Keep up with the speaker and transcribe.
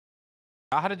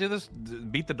How to do this?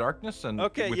 Beat the darkness and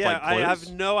Okay, with, yeah, like, I have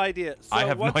clues? no idea. So I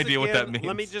have no once idea what that again,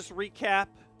 Let me means. just recap.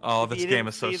 Oh, If this you game didn't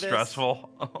is so see this, stressful.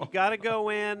 You gotta go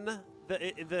in.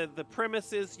 The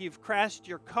premise is you've crashed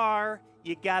your car.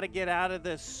 You gotta get out of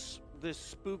this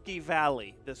spooky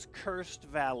valley, this cursed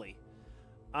valley.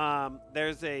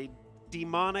 There's a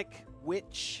demonic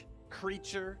witch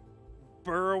creature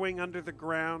burrowing under the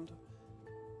ground,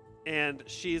 and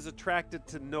she's attracted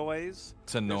to noise.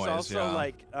 To noise, There's also yeah.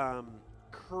 like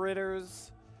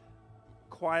critters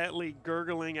quietly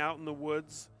gurgling out in the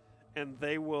woods, and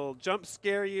they will jump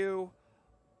scare you,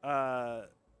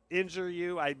 injure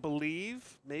you, I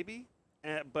believe, maybe.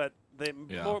 But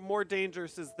more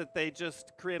dangerous is that they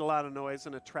just create a lot of noise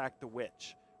and attract the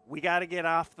witch. We got to get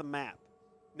off the map.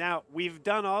 Now, we've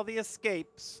done all the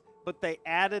escapes, but they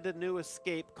added a new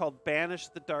escape called Banish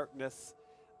the Darkness,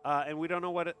 and we don't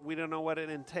know what it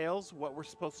entails, what we're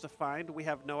supposed to find. We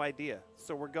have no idea.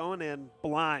 So we're going in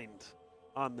blind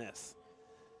on this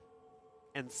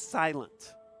and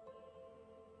silent.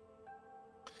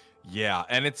 Yeah,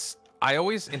 and I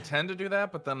always intend to do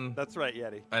that, but then That's right,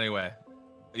 Yeti. anyway.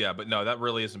 Yeah, but no, that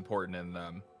really is important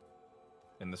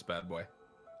in this bad boy.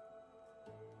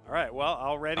 All right, well,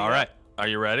 I'll ready. All right. Are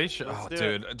you ready? Let's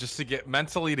do dude, just to get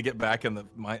back in the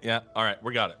mind. Yeah. All right,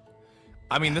 we got it.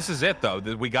 I mean, this is it though.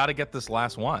 We got to get this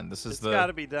last one. This is it's got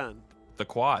to be done. The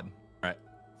quad. All right.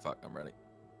 Fuck, I'm ready.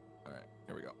 All right,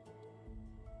 here we go.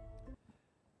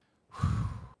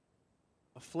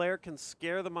 A flare can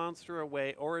scare the monster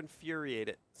away or infuriate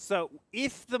it. So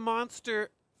if the monster,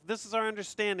 this is our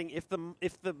understanding, if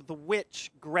the witch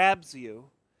grabs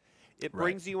you, it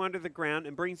brings you under the ground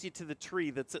and brings you to the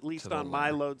tree that's at least on my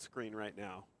load screen right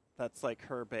now. That's like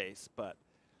her base, but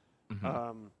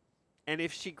and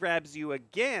if she grabs you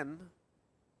again,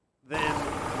 then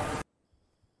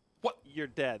what? You're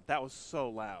dead. That was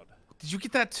so loud. Did you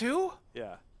get that too?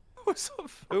 Yeah. So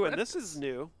ooh, and this is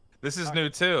new. This is new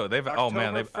too. They've October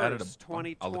added a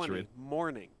 2020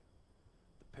 morning.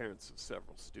 The parents of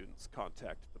several students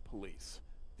contacted the police.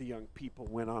 The young people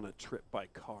went on a trip by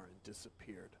car and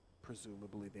disappeared.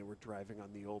 Presumably, they were driving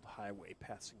on the old highway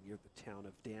passing near the town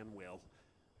of Danville.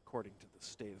 According to the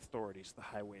state authorities, the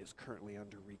highway is currently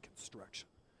under reconstruction.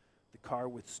 The car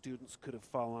with students could have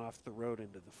fallen off the road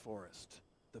into the forest.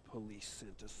 The police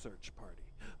sent a search party.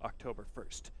 October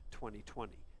 1st,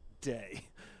 2020, day.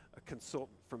 A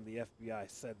consultant from the FBI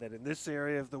said that in this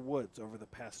area of the woods over the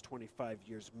past 25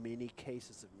 years, many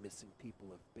cases of missing people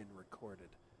have been recorded.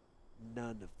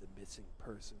 None of the missing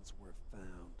persons were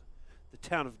found. The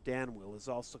town of Danville is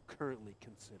also currently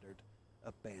considered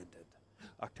abandoned.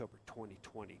 October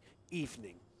 2020,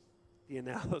 evening. The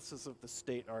analysis of the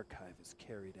state archive is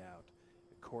carried out.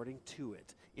 According to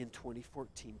it, in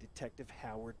 2014, Detective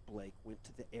Howard Blake went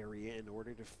to the area in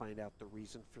order to find out the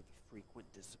reason for the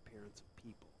frequent disappearance of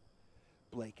people.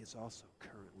 Blake is also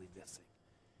currently missing.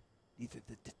 Neither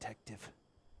the detective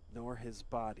nor his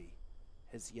body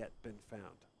has yet been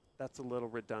found. That's a little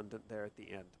redundant there at the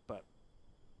end, but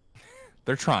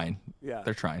they're trying. Yeah,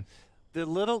 they're trying.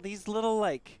 These little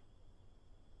like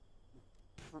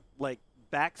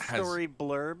backstory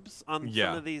blurbs on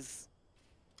some of these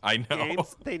I know.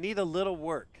 games, they need a little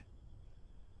work.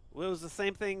 Well, it was the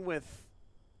same thing with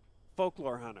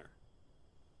Folklore Hunter.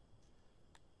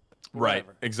 Right,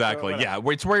 exactly. Yeah,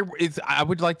 it's where I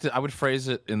would phrase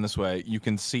it in this way. You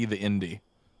can see the indie,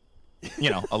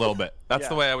 a little bit. That's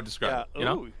the way I would describe it.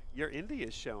 Ooh, your indie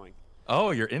is showing.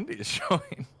 Oh, your indie is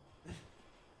showing.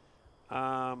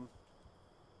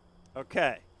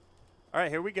 Okay. All right,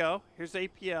 here we go. Here's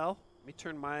APL. Let me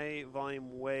turn my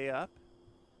volume way up.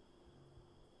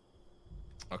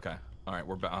 Okay. All right,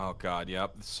 we're back. Oh God,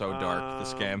 yep. It's so dark,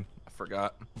 this game. I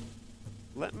forgot.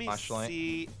 Let me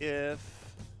see if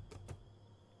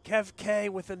Kev K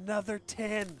with another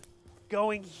 10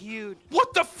 going huge.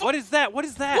 What the fuck? What is that? What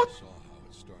is that? What? I saw how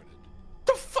it started.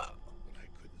 The fuck? But I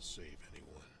couldn't save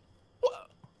anyone.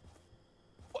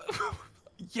 What?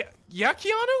 Yeah,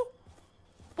 Keanu?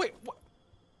 Wait, what?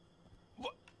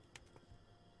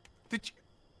 Did you?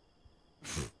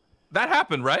 That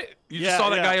happened, right? You just saw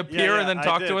that guy appear and then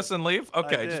talk to us and leave?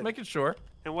 Okay, just making sure.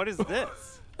 And what is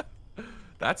this?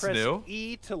 That's Press new.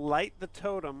 E to light the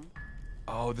totem.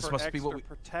 Oh, this must be what we...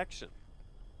 protection.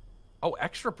 Oh,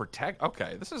 extra protect.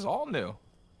 Okay, this is all new.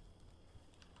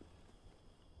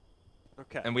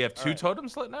 Okay. And we have two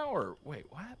totems lit now, or wait,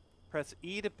 what? Press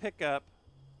E to pick up.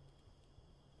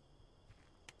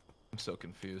 I'm so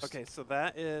confused. Okay, so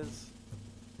that is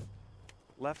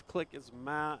left click is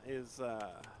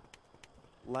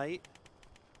light.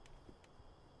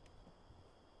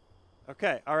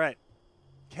 Okay, all right.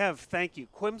 Kev, thank you.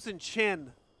 Quims and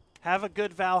Chin Have a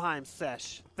good Valheim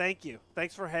sesh. Thank you.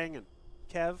 Thanks for hanging,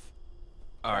 Kev.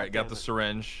 All right, got the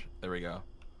syringe. There we go.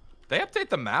 They update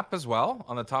the map as well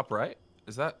on the top right.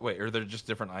 Is that wait? Or they're just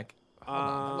different? Hold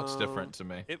on, that looks different to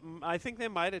me. I think they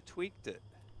might have tweaked it.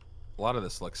 A lot of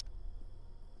this looks.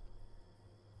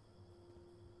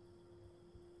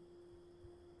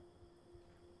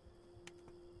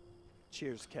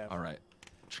 Cheers, Kev. All right,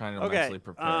 trying to mentally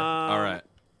prepare. All right.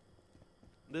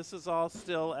 This is all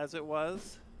still as it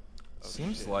was.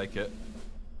 Seems like it.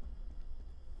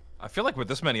 I feel like with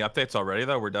this many updates already,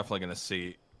 though, we're definitely going to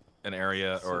see an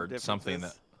area or something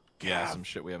that, yeah, some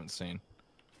shit we haven't seen.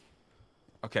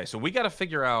 Okay, so we got to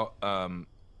figure out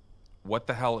what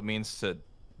the hell it means to,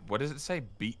 what does it say?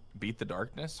 Beat the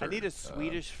darkness? Or, I need a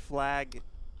Swedish flag.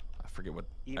 I forget what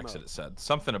emote. exit it said.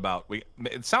 Something about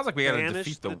it sounds like we got to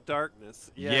defeat the darkness.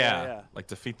 Yeah, like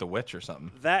defeat the witch or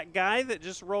something. That guy that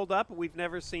just rolled up, we've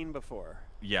never seen before.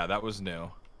 Yeah, that was new.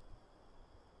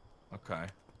 Okay.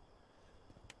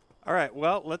 All right.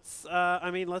 Well, let's.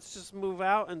 Let's just move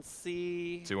out and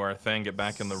see. Do our thing. Get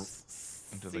back in the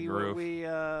into the groove.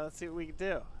 See what we can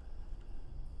do.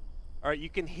 All right. You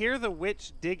can hear the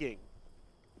witch digging.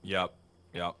 Yep.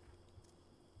 Yep.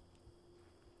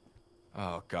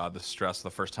 Oh God, the stress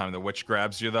the first time the witch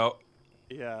grabs you, though.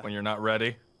 Yeah. When you're not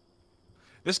ready.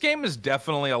 This game is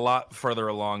definitely a lot further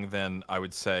along than I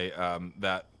would say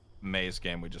that maze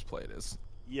game we just played is.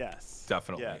 Yes.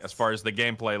 Definitely. Yes. As far as the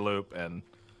gameplay loop and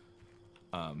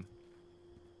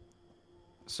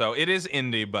so it is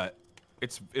indie, but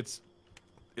it's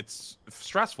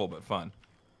stressful but fun.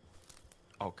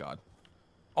 Oh God.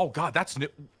 Oh God, that's new.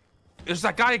 There's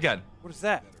that guy again. What is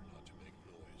that? Better not to make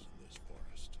noise in this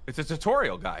forest. It's a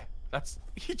tutorial guy.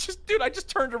 Dude, I just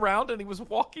turned around and he was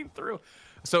walking through.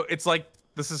 So it's like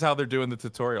this is how they're doing the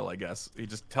tutorial, I guess. He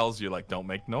just tells you like don't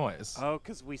make noise. Oh,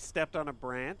 because we stepped on a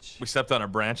branch. We stepped on a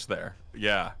branch there.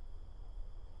 Yeah.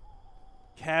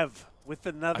 Kev with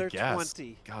another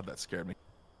 20. God, that scared me.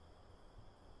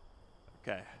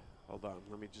 Okay, hold on.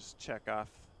 Let me just check off.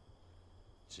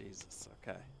 Jesus.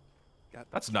 Okay.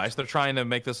 That's nice. They're trying to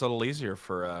make this a little easier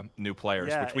for new players,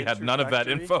 yeah, which we had none of that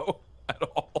info at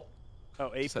all.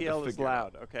 Oh, APL is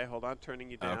loud. Okay, hold on. Turning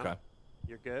you down. Okay.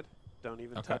 You're good. Don't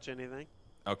even touch anything.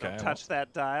 Okay. Don't touch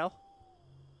that dial.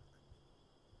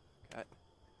 Okay.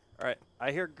 All right.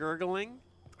 I hear gurgling.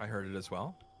 I heard it as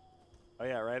well. Oh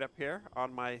yeah, right up here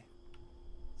on my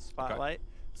spotlight. Okay.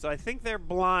 So I think they're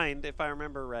blind, if I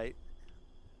remember right.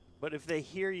 But if they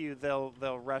hear you, they'll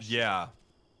rush. Yeah.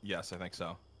 Yes, I think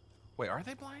so. Wait, are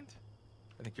they blind?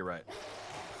 I think you're right.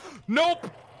 Nope.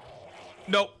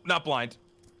 Nope, not blind.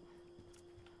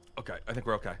 Okay, I think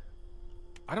we're okay.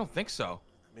 I don't think so.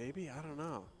 Maybe, I don't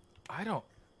know. I don't.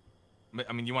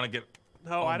 I mean, you want to get?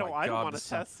 No, I don't want to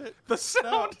test it. The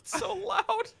sound, it's so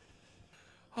loud.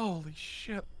 Holy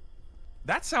shit.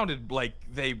 That sounded like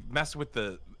they messed with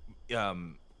the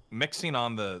mixing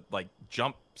on the like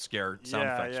jump scare sound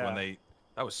effects when they.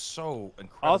 That was so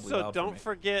incredibly loud. Also, don't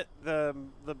forget the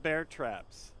bear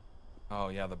traps. Oh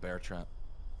yeah, the bear trap.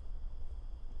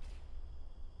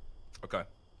 Okay.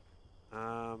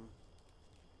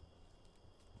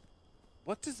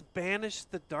 What does banish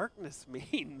the darkness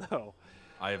mean, though?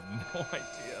 I have no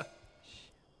idea.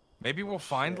 Maybe we'll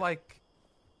find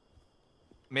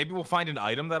maybe we'll find an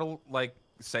item that'll like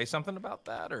say something about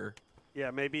that, or. Yeah,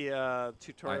 maybe a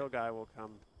tutorial guy will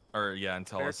come. Or yeah, and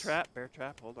tell us. Bear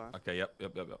trap. Hold on. Okay.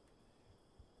 Yep.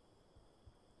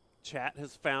 Chat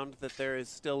has found that there is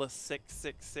still a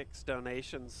 666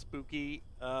 donation spooky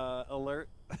alert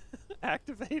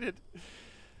activated,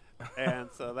 and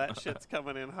so that shit's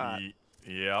coming in hot.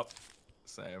 Yep.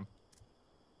 Same.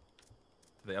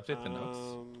 Did they update the notes?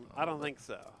 I don't think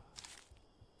so.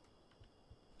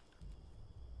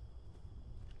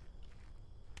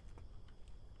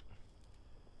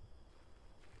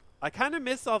 I kind of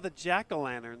miss all the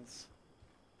jack-o'-lanterns.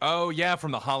 Oh yeah,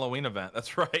 from the Halloween event.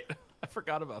 That's right. I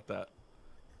forgot about that.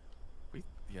 We've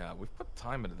put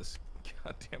time into this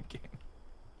goddamn game.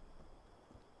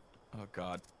 Oh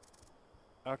God.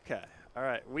 Okay. All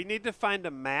right. We need to find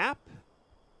a map.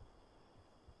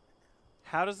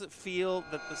 How does it feel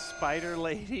that the spider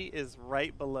lady is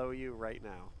right below you right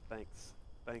now? Thanks.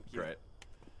 Thank you. Great.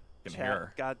 Can Chat, hear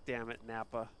her. God damn it,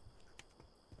 Napa.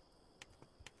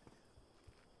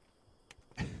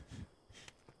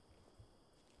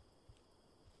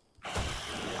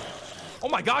 Oh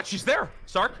my God, she's there,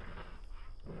 Sark.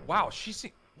 Wow, she's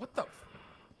what the?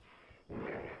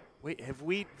 Wait,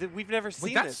 we've never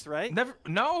seen this, right? Never.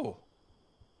 No.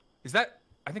 Is that?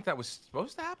 I think that was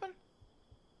supposed to happen.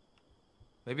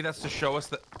 Maybe that's to show us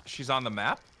that she's on the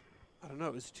map. I don't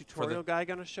know. Is tutorial guy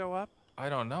gonna show up? I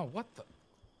don't know. What the?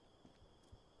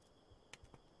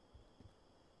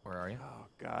 Where are you? Oh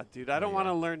God, dude, I don't want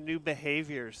to learn new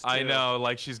behaviors. Too. I know,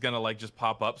 like she's gonna like just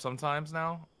pop up sometimes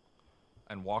now,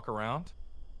 and walk around.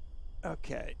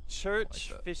 Okay,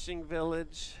 church, Like fishing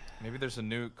village. Maybe there's a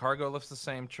new cargo lifts the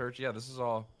same church. Yeah, this is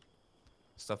all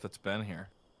stuff that's been here.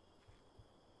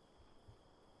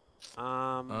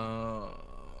 Man,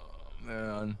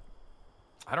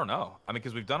 I don't know. I mean,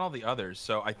 because we've done all the others,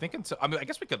 so I think until I mean, I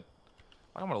guess we could.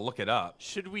 I don't want to look it up.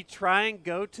 Should we try and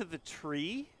go to the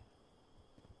tree?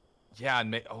 Yeah,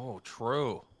 and oh,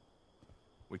 true.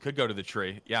 We could go to the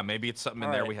tree. Yeah, maybe it's something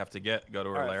in there we have to get. Go to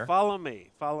her lair. Follow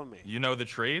me. Follow me. You know the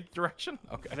tree direction?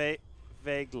 Okay.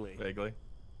 Vaguely. Vaguely.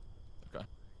 Okay.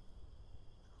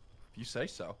 If you say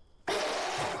so.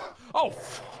 Oh!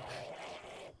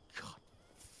 God.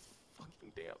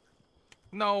 Fucking damn.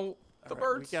 No. The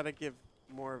birds. We gotta give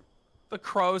more. The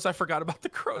crows. I forgot about the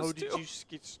crows, Oh, did you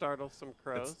startle some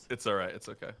crows? It's all right. It's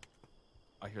okay.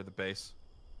 I hear the bass.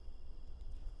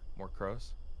 More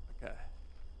crows. Okay.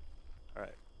 All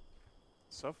right.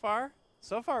 So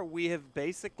far we have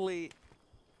basically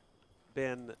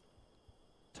been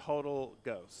total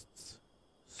ghosts,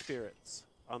 spirits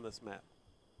on this map.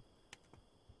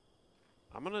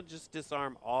 I'm gonna just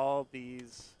disarm all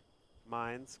these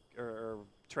mines or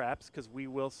traps because we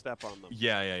will step on them.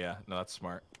 Yeah. No, that's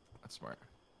smart. That's smart.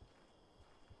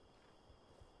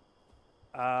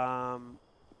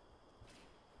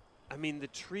 I mean, the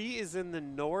tree is in the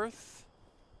north.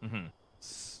 Mm-hmm.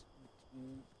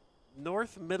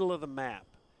 North middle of the map.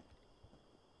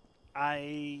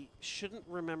 I shouldn't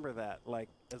remember that like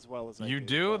as well as I do. You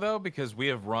do though, because we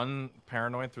have run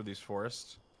paranoid through these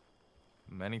forests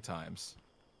many times.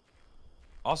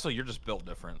 Also, you're just built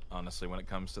different, honestly, when it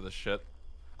comes to this shit.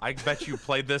 I bet you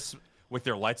played this with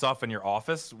your lights off in your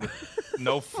office with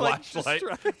no flashlight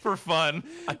for fun.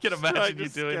 I can imagine you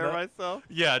doing that. Myself?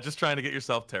 Yeah, just trying to get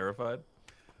yourself terrified.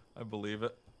 I believe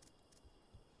it.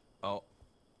 Oh.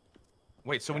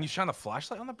 Wait, so when you shine the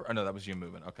flashlight on the... Oh, no, that was you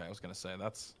moving. Okay, I was going to say,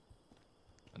 that's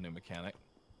a new mechanic.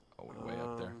 Oh, way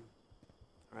up there.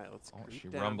 All right, let's creep she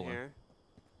down rumbling. here.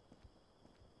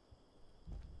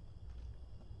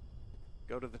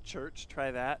 Go to the church,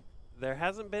 try that. There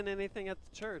hasn't been anything at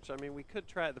the church. I mean, we could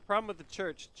try it. The problem with the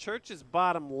church is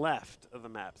bottom left of the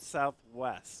map,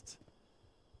 southwest.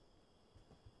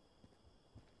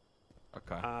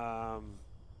 Okay.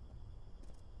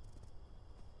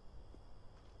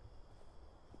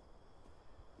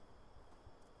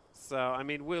 So, I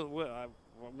mean,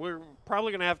 we're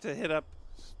probably going to have to hit up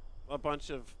a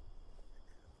bunch of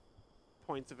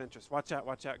points of interest. Watch out,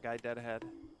 guy dead ahead.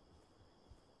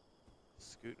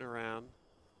 Scooting around.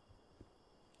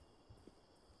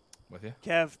 With you?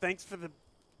 Kev, thanks for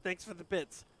the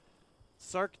bits.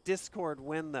 Sark Discord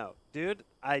win though. Dude,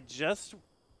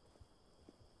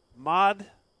 Mod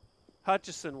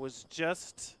Hutchison was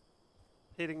just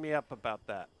hitting me up about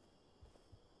that.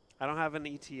 I don't have an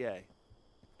ETA,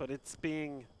 but it's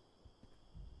being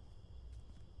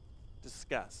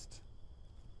discussed.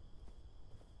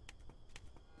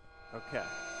 Okay.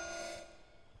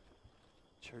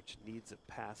 Church needs a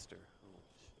pastor. Holy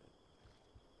shit.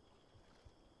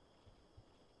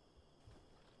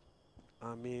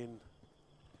 I mean,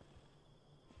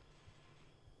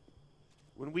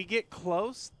 when we get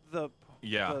close, the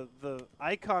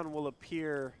icon will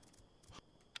appear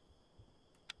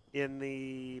in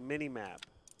the mini map.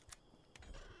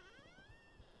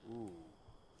 Ooh.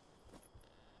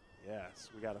 Yes,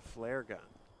 we got a flare gun.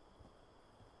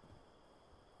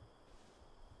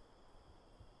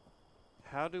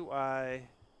 How do I?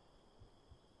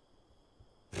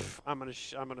 I'm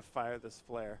gonna fire this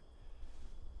flare.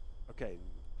 Okay,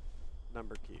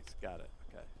 number keys, got it.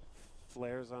 Okay,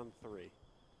 flares on 3.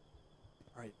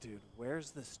 All right, dude,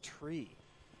 where's this tree?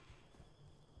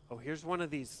 Oh, here's one of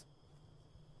these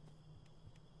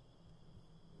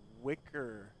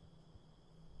wicker.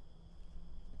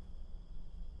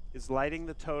 Is lighting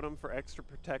the totem for extra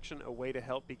protection a way to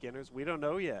help beginners? We don't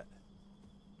know yet.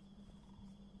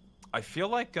 I feel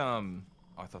like, oh,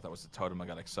 I thought that was the totem. I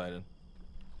got excited.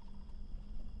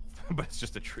 But it's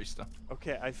just a tree stump.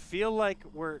 Okay, I feel like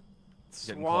we're...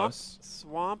 Getting close.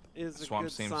 Swamp is a good sign. Swamp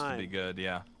seems to be good,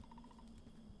 yeah.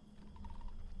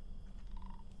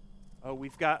 Oh,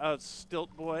 we've got a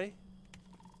stilt boy.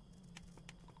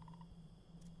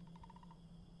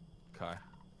 Okay.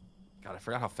 God, I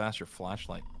forgot how fast your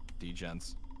flashlight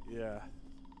degens. Yeah.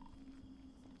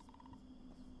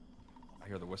 I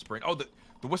hear the whispering. Oh, the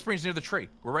whispering's near the tree.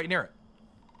 We're right near it.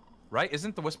 Right?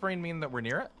 Isn't the whispering mean that we're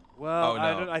near it? Well, oh,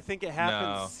 no. I think it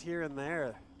happens here and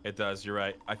there. It does. You're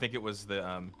right. I think it was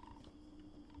the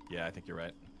yeah, I think you're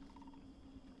right.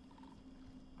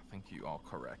 I think you all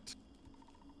correct.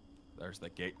 There's the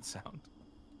gate sound.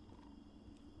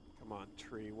 Come on,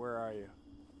 tree. Where are you?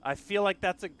 I feel like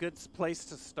that's a good place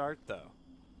to start, though.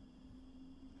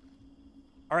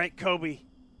 All right, Kobe.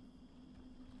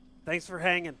 Thanks for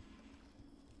hanging.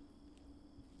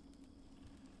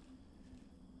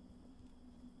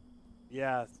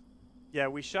 Yeah. Yeah,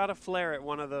 we shot a flare at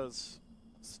one of those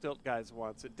stilt guys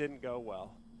once. It didn't go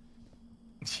well.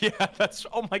 Yeah, that's.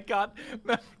 Oh my God,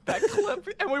 that clip,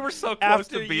 and we were so close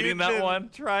After to beating you'd that been one.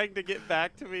 trying to get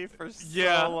back to me for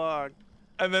Yeah. so long.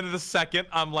 And then the second,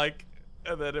 I'm like,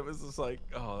 and then it was just like,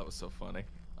 oh, that was so funny.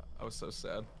 I was so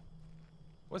sad.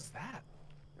 What's that?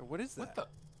 What is that? What the?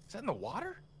 Is that in the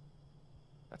water?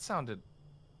 That sounded.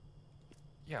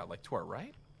 Yeah, like to our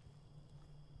right.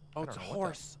 Oh, I it's a don't know what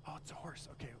horse. Oh, it's a horse.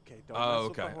 Okay, okay. Don't Oh, mess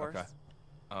with okay, the horse. okay.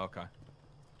 Oh, okay.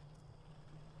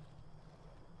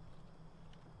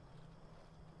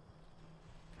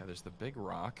 Okay, there's the big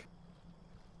rock.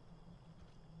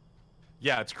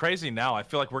 Yeah, it's crazy now. I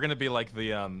feel like we're gonna be like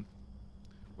the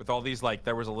with all these, like,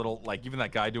 there was a little, like, even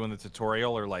that guy doing the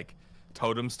tutorial, or like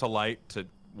totems to light to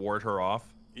ward her off.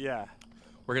 Yeah.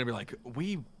 We're gonna be like,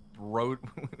 we rode,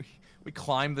 we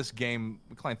climbed this game,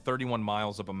 we climbed 31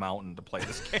 miles up a mountain to play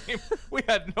this game. We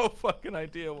had no fucking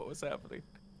idea what was happening.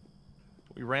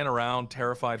 We ran around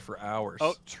terrified for hours.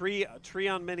 Oh, tree on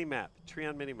minimap. Tree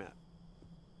on minimap.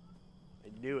 I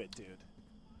knew it, dude.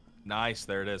 Nice,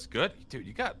 there it is. Good, dude.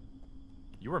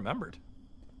 You remembered.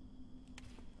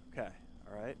 Okay.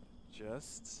 All right.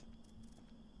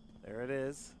 There it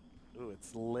is. Ooh,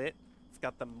 it's lit. It's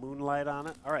got the moonlight on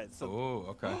it. All right. So. Oh,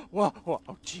 okay. Whoa, whoa.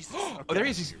 Oh, Jesus. Okay. Oh, there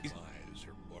he is. He's Nearby is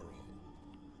her burrow,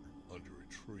 under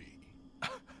a tree. The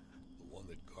one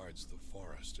that guards the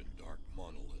forest and dark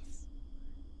monolith.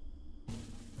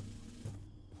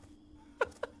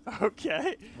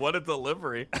 Okay. What a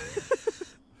delivery.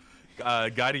 Guy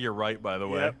to your right, by the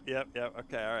way. Yep.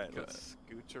 Okay, all right. Good. Let's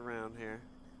scooch around here.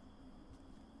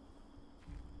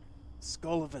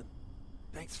 Skollivan,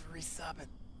 thanks for resubbing.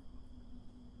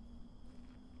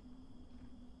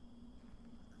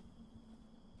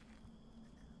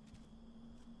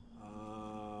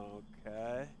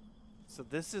 Okay. So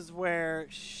this is where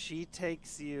she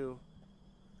takes you.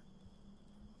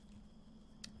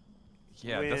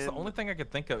 Yeah, that's the When- only thing I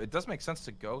could think of. It does make sense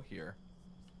to go here.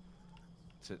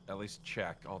 To at least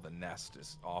check. Oh, the nest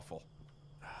is awful.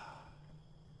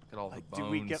 Look at all the Like,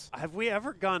 bones. have we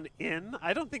ever gone in?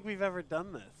 I don't think we've ever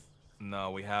done this.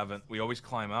 No, we haven't. We always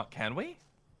climb out. Can we?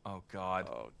 Oh, God.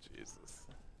 Oh, Jesus.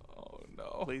 Oh,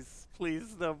 no.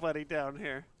 Please, nobody down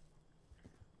here.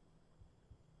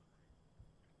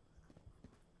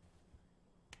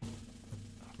 Oh,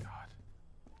 God.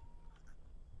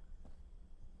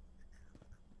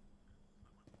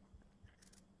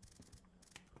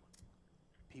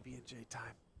 PB&J time.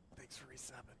 Thanks for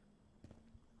resubbing.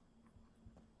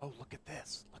 Oh, look at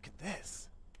this. Look at this.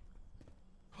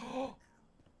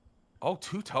 Oh,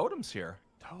 2 totems here.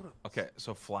 Totems. Okay,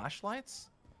 so flashlights,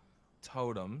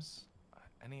 totems.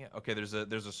 Any? Okay, there's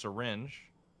a syringe.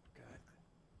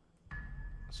 Okay.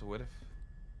 So what if?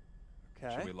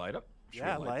 Okay. Should we light up? Should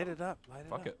Yeah, we light it up. Light it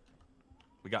Fuck up. it.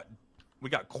 We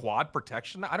got quad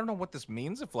protection. I don't know what this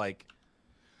means. If like,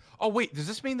 oh wait, does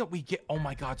this mean that we get? Oh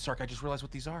my God, Sark! I just realized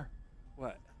what these are.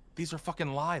 What? These are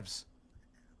fucking lives.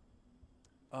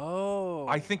 Oh.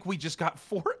 I think we just got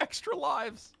 4 extra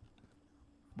lives.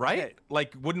 Right? Okay.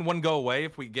 Like, wouldn't one go away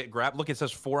if we get grabbed? Look, it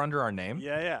says 4 under our name.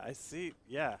 Yeah, I see.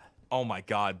 Yeah. Oh my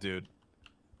God, dude.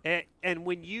 And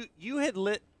when you had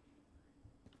lit,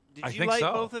 did I you think light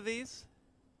so. both of these?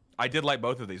 I did light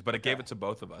both of these, but it gave Okay. it to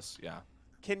both of us. Yeah.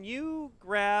 Can you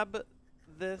grab What's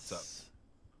this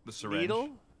The syringe. needle?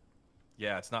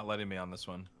 Yeah, it's not letting me on this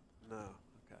one. No.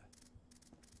 Okay.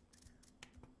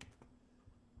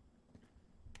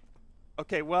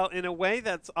 Okay, well, in a way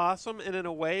that's awesome, and in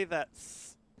a way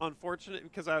that's unfortunate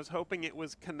because I was hoping it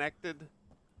was connected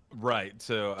Right.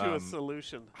 to To a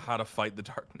solution. how to fight the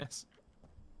darkness.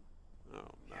 Oh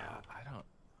no. Yeah, I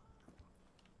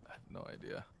have no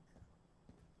idea.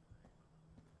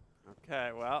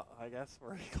 Okay, well, I guess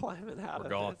we're climbing out We're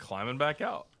of going this. climbing back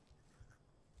out.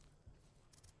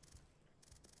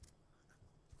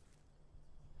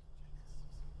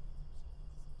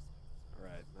 All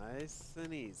right, nice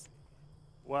and easy.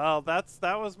 Well, that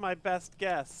was my best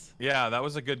guess. Yeah, that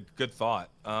was a good thought.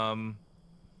 Yeah,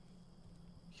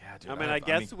 dude. I mean, I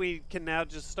guess we can now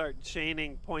just start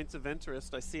chaining points of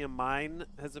interest. I see a mine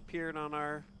has appeared on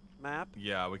our map.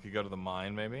 Yeah, we could go to the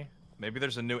mine, maybe. Maybe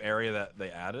there's a new area that they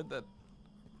added. That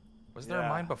was there a Yeah.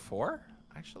 mine before?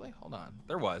 Actually, hold on.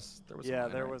 There was. There was. A Yeah,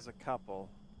 mine, there right? was a couple.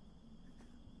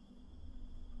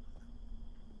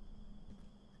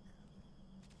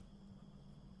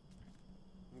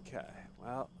 Okay,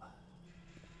 well.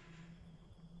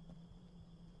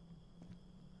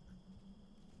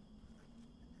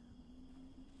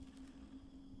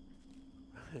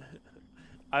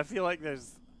 I feel like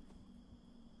there's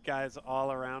guys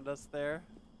all around us there,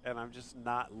 and I'm just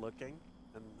not looking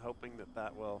and hoping that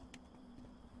that will...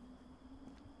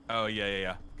 Oh,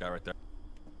 yeah. Guy right there.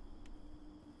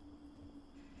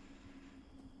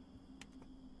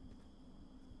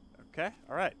 Okay,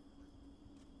 all right.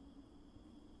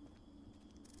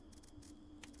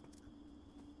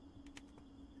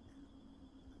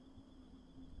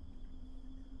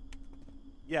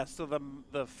 Yeah, so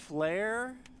the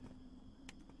flare...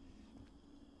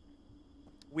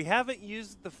 We haven't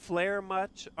used the flare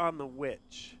much on the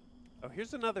witch. Oh,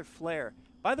 here's another flare.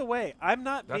 By the way, I'm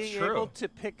not being able to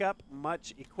pick up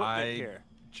much equipment here.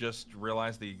 I just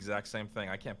realized the exact same thing.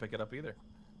 I can't pick it up either.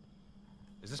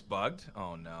 Is this bugged?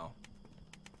 Oh, no.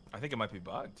 I think it might be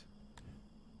bugged.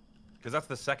 Because that's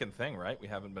the second thing, right? We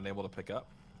haven't been able to pick up.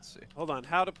 Let's see. Hold on.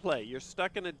 How to play. You're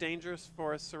stuck in a dangerous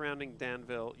forest surrounding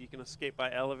Danville. You can escape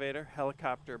by elevator,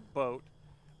 helicopter, boat,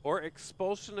 or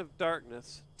expulsion of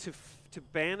darkness. To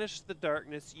banish the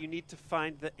darkness, you need to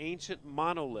find the ancient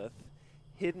monolith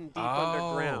hidden deep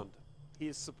underground. He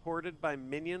is supported by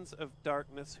minions of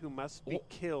darkness who must be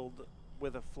killed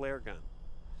with a flare gun.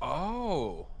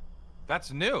 Oh,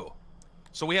 that's new.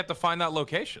 So we have to find that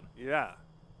location. Yeah.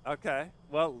 Okay.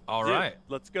 Well, all right.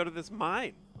 Let's go to this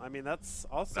mine. I mean, that's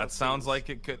also... That sounds like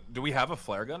it could... Do we have a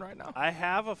flare gun right now? I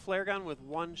have a flare gun with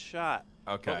one shot.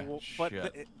 Okay.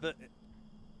 But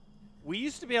we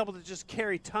used to be able to just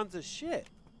carry tons of shit.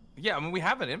 Yeah, I mean, we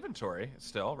have an inventory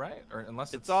still, right? Or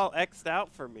unless it's all X'd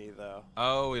out for me, though.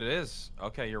 Oh, it is.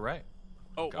 Okay, you're right.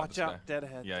 Oh, God, watch out. Dead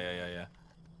ahead. Yeah.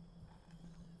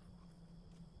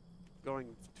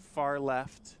 Going far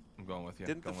left. I'm going with you.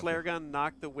 Didn't the flare gun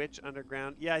knock the witch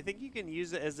underground? Yeah, I think you can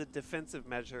use it as a defensive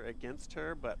measure against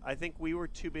her, but I think we were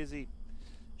too busy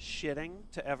shitting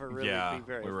to ever really be very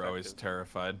effective. We were always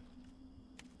terrified.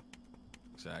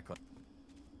 Exactly.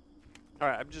 All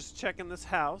right, I'm just checking this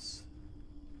house.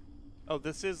 Oh,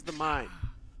 this is the mine.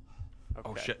 Okay.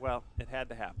 Oh, shit. Well, it had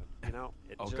to happen. You know,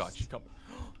 God, she's coming.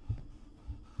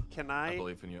 Can I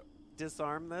believe in you.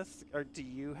 Disarm this, or do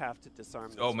you have to disarm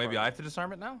this? Oh, maybe I have to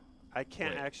disarm it now? I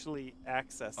can't actually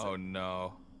access it. Oh,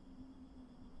 no.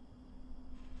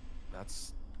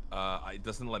 That's... it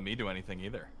doesn't let me do anything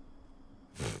either.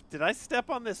 Did I step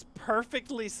on this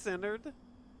perfectly centered?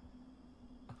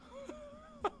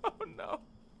 Oh, no.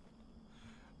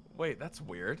 Wait, that's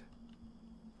weird.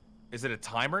 Is it a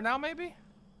timer now, maybe?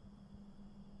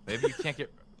 Maybe you can't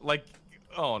get... Like...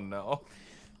 Oh, no. Oh,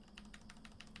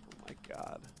 my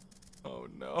God. Oh,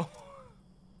 no.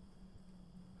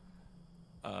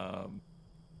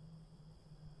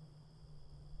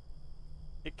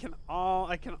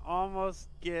 I can almost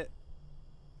get...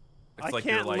 It's I like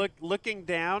can't look... Looking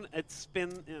down,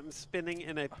 I'm spinning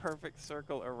in a perfect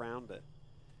circle around it.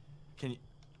 Can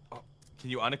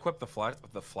you unequip the flashlight?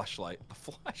 The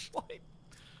flashlight?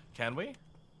 Can we?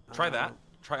 Try that.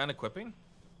 Try unequipping.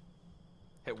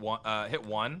 Hit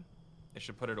one. It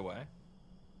should put it away.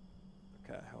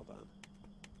 Okay, hold on.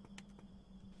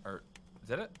 Or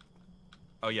did it?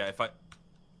 Oh yeah, if I...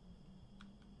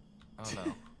 Oh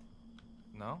no.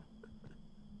 No?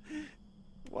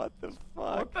 What the fuck?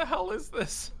 What the hell is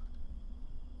this?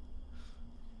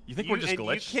 You think we're just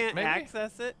glitched? You can't maybe?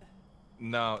 access it?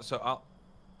 No, so I'll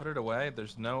put it away.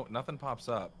 There's nothing pops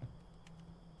up.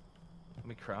 Let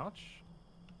me crouch.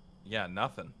 Yeah,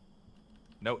 nothing.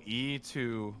 No E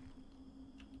to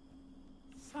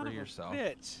free yourself.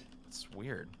 Bitch. It's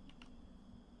weird.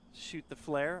 Shoot the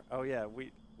flare? Oh yeah,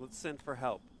 let's send for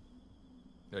help.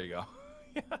 There you go.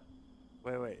 Yeah.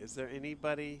 Wait, is there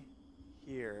anybody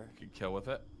here? You could kill with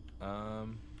it.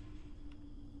 Don't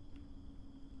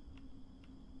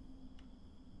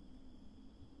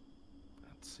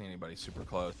see anybody super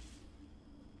close.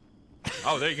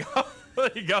 Oh, there you go. There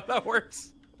you go. That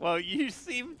works. Well, you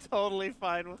seem totally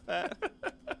fine with that.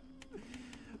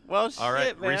 Well, shit, all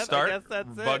right, man. restart. I guess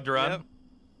that's Bugged it. run. Yep.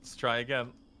 Let's try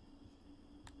again.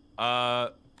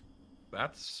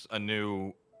 That's a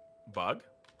new bug.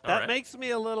 That makes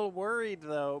me a little worried,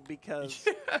 though, because...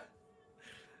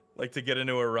 Like to get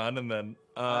into a run and then...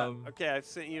 okay, I've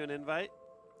sent you an invite.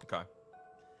 Okay.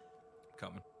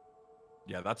 Coming.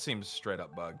 Yeah, that seems straight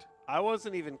up bugged. I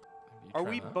wasn't even... Are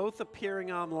we both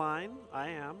appearing online? I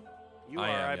am. You are,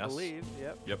 I believe.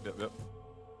 Yep. Yep.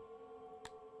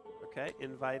 Okay,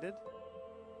 invited.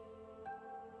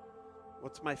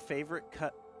 What's my favorite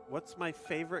cut? What's my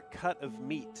favorite cut of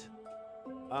meat?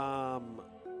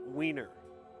 Wiener.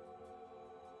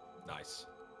 Nice.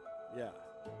 Yeah.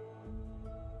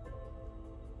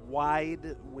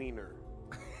 Wide wiener.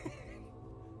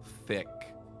 Thick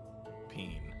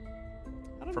peen.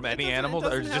 I don't From know, any doesn't- animal,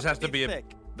 or it just has to be thick.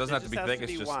 doesn't have to be thick. It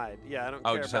It's just just wide. Yeah, I don't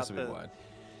oh, care it just about has to be the, wide.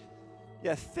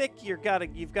 Yeah, thick. You've got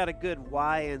a good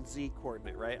Y and Z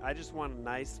coordinate, right? I just want a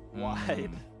nice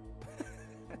wide.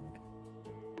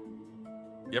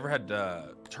 You ever had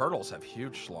turtles have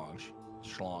huge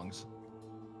schlongs?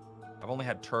 I've only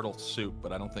had turtle soup,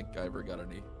 but I don't think I ever got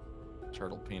any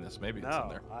turtle penis. Maybe it's in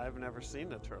there. I've never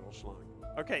seen a turtle schlong.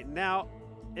 Okay, now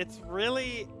it's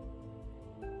really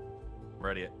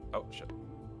Ready? Oh shit!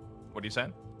 What are you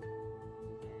saying?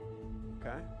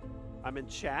 okay. I'm in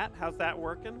chat. How's that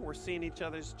working? We're seeing each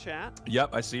other's chat. Yep,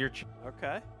 I see your.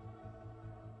 Okay.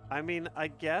 I mean, I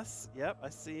guess. Yep, I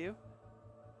see you.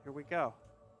 Here we go.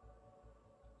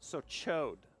 So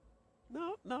chode.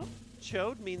 No.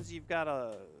 Chode means you've got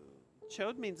a.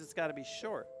 Chode means it's got to be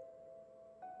short.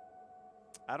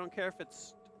 I don't care if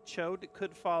it's chode. It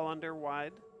could fall under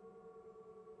wide.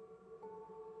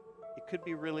 It could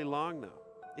be really long though.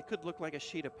 It could look like a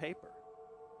sheet of paper.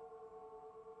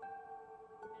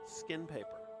 Skin paper.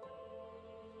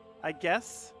 I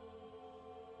guess.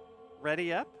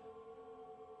 Ready up?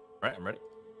 Right, I'm ready.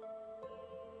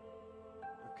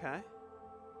 Okay.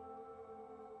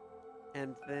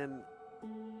 And then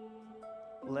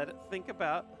let it think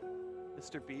about.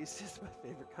 Mr. Beast is my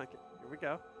favorite content. Here we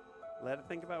go. Let it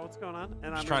think about what's going on.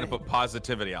 And Just trying to put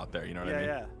positivity out there. You know what I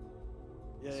mean?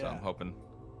 Yeah. So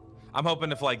I'm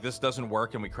hoping if like this doesn't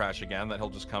work and we crash again, that he'll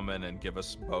just come in and give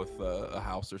us both a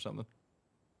house or something.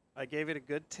 I gave it a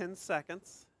good 10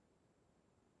 seconds.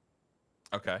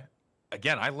 Okay.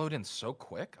 Again, I load in so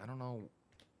quick. I don't know.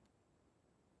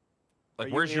 Like,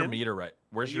 Are where's you your in? meter right?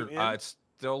 Where's Are you your? in? It's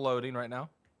still loading right now.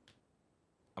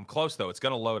 I'm close though. It's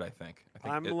gonna load. I think.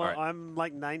 I'm all right. I'm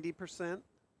like 90%.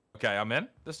 Okay, I'm in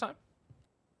this time.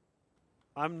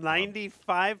 I'm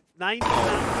 95, 90%.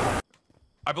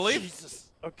 I believe. Jesus.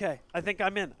 Okay. I think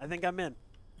I'm in.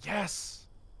 Yes.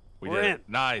 We're did in. it.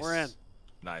 Nice. We're in.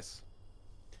 Nice.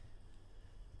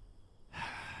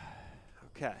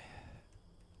 Okay.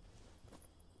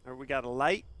 All right, we got a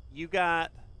light. You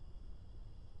got.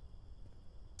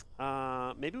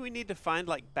 Maybe we need to find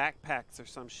like backpacks or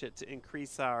some shit to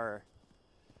increase our.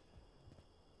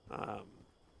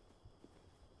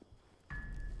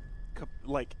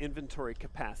 Like inventory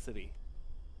capacity.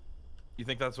 You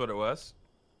think that's what it was?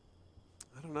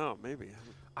 I don't know. Maybe.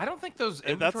 I don't think those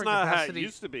That's inventory not how it capacity.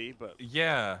 used to be, but.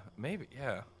 Yeah, maybe.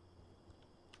 Yeah.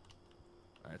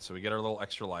 All right, so we get our little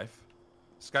extra life.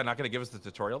 This guy not gonna give us the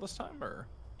tutorial this time, or?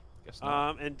 Guess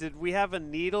not. And did we have a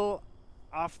needle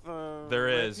off the? There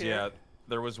right is, here? yeah.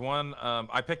 There was one.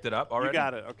 I picked it up already. You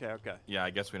got it. Okay. Yeah,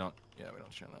 I guess we don't. Yeah, we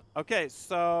don't share that. Okay,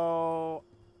 so.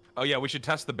 Oh yeah, we should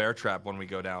test the bear trap when we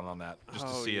go down on that, just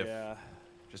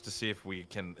to see if we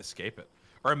can escape it.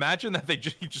 Or imagine that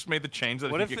you just made the change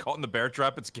that What if if you get caught in the bear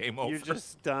trap, it's game over. You're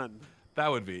just done. That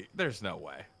would be. There's no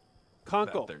way.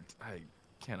 Conkle. I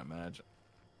can't imagine.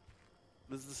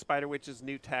 This is the Spider Witch's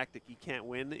new tactic. You can't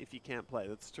win if you can't play.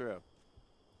 That's true.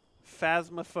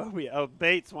 Phasmophobia. Oh,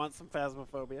 Bates wants some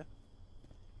Phasmophobia.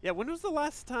 Yeah, when was the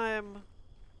last time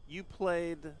you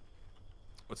played?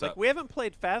 What's like, up? we haven't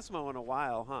played Phasmo in a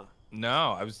while, huh?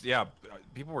 No, yeah,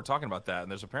 people were talking about that,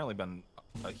 and there's apparently been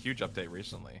a huge update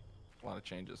recently. A lot of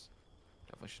changes.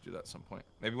 Definitely should do that at some point.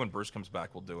 Maybe when Bruce comes back,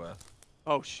 we'll do a...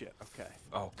 Oh, shit. Okay.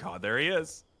 Oh, God, there he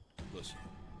is. Listen,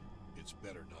 it's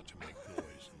better not to make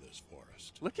noise in this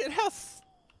forest. Look at how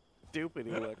stupid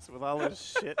he looks with all his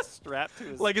shit strapped to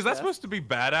his Like, is that chest. supposed to be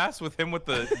badass with him with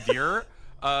the deer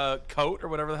coat or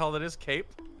whatever the hell that is?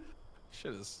 Cape?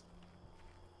 Shit is...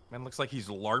 Man, looks like he's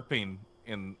LARPing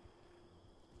in...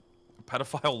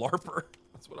 Pedophile LARPer.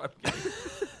 That's what I'm getting.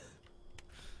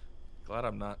 Glad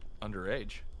I'm not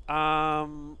underage.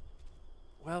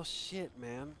 Well, shit,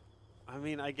 man. I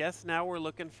mean, I guess now we're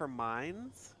looking for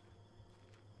mines.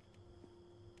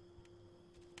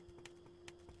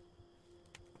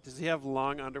 Does he have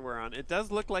long underwear on? It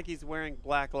does look like he's wearing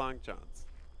black long johns.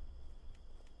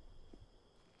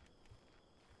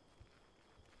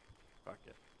 Fuck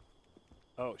it.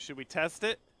 Oh, should we test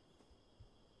it?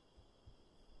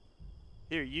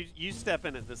 Here, you step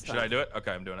in it this time. Should I do it?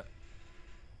 Okay, I'm doing it.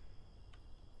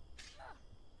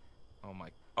 Oh my...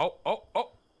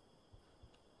 Oh!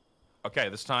 Okay,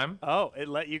 this time. Oh, it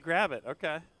let you grab it.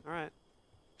 Okay, all right.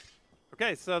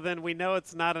 Okay, so then we know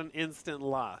it's not an instant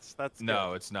loss. That's good.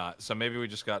 No, it's not. So maybe we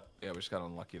just got... Yeah, we just got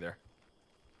unlucky there.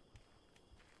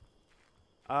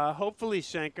 Hopefully,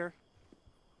 Shanker.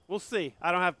 We'll see.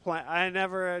 I don't have plan. I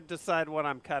never decide what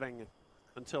I'm cutting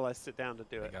until I sit down to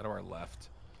do We it. got to our left.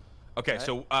 Okay, Right.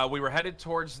 so we were headed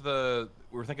towards we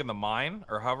were thinking the mine,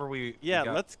 or however we. Yeah, we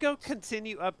got... let's go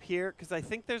continue up here because I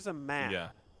think there's a map. Yeah.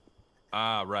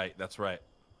 Ah, right. That's right.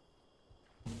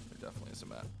 There definitely is a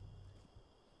map.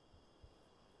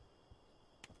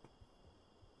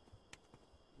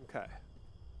 Okay.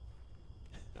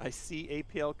 I see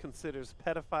APL considers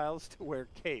pedophiles to wear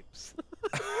capes.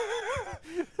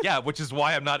 Yeah, which is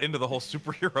why I'm not into the whole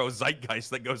superhero zeitgeist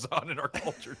that goes on in our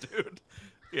culture, dude.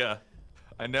 Yeah,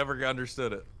 I never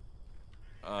understood it.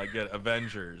 Get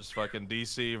Avengers, fucking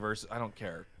DC versus. I don't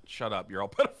care. Shut up. You're all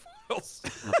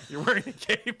pedophiles. You're wearing a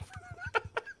cape.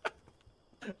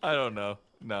 I don't know.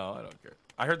 No, I don't care.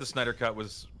 I heard the Snyder Cut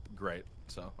was great,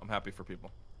 so I'm happy for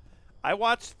people. I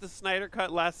watched the Snyder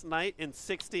Cut last night in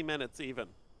 60 minutes even.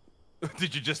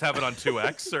 Did you just have it on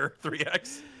 2x or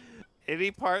 3x? Any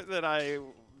part that I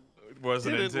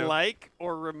Wasn't didn't into? like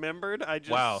or remembered, I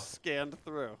just scanned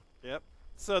through. Yep.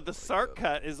 So the Sark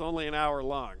cut is only an hour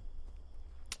long.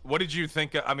 What did you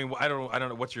think? I mean, I don't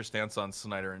know. What's your stance on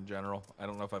Snyder in general? I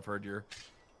don't know if I've heard your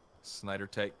Snyder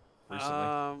take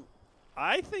recently.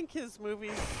 I think his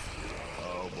movies.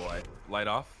 Oh boy, light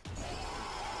off.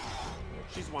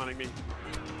 She's wanting me.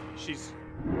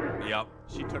 Yep.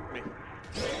 She took me.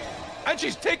 And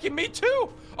she's taking me too.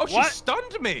 Oh, she What?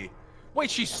 stunned me. Wait,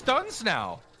 she stuns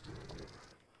now.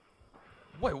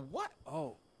 Wait, what?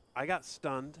 Oh, I got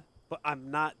stunned, but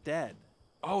I'm not dead.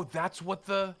 Oh, that's what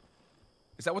the.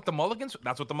 Is that what the mulligans?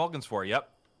 That's what the mulligans for. Yep.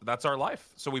 That's our life.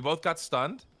 So we both got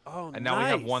stunned. Oh, and now we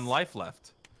have one life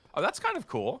left. Oh, that's kind of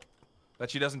cool. That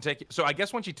she doesn't take you. So I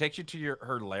guess when she takes you to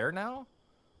her lair now,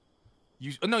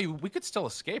 we could still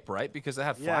escape, right? Because they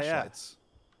have flashlights.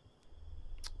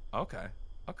 Yeah. Okay.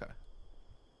 Okay.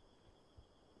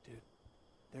 Dude,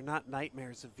 they're not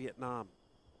nightmares of Vietnam.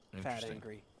 Fat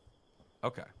angry.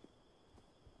 Okay.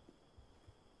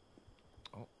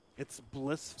 Oh. It's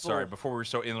blissful. Sorry, before we were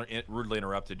so rudely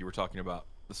interrupted, you were talking about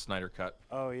the Snyder Cut.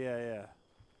 Oh yeah.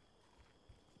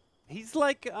 He's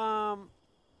like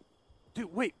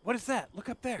Dude, wait, what is that? Look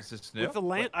up there. Is this new? With the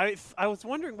lamp. I was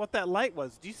wondering what that light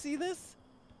was. Do you see this?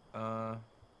 Oh,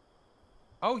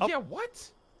 yeah, what?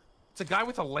 It's a guy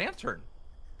with a lantern.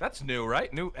 That's new,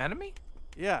 right? New enemy?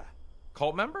 Yeah.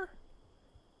 Cult member?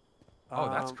 Oh,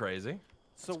 that's crazy.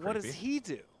 So what does he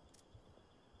do?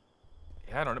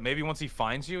 Yeah, I don't know. Maybe once he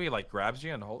finds you, he like grabs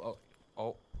you and hold.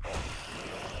 Oh,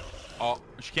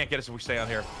 she can't get us if we stay on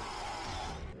here.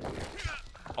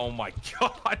 Oh my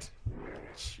God.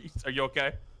 Jeez, are you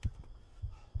okay?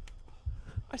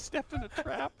 I stepped in a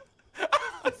trap.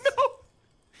 No.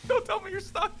 Don't tell me you're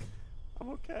stuck. I'm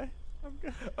okay. I'm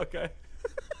good. Okay.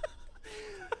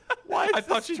 Why is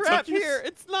this trap took you here?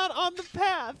 It's not on the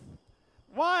path.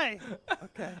 Why?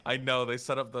 Okay. I know they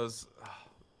set up those. Oh,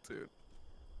 dude.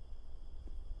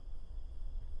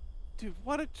 Dude,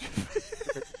 what a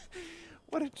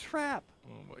what a trap.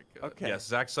 Oh my God. Okay. Yes,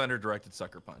 Zack Snyder directed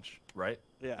Sucker Punch, right?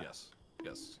 Yeah. Yes,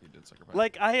 he did Sucker Punch.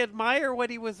 Like, I admire what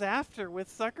he was after with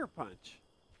Sucker Punch.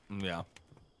 Yeah.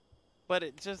 But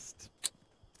it just.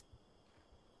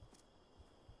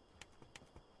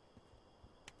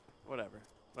 Whatever.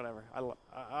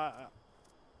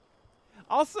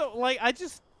 Also, like, I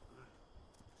just.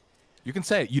 You can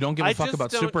say it. You don't give a fuck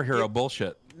about superhero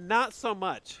bullshit. Not so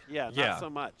much. Yeah, not so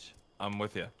much. I'm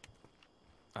with you.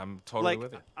 I'm totally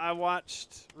with you. I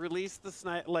watched Release the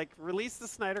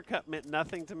Snyder Cut meant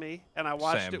nothing to me, and I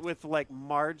watched it with like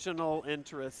marginal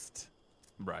interest.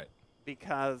 Right.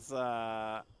 Because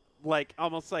like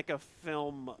almost like a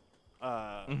film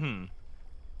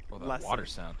Well, that lesson. water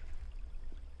sound.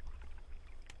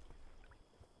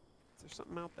 Is there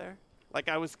something out there? Like,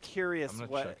 I was curious I'm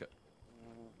gonna check it.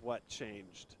 What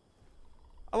changed.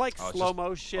 I like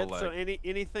slow-mo shit, so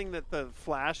anything that the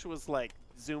Flash was like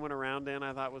zooming around in,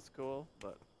 I thought was cool,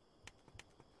 but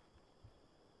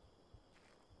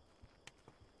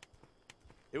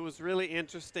it was really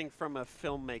interesting from a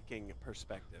filmmaking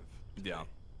perspective. Yeah.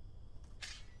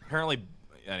 Apparently,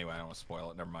 anyway, I don't want to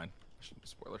spoil it. Never mind. I shouldn't do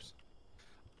spoilers.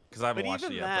 Because I haven't watched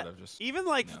it yet, but I've just... Even,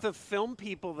 like, the film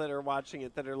people that are watching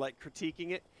it that are, like,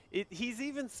 critiquing it, he's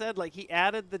even said, like, he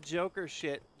added the Joker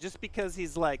shit just because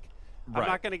he's like, I'm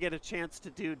not going to get a chance to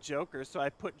do Joker, so I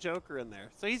put Joker in there.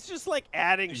 So he's just, like,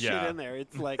 adding shit in there.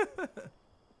 It's like...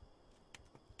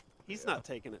 he's not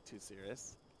taking it too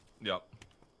serious. Yep.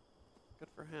 Good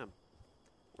for him.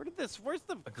 Where's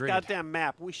the goddamn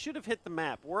map? We should have hit the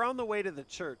map. We're on the way to the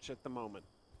church at the moment.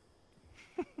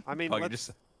 I mean, Puggy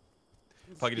just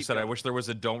said, I wish there was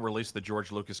a don't release the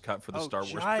George Lucas cut for the Star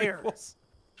Wars prequels.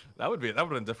 That would have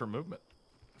been a different movement.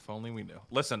 If only we knew.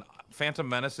 Listen, Phantom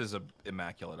Menace is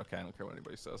immaculate, okay? I don't care what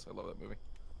anybody says. I love that movie.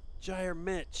 Gyre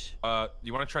Mitch.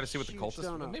 You want to try to see what the Huge cultist?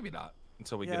 donut. Maybe not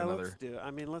until we Yeah, get another. let's do it.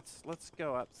 I mean, let's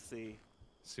go up, see.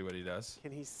 See what he does.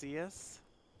 Can he see us?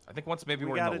 I think once maybe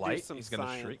We we're in gotta the do light, some he's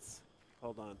gonna shriek. science.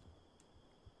 Hold on.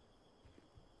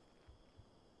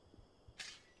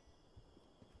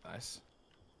 Nice.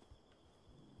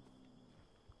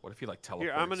 What if he like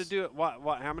teleports? Here, I'm gonna do it.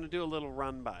 I'm gonna do a little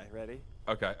run by. Ready?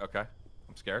 Okay, okay.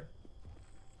 I'm scared.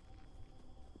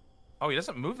 Oh, he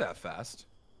doesn't move that fast.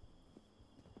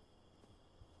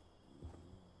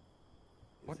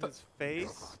 What the? His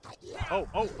face? Oh!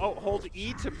 Hold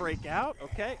E to break out.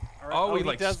 Okay. All right. Oh, he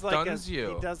like does stuns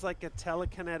you. He does like a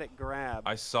telekinetic grab.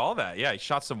 I saw that. Yeah, he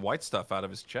shot some white stuff out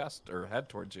of his chest or head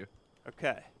towards you.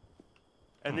 Okay.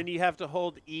 And then you have to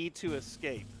hold E to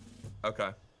escape.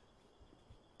 Okay.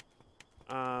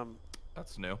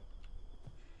 That's new.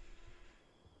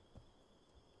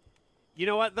 You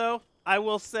know what though? I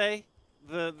will say,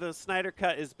 the Snyder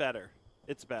cut is better.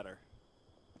 It's better.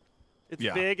 It's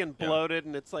big and bloated,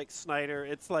 and it's like Snyder.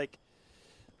 It's like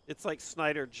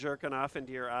Snyder jerking off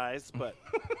into your eyes, but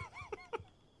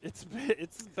it's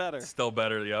better. Still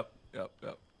better. Yep. That's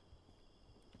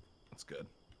good.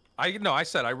 I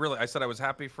said I was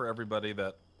happy for everybody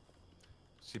that.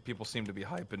 See, people seem to be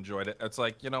hype, enjoyed it. It's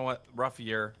like, you know what, rough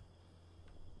year,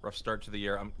 rough start to the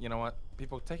year. You know what,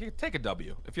 people take a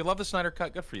W. If you love the Snyder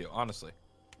Cut, good for you. Honestly.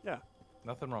 Yeah.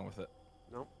 Nothing wrong with it.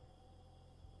 Nope.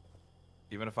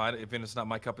 Even if it's not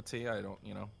my cup of tea, I don't,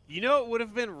 you know. You know, it would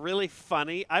have been really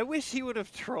funny. I wish he would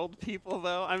have trolled people,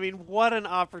 though. I mean, what an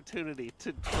opportunity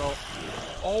to troll.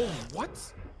 Oh, what?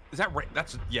 Is that right?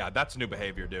 That's new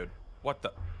behavior, dude. What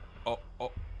the? Oh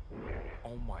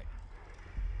my.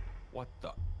 What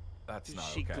the? That's Dude, not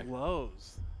she okay. She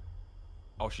glows.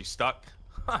 Oh, she's stuck?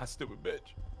 Ha, stupid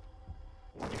bitch.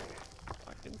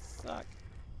 Fucking suck.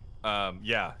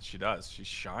 Yeah, she does. She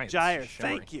shines. Gyre,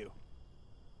 thank you.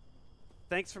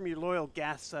 Thanks from your loyal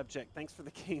gas subject. Thanks for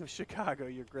the King of Chicago.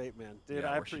 You're great, man. Dude,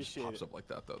 I appreciate she pops it. up like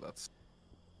that, though. That's...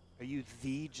 Are you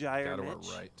the Gyre got her Mitch?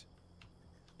 right.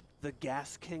 The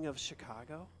Gas King of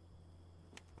Chicago?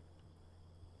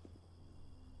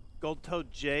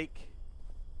 Gold-toed Jake.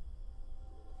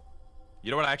 You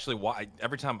know what?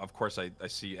 Every time, of course, I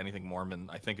see anything Mormon,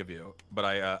 I think of you. But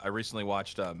I recently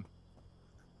watched The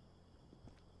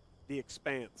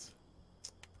Expanse.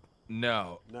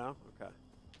 No, Okay.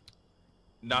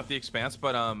 not The Expanse,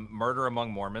 but Murder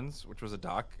Among Mormons, which was a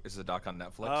doc. Is a doc on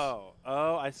Netflix.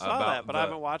 Oh, I saw that, but I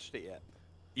haven't watched it yet.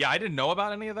 Yeah, I didn't know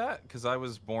about any of that because I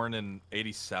was born in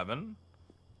 '87,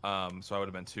 so I would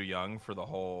have been too young for the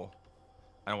whole.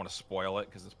 I don't want to spoil it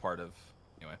because it's part of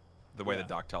anyway. The way the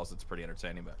doc tells it's pretty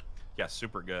entertaining, but yeah,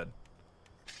 super good.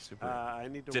 Super. I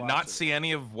need to. Did watch not it. see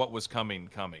any of what was coming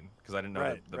because I didn't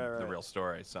know the right. real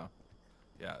story. So,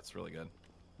 yeah, it's really good.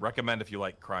 Recommend if you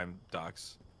like crime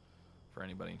docs. For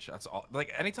anybody in chat, that's all.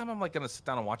 Like anytime I'm like gonna sit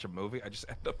down and watch a movie, I just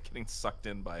end up getting sucked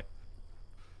in by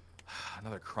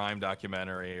another crime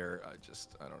documentary or I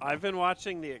don't know. I've been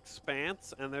watching The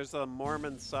Expanse, and there's a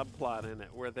Mormon subplot in it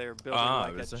where they're building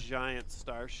like a giant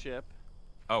starship.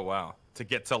 Oh wow! To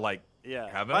get to like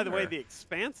heaven. By the way, The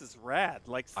Expanse is rad.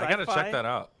 Like sci-fi. I gotta check that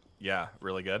out. Yeah,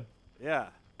 really good. Yeah.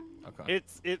 Okay.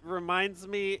 It reminds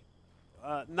me,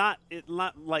 not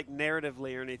like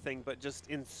narratively or anything, but just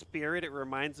in spirit, it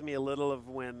reminds me a little of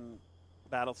when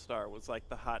Battlestar was like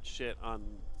the hot shit on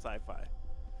sci-fi.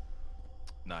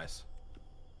 Nice.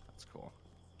 That's cool.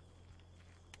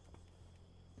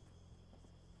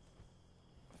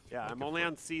 Yeah, I'm only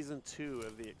on season 2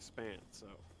 of The Expanse, so.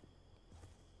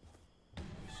 I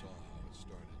saw how it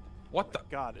started. What the?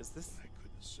 God, is this? I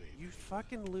couldn't save You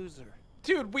fucking loser.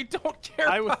 Dude, we don't care.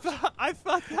 I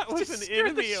thought that was an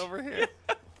enemy over here.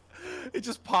 It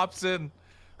just pops in.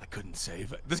 I couldn't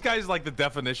save it. This guy's like the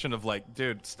definition of like,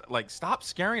 dude, stop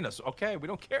scaring us. Okay, we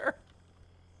don't care.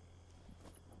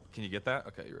 Can you get that?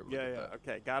 Okay, you're able to get that.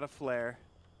 Okay, got a flare.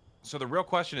 So the real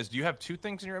question is, do you have 2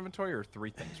 things in your inventory or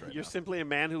 3 things right You're now? simply a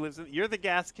man who lives in. You're the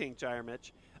Gas King, Gyre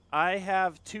Mitch. I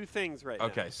have 2 things right now.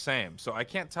 Okay, same. So I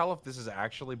can't tell if this is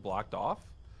actually blocked off.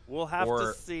 We'll have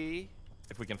to see.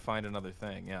 If we can find another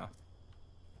thing, yeah.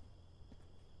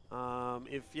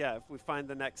 If we find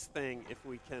the next thing, if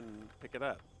we can pick it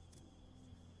up.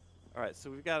 All right, so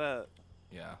we've got a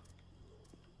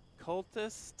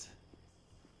cultist.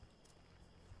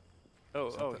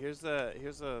 Oh, here's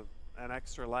an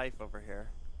extra life over here.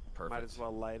 Perfect. Might as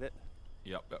well light it.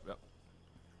 Yep.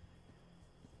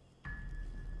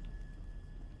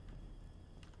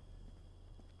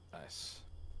 Nice.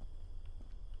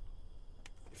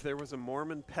 If there was a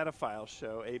Mormon pedophile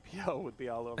show, APL would be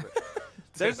all over it.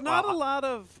 There's not a lot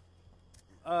of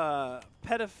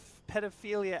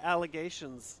pedophilia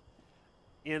allegations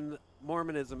in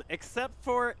Mormonism, except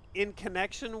for in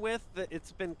connection with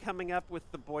it's been coming up with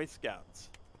the Boy Scouts.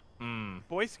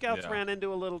 Boy Scouts ran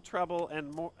into a little trouble,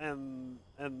 and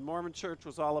Mormon Church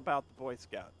was all about the Boy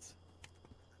Scouts.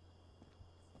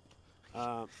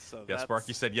 So yeah,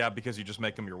 Sparky said, yeah, because you just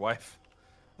make them your wife.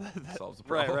 Solves the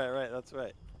problem. Right. That's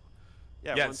right.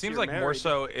 Yeah, it seems like married, more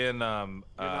so in you're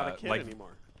not a kid like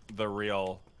anymore. The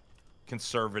real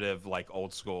conservative, like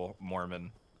old school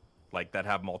Mormon, like that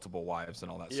have multiple wives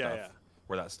and all that stuff. Yeah.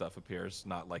 Where that stuff appears,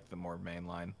 not like the more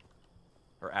mainline,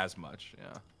 or as much.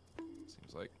 Yeah,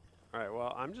 seems like. All right.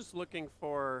 Well, I'm just looking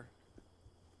for.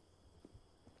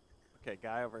 Okay,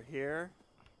 guy over here.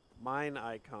 Mine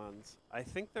icons. I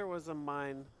think there was a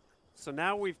mine. So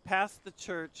now we've passed the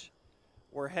church.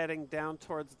 We're heading down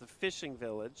towards the fishing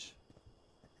village.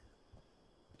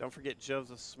 Don't forget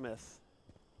Joseph Smith.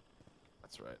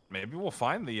 That's right. Maybe we'll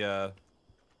find the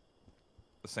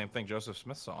same thing Joseph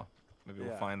Smith saw. Maybe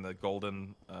we'll find the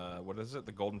golden, what is it?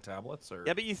 The golden tablets? Or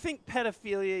yeah, but you think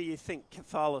pedophilia, you think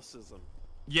Catholicism.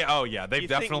 Yeah, oh yeah, they've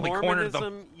definitely cornered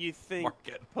them. You think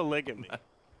polygamy.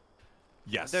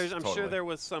 Yes, I'm sure there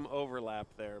was some overlap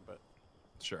there, but.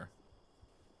 Sure.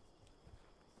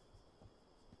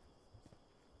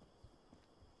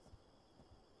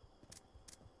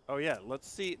 Oh yeah, let's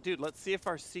see, dude. Let's see if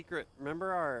our secret.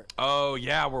 Remember our. Oh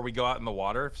yeah, where we go out in the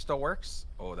water still works.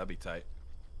 Oh, that'd be tight.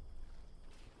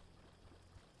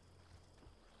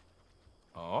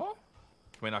 Oh,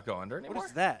 can we not go under anymore? What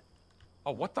is that?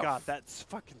 Oh, what the? God, that's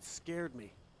fucking scared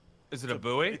me. Is it a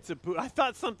buoy? It's a buoy. I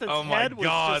thought something's head was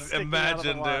just sticking out of the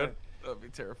imagine, water. dude. That'd be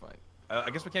terrifying. I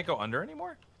guess we can't go under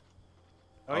anymore.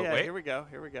 Oh yeah, wait. Here we go.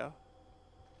 Here we go.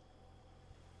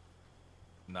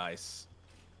 Nice.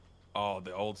 Oh,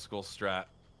 the old school strat.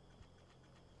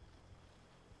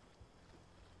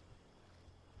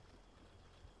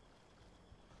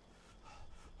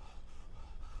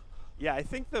 Yeah, I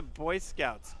think the Boy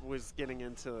Scouts was getting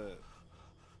into,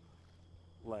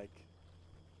 like,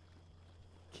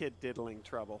 kid diddling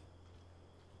trouble.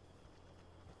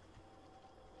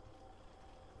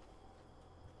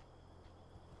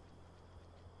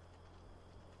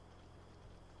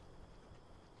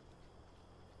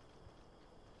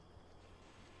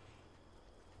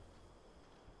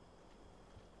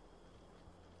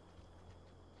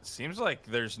 Seems like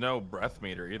there's no breath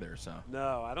meter either, so.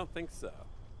 No, I don't think so.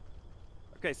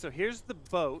 Okay, so here's the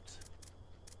boat.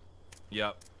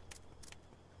 Yep.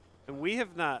 And we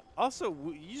have not. Also,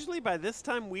 usually by this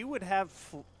time we would have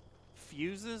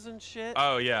fuses and shit.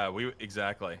 Oh yeah,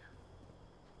 exactly.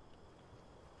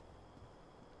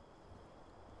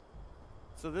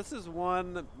 So this is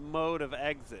one mode of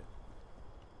exit.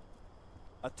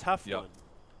 A tough one,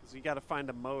 because we got to find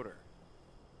a motor.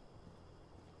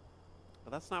 But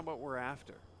that's not what we're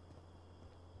after.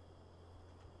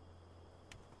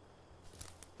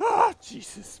 Ah,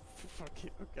 Jesus.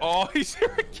 Fucking, okay. Oh, he's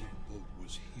here again. The boat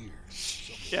was here.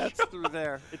 Yeah, it's through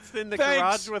there. It's in the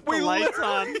garage with the lights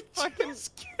on. Fucking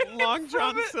Long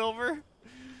John Silver.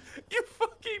 You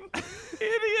fucking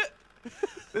idiot.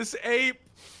 This ape.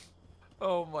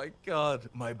 Oh my God.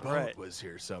 My boat was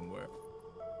here somewhere.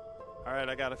 All right,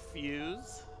 I got a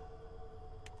fuse.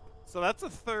 So that's a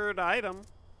third item.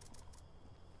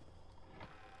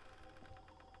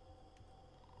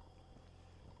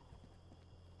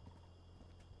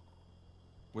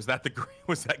 Was that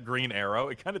that green arrow?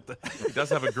 It kind of it does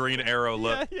have a green arrow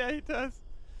look. Yeah, he does.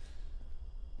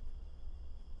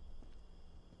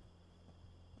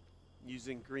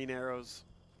 Using Green Arrow's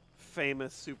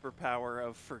famous superpower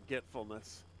of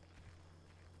forgetfulness.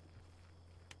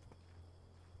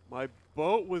 My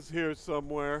boat was here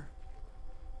somewhere.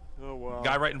 Oh well.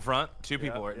 Guy right in front. Two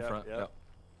people right in front. Yep.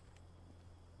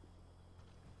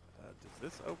 Does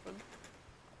this open?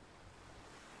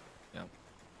 Yeah.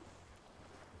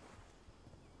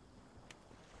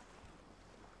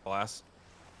 Glass.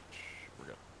 We're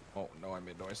good. Oh no, I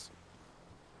made noise.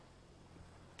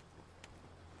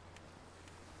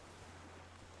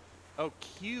 Oh,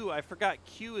 Q. I forgot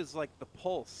Q is like the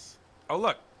pulse. Oh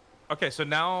look. Okay, so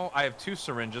now I have 2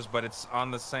 syringes, but it's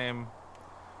on the same.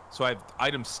 So I have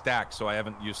items stacked, so I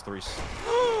haven't used 3.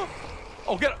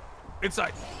 Oh, get up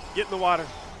inside. Get in the water.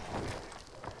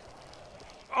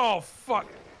 Oh fuck!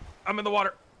 I'm in the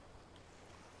water.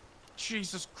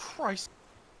 Jesus Christ.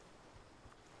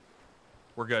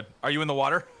 We're good. Are you in the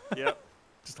water? Yep.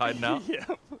 Just hiding out?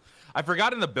 Yep. I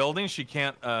forgot in the building she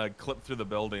can't clip through the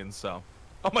building, so.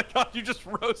 Oh my God, you just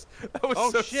rose. That was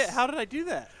oh so shit, how did I do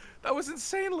that? That was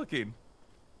insane looking.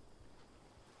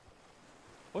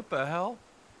 What the hell?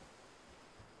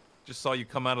 Just saw you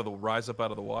come out of the, rise up out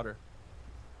of the water.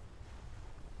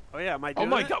 Oh yeah, am I doing Oh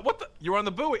my it? God, what the? You were on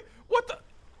the buoy. What the?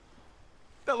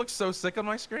 That looks so sick on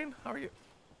my screen. How are you?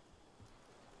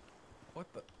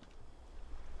 What the?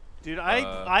 Dude,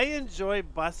 I enjoy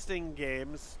busting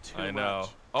games too much. I know.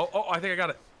 Oh, I think I got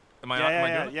it. Am I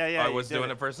doing it? Yeah. I was doing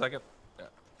it for a second. Yeah.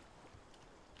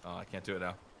 Oh, I can't do it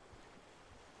now.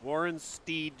 Warren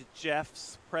Steed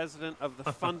Jeffs, president of the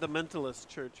Fundamentalist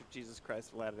Church of Jesus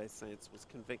Christ of Latter-day Saints, was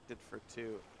convicted for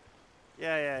 2.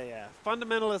 Yeah.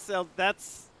 Fundamentalist,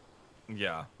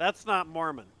 that's not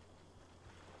Mormon.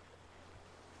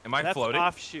 Am I That's floating?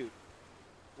 offshoot.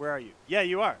 Where are you? Yeah,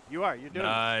 you are. You're doing it.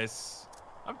 Nice.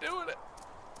 I'm doing it.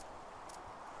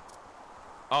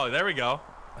 Oh, there we go.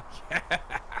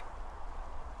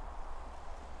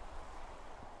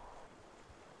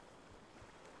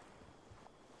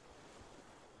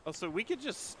 Oh, so we could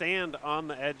just stand on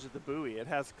the edge of the buoy. It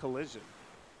has collision.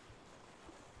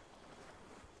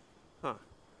 Huh.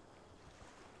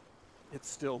 It's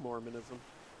still Mormonism.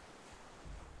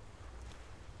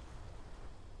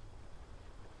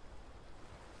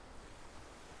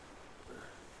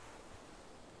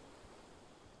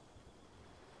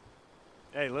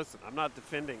 Hey, listen, I'm not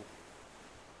defending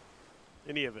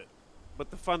any of it.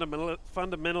 But the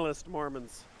fundamentalist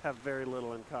Mormons have very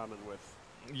little in common with.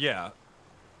 Yeah.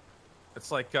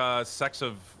 It's like sects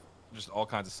of just all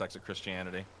kinds of sects of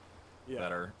Christianity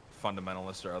that are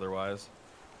fundamentalist or otherwise.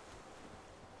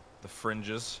 The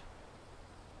fringes.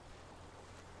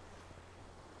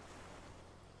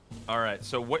 All right,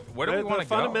 so where do we want to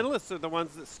go? The fundamentalists are the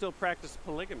ones that still practice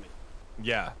polygamy.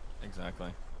 Yeah,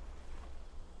 exactly.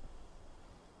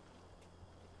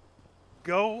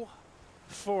 Go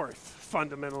forth,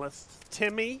 fundamentalists.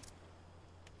 Timmy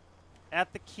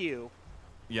at the queue.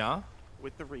 Yeah?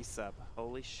 With the resub.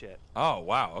 Holy shit. Oh,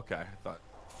 wow. Okay. I thought.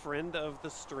 Friend of the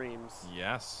streams.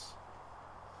 Yes.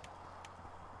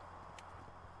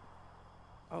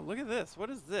 Oh, look at this. What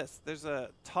is this? There's a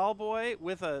tall boy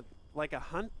with a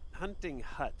hunting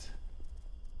hut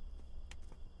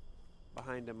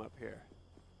behind him up here.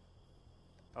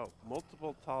 Oh,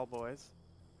 multiple tall boys.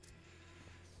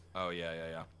 Oh,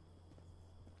 yeah.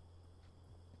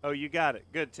 Oh, you got it.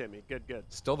 Good, Timmy. Good.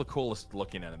 Still the coolest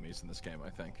looking enemies in this game,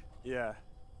 I think. Yeah.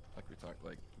 Like we talked,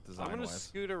 like, design-wise. I'm going to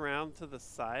scoot around to the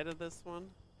side of this one.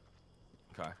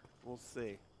 Okay. We'll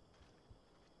see.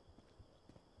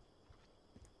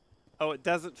 Oh, it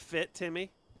doesn't fit,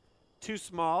 Timmy? Too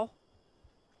small?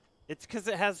 It's because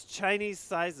it has Chinese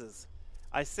sizes.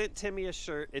 I sent Timmy a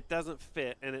shirt. It doesn't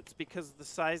fit, and it's because the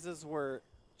sizes were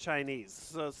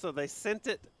Chinese. So they sent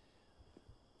it.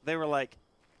 They were like,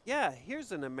 yeah,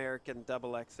 here's an American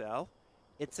XXL.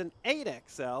 It's an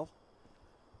 8XL.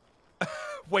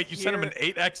 Wait, you sent him an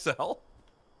 8XL?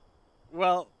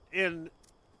 Well, in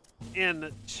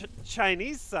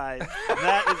Chinese size,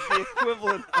 that is the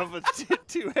equivalent of a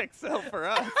 2XL for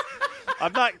us.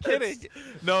 I'm not kidding.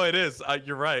 No, it is.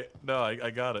 You're right. No,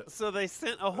 I got it. So they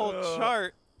sent a whole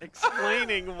chart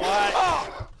explaining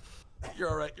why. You're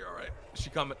all right. Is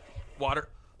she coming? Water.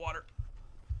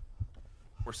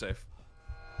 We're safe.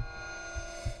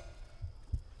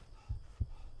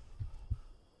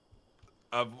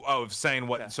 Of saying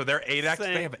what? Okay. So they're 8X.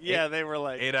 They have they were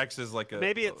like 8X is like a.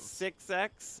 Maybe it's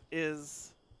 6X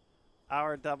is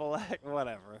our XX.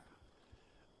 Whatever.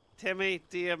 Timmy,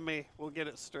 DM me. We'll get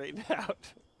it straightened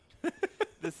out.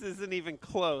 This isn't even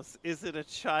close. Is it a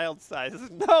child size?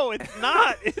 No, it's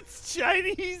not. It's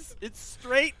Chinese. It's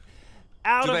straight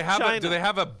out of China. Do they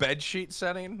have a bed sheet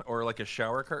setting or like a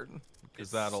shower curtain?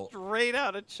 Because that'll straight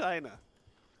out of China.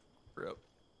 Rip.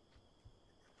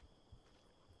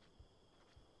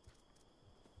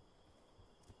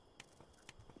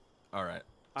 All right.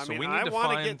 I mean, I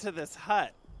want to get to this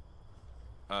hut.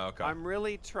 Oh, okay. I'm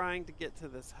really trying to get to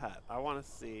this hut. I want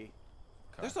to see.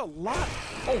 Okay. There's a lot.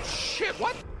 Oh, shit.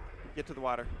 What? Get to the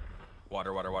water.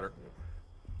 Water.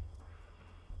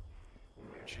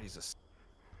 Jesus.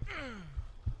 To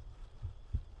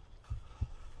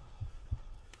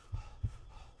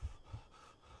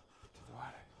the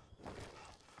water.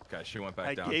 Okay, she went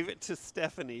back down. I gave it to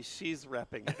Stephanie. She's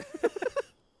repping it.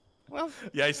 Well,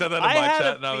 yeah, he said that in my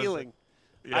chat. And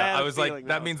I was like,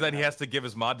 that means that he has to give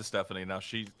his mod to Stephanie. Now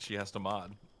she has to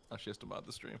mod. Now she has to mod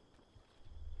the stream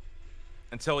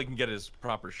until he can get his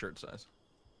proper shirt size.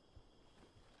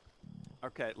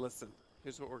 Okay, listen.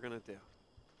 Here's what we're gonna do.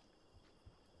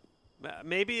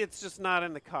 Maybe it's just not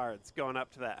in the cards going up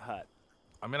to that hut.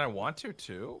 I mean, I want to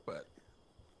too, but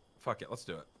fuck it. Let's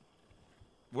do it.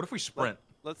 What if we sprint?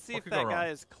 Let's see if that guy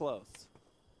is close.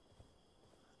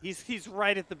 He's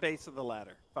right at the base of the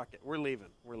ladder. Fuck it. We're leaving.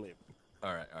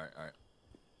 All right.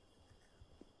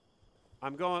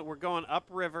 We're going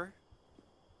upriver.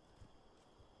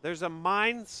 There's a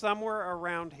mine somewhere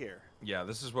around here. Yeah,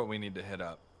 this is what we need to hit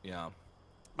up. Yeah.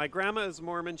 My grandma is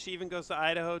Mormon. She even goes to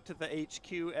Idaho to the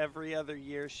HQ every other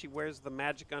year. She wears the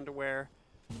magic underwear,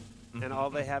 and all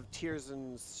they have tears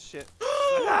and shit.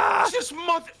 Just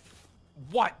mother.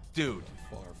 What, dude?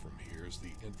 Far from here is the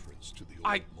entrance to the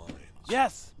old mines.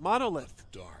 Yes, monolith.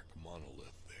 Dark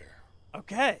monolith there.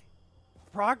 Okay.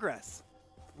 Progress.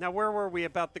 Now, where were we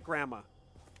about the grandma?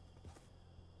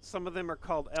 Some of them are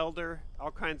called elder,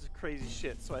 all kinds of crazy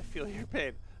shit, so I feel your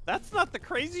pain. That's not the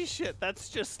crazy shit. That's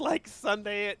just like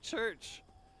Sunday at church.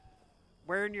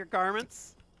 Wearing your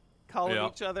garments, calling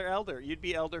each other elder. You'd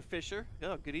be Elder Fisher.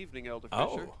 Oh, good evening, Elder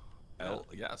Fisher.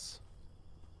 Yes.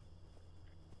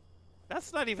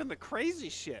 That's not even the crazy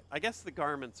shit. I guess the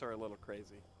garments are a little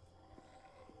crazy.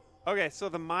 Okay, so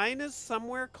the mine is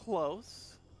somewhere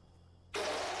close.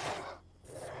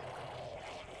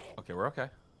 Okay, we're okay.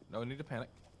 No need to panic.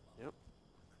 Yep.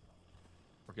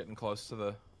 We're getting close to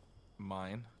the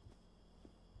mine.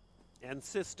 And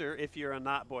sister, if you're a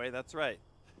not boy, that's right.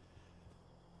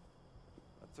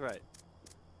 That's right.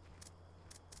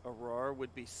 Aurora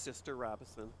would be Sister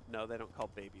Robinson. No, they don't call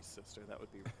babies sister. That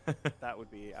would be that would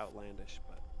be outlandish,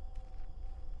 but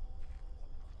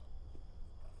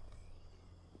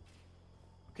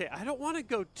okay, I don't want to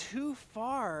go too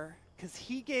far because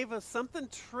he gave us something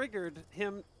triggered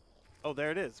him. Oh,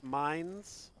 there it is.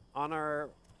 Mines on our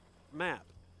map.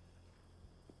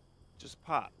 Just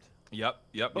popped. Yep.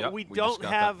 But we don't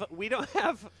have.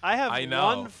 I have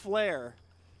one flare.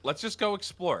 Let's just go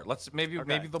explore. Maybe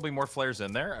there'll be more flares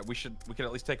in there. We could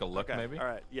at least take a look. Maybe. All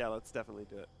right. Yeah. Let's definitely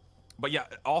do it. But yeah,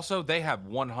 also they have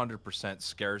 100%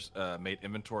 scarce made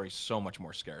inventory so much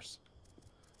more scarce.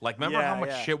 Like, remember how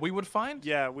much shit we would find?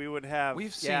 Yeah, we would have.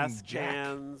 We've gas seen Jack.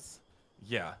 cans.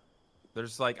 Yeah.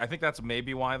 There's like, I think that's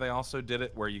maybe why they also did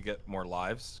it where you get more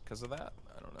lives because of that.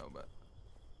 I don't know, but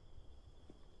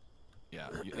yeah,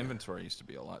 your inventory used to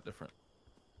be a lot different.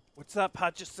 What's up,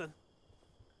 Hutchison?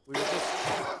 We were just.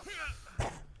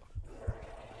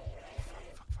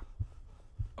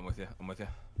 I'm with you.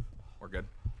 We're good.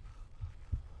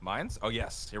 Mines? Oh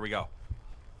yes, here we go.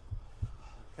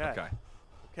 Okay.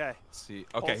 Let's see.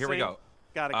 Okay, here we go.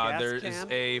 Got a gas there can. is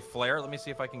a flare. Let me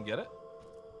see if I can get it.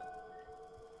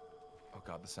 Oh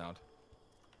god, the sound.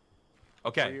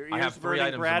 Okay, I have 3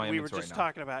 items Brad, in my inventory we were just now.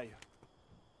 talking about you.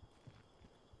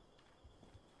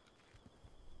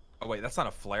 Oh wait, that's not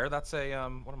a flare. That's a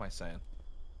what am I saying?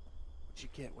 What'd you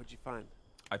get? What'd you find?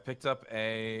 I picked up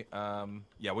a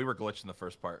yeah, we were glitched in the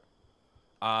first part.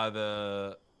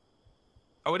 Oh,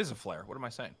 it is a flare. What am I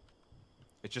saying?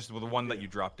 It's just the one that you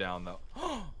drop down though.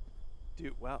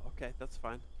 Dude, well, okay, that's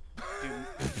fine. Dude.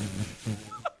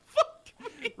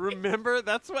 Remember,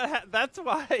 that's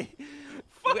why.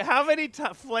 How many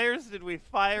flares did we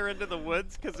fire into the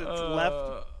woods? Because it's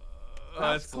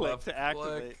left click to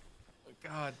activate.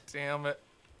 God damn it.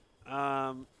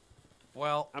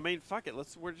 Well, I mean, fuck it.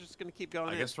 We're just gonna keep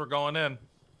going. I guess we're going in.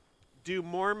 Do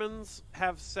Mormons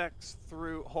have sex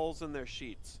through holes in their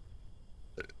sheets?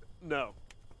 No.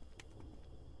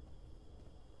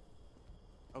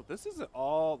 Oh, this is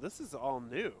all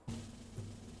new.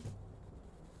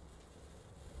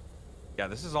 Yeah,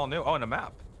 this is all new. Oh, and a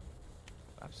map.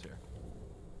 Map's here.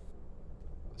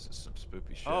 This is some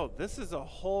spoopy shit. Oh, this is a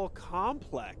whole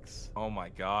complex. Oh my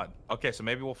god. Okay, so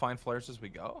maybe we'll find flares as we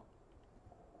go?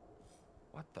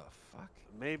 What the fuck?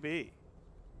 Maybe.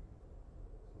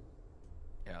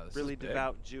 Yeah, this really is big.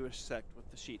 devout Jewish sect with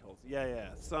the sheet holes. Yeah.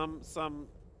 Some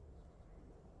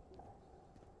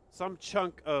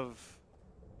chunk of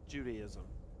Judaism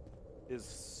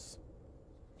is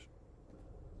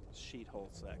sheet hole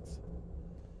sex.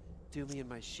 Do me in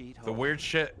my sheet hole. The weird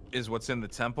shit is what's in the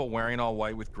temple, wearing all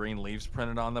white with green leaves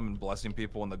printed on them and blessing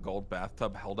people in the gold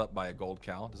bathtub held up by a gold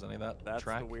cow. Does any of that track?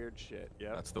 That's the weird shit,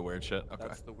 yeah. That's the weird shit? Okay.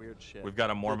 That's the weird shit. We've got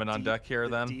a Mormon on deck here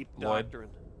then, deep Lloyd? doctrine.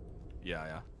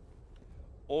 Yeah.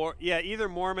 Or, yeah, either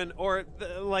Mormon or,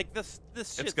 like, this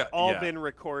shit's been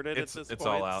recorded at this point. It's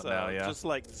all out now, yeah. Just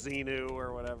like Xenu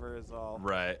or whatever is all.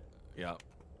 Right, yeah.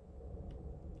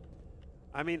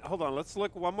 I mean, hold on. Let's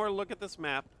look one more look at this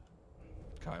map.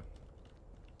 Okay.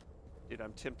 Dude,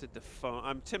 I'm tempted to phone.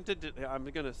 I'm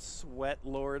gonna sweat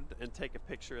Lord and take a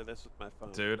picture of this with my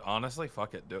phone. Dude, honestly,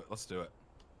 fuck it. Do it. Let's do it.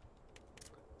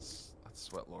 Let's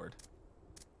sweat Lord.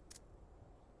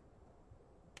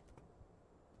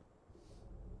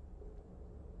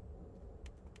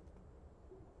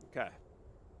 Okay.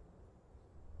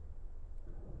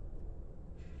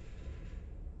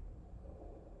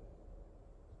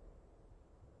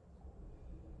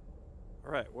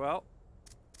 All right. Well,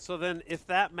 so then if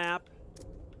that map,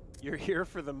 you're here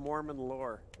for the Mormon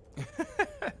lore.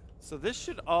 So this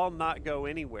should all not go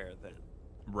anywhere then.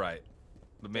 Right.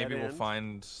 But maybe we'll end.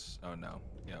 find... Oh, no.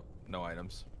 Yep. No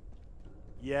items.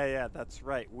 Yeah, that's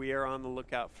right. We are on the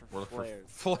lookout for We're looking flares.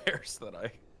 for flares that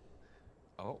I...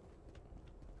 Oh.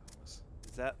 Is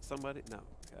that somebody? No.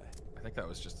 Okay. I think that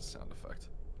was just a sound effect.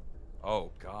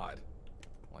 Oh, God.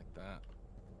 Like that.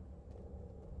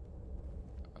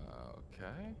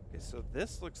 Okay. Okay, so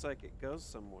this looks like it goes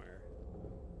somewhere.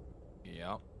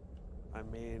 Yep. I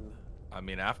mean,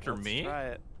 after let's me? try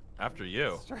it. After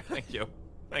you. Let's try it. Thank you.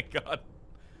 Thank God.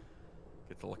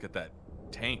 Get to look at that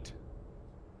taint.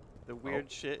 The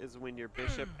weird shit is when your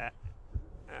bishop... Ow.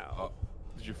 Oh,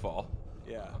 did you fall?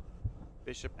 Yeah.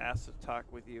 Bishop asks to talk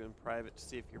with you in private to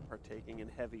see if you're partaking in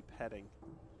heavy petting.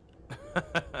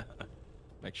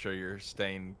 Make sure you're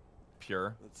staying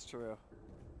pure. That's true.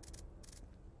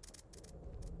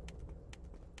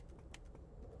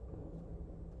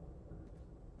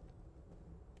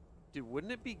 Dude,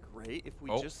 wouldn't it be great if we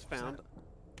just found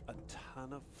a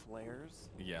ton of flares?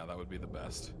 Yeah, that would be the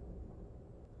best.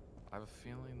 I have a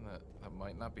feeling that that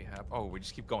might not be happening. Oh, we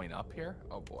just keep going up here?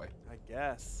 Oh, boy. I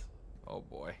guess. Oh,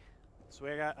 boy. So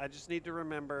I just need to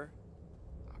remember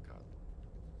Oh, God.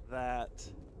 that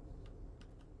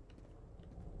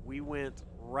we went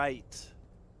right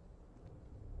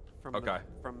from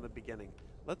the beginning.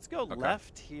 Let's go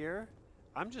left here.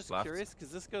 I'm just curious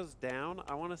because this goes down.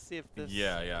 I want to see if this...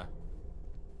 Yeah.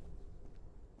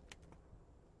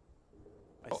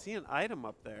 I see an item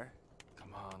up there.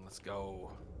 Come on, let's go.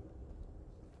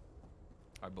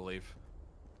 I believe.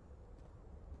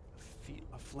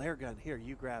 A flare gun. Here,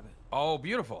 you grab it. Oh,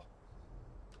 beautiful.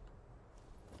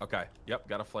 Okay. Yep,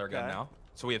 got a flare gun now.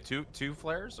 So we have two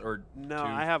flares or no? two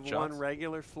I have shots? one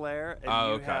regular flare,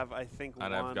 and you have, I think,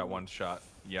 and I've got one shot.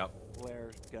 Yep.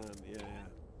 Flare gun. Yeah.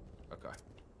 Okay.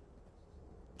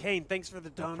 Kane, thanks for the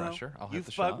dono. No pressure. I'll hit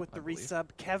the Bug shot, with the I believe. resub.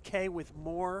 Kev K with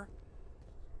more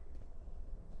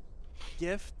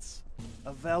gifts.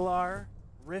 Avelar,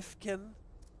 Rifkin,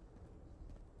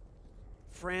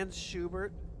 Franz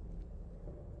Schubert.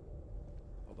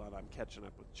 Hold on, I'm catching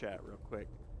up with chat real quick.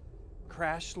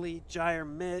 Crashly, Gyre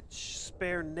Mitch,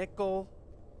 Spare Nickel.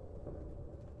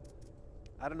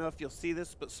 I don't know if you'll see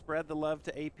this, but spread the love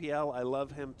to APL. I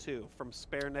love him too. From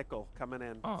Spare Nickel coming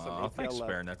in. Oh, thanks,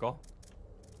 Spare Nickel.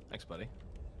 Thanks, buddy.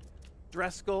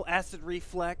 Dreskel, Acid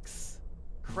Reflex,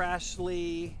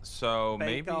 Crashly. So All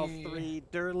maybe 3,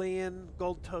 Durlian,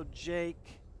 Gold Toed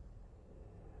Jake,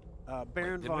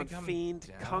 Baron Von Fiend,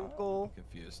 Kunkel. I'm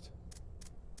confused.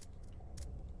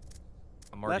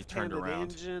 I'm already turned Left-handed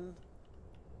around. Engine,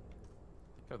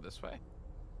 Go this way.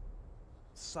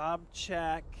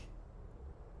 Sobchak.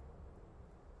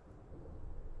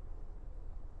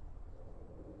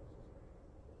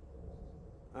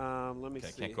 Let me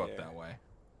see. Can't go here. up that way.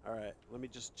 All right, let me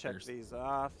just check these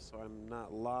off so I'm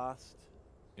not lost.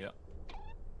 Yep.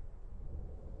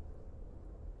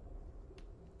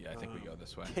 Yeah, I think we go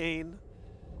this way. Kane.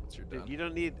 Once you're done. Dude, you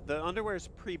don't need the underwear is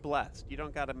pre-blessed. You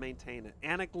don't got to maintain it.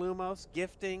 Anik Lumos,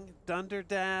 Gifting,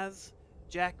 Dunderdaz,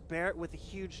 Jack Barrett with a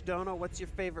huge dono. What's your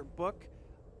favorite book?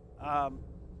 Okay,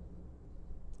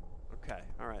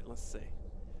 all right, let's see.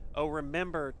 Oh,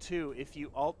 remember too, if you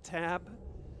alt tab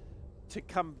to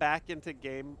come back into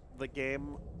the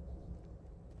game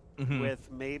with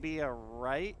maybe a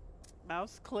right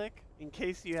mouse click in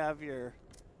case you have your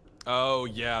Oh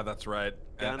yeah, that's right.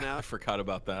 gun out. I forgot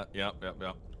about that. Yep.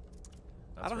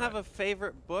 I don't have a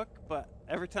favorite book, but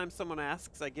every time someone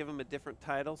asks, I give them a different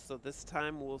title. So this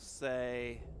time we'll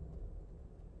say,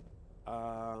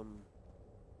 oh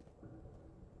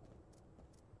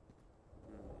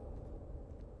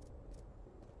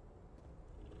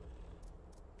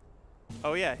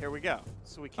yeah, here we go.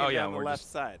 So we came down the left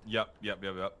side. Yep.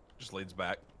 Just leads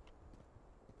back.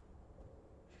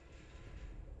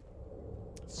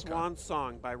 Swan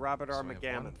Song by Robert R. We have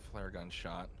McGammon. one flare gun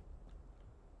shot.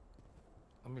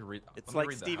 Let me read. It's let me like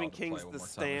read the Stephen how to play King's one The more time. I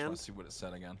just want Stand. to see what it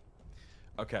said again.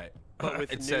 Okay. But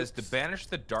with it says to nukes. banish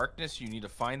the darkness, you need to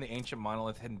find the ancient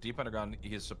monolith hidden deep underground.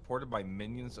 He is supported by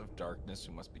minions of darkness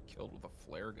who must be killed with a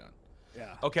flare gun.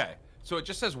 Yeah. Okay. So it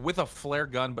just says with a flare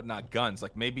gun, but not guns.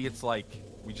 Like maybe it's like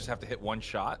we just have to hit one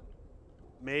shot.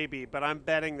 Maybe, but I'm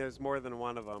betting there's more than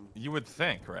one of them. You would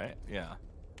think, right? Yeah.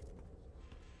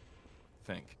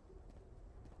 Think.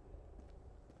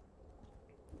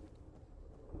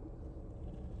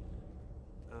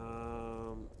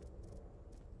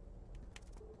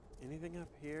 Anything up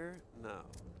here? No.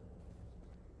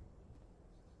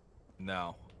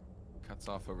 No. Cuts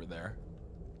off over there.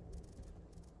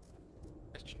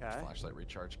 Flashlight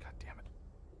recharge. God damn it.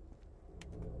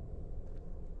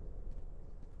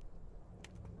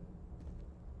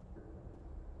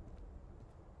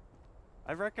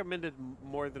 I've recommended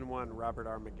more than one Robert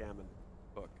R. McGammon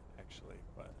book, actually,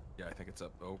 but Yeah, I think it's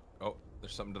up. Oh,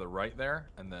 there's something to the right there,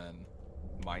 and then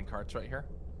mine cart's right here.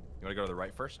 You want to go to the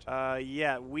right first?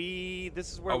 yeah,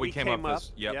 this is where we came up.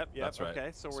 This. Yep, yep. that's right. Okay,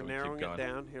 so we're we narrowing keep it going.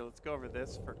 down. Here, let's go over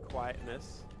this for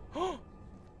quietness. What?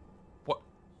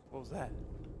 What was that?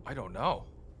 I don't know.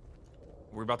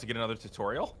 We're about to get another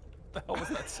tutorial? What the hell was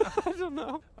that sound? I don't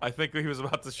know. I think he was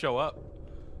about to show up.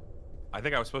 I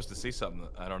think I was supposed to see something.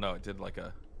 I don't know. It did like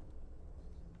a...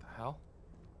 The hell?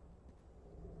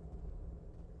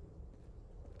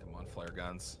 Come on, flare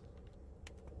guns.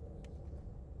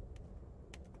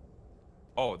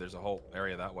 Oh, there's a whole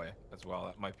area that way as well.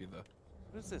 That might be the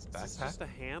What is this? backpack. Is this just a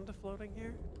hand floating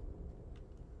here?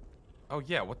 Oh,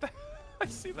 yeah. What the... I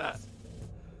see that.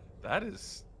 That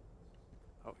is...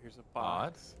 Oh, here's a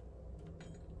box.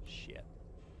 Shit.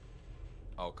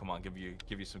 Oh, come on. Give you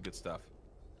some good stuff.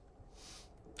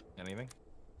 Anything?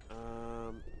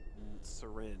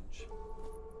 Syringe.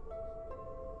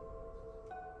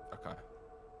 Okay.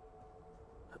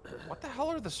 What the hell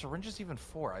are the syringes even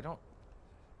for? I don't...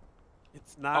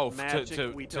 It's not magic.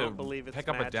 To we don't believe it's pick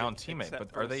up a magic, down teammate. But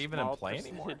are they even in play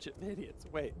anymore? Of idiots.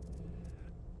 Wait.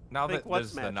 Now Think that what's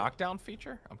there's the magic? knockdown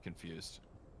feature, I'm confused.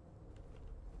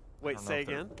 Wait, don't know say if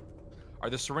they're- again. Are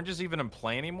the syringes even in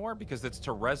play anymore? Because it's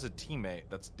to res a teammate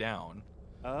that's down.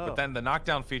 Oh. But then the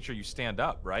knockdown feature, you stand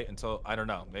up, right? Until, I don't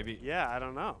know. Maybe Yeah, I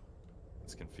don't know.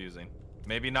 it's confusing.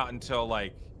 Maybe not until,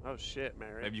 like, Oh shit,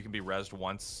 Mary. maybe you can be resed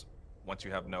once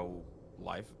you have no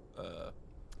life,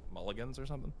 mulligans or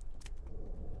something.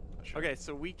 Not sure. Okay,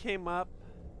 so we came up.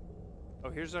 Oh,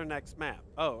 here's our next map.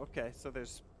 Oh, okay. So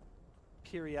there's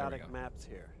periodic go. maps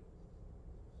here.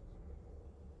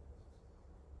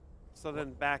 So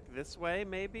then back this way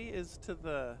maybe is to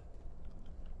the...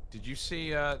 Did you see,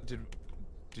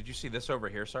 did you see this over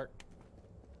here, Sark?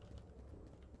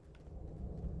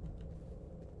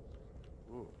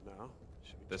 Ooh, no.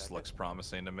 Should we This check looks it?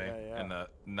 promising to me Yeah. in a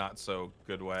not so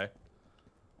good way.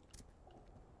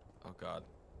 Oh god.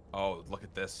 Oh, look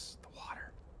at this. The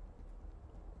water.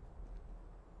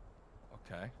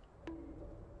 Okay.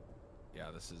 Yeah,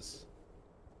 this is...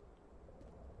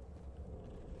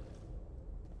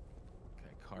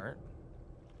 Okay, cart.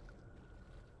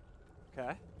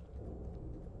 Okay.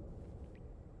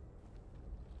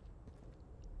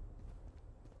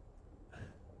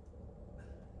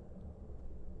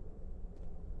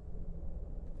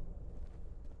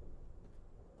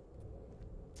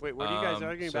 Wait, what are you guys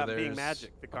arguing so about being there's-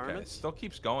 magic? The Okay, garments? it still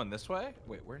keeps going this way?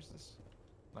 Wait, where's this?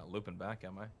 Not looping back,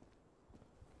 am I?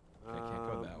 I can't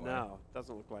go that way. No,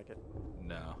 doesn't look like it.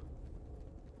 No.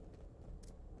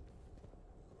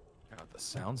 God, the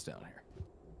sounds down here.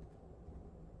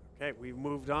 Okay, we've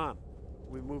moved on.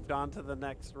 We moved on to the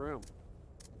next room.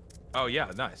 Oh,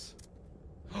 yeah, nice.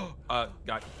 Guy,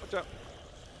 watch out.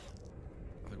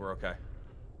 I think we're okay.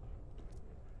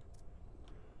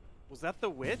 Was that the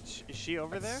witch? Is she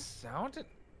over there? Sounded...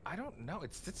 I don't know.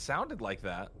 It sounded like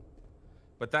that.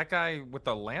 But that guy with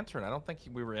the lantern, I don't think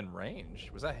we were in range.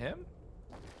 Was that him?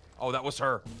 Oh, that was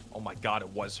her. Oh my god, it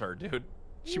was her, dude.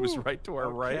 She was right to our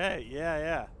right. Okay,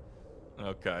 yeah.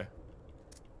 Okay.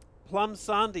 Plum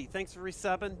Sandy, thanks for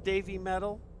resubbing. Davy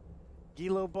Metal,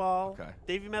 Gilo Ball. Okay.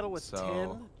 Davy Metal with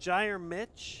So- 10. Gyre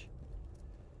Mitch.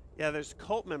 Yeah, there's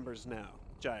cult members now.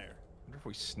 Gyre. I wonder if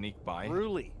we sneak by.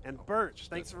 Bruley and Bert,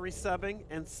 just thanks a- for resubbing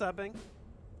and subbing.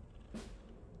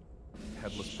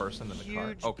 Headless person in the cart.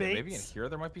 Huge Okay, maybe in baits. here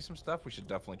there might be some stuff. We should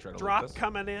definitely try to loot Drop this.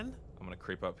 coming in. I'm gonna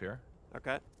creep up here.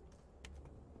 Okay.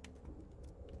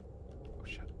 Oh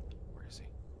shit. Where is he?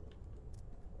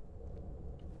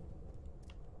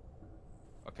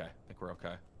 Okay, I think we're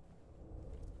okay.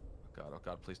 Oh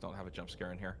god, please don't have a jump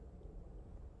scare in here.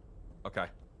 Okay.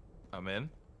 I'm in.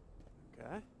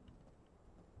 Okay.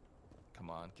 Come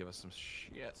on, give us some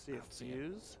shit. See a I don't see it.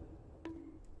 fuse.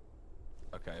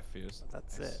 Okay, a fuse.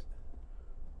 That's Nice. it.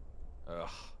 Ugh.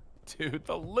 Dude,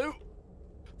 the loot!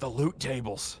 The loot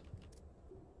tables!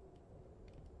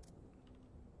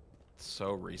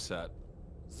 So reset.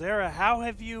 Zara, how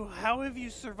have you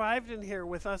survived in here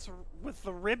with us with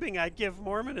the ribbing I give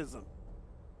Mormonism?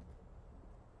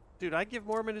 Dude, I give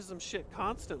Mormonism shit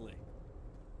constantly.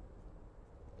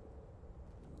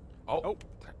 Oh.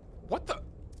 What the?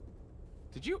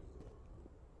 Did you?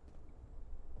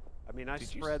 I mean, I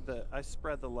Did you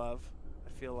spread the love, I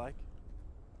feel like.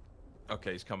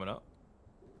 Okay, he's coming up.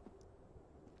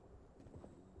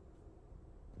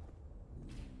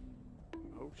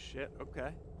 Oh shit,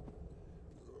 okay.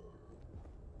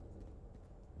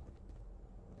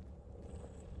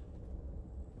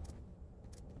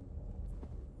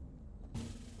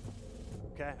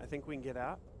 Okay, I think we can get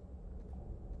out.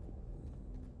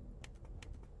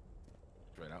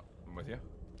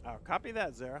 Oh, copy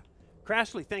that, Zara.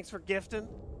 Crashly, thanks for gifting.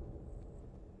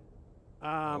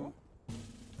 I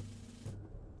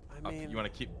mean, you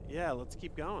want to keep? Yeah, let's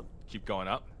keep going. Keep going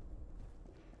up.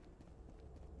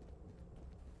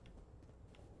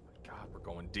 God, we're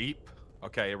going deep.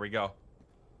 Okay, here we go.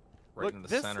 Right Look, in the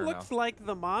this center looks now. like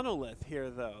the monolith here,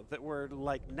 though, that we're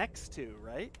like next to,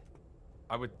 right?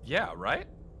 Yeah, right?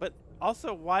 But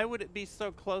also, why would it be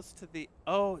so close to the?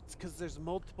 Oh, it's because there's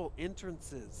multiple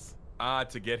entrances.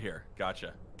 To get here.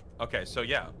 Gotcha. Okay, so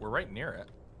yeah, we're right near it.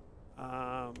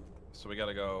 So we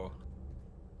gotta go.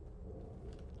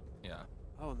 Yeah.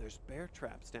 Oh, and there's bear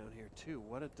traps down here too.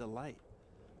 What a delight.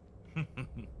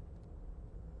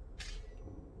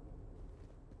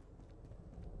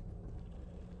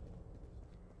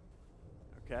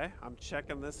 Okay, I'm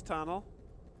checking this tunnel.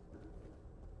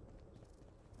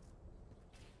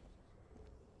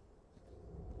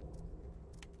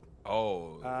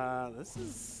 Oh.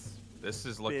 This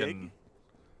is looking. big.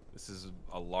 This is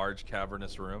a large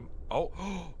cavernous room. Oh.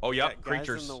 Oh, yeah.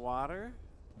 Creatures. Guys in the water.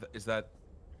 Is that?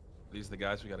 These the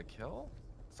guys we gotta kill?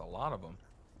 It's a lot of them.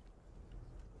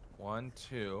 1,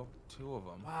 2, 2 of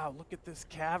them. Wow, look at this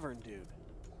cavern, dude.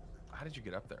 How did you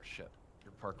get up there? Shit.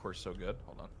 Your parkour's so good.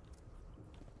 Hold on.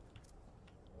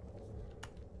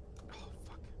 Oh,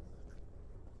 fuck.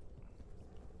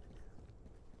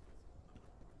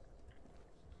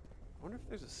 I wonder if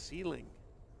there's a ceiling.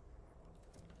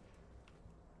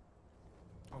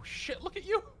 Oh, shit. Look at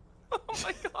you. Oh,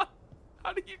 my God.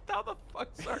 How the fuck,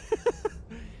 Sark?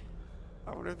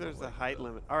 I wonder if there's a height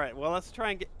limit. All right, well, let's try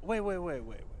and get. Wait.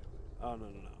 Oh, no.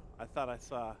 I thought I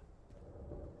saw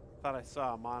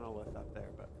a monolith up there,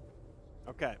 but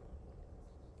okay.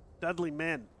 Dudley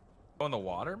Min. Go in the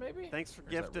water, maybe? Thanks for Or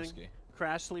is that gifting. risky?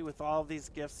 Crashly with all these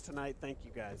gifts tonight. Thank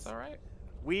you guys. It's all right.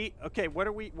 Okay. What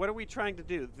are we trying to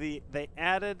do? They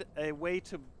added a way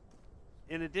to,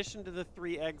 in addition to the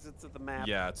 3 exits of the map.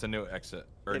 Yeah, it's a new exit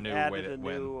or a new way to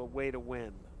win. A way to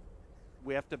win.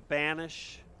 We have to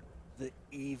banish the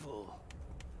evil.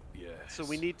 Yes. So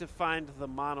we need to find the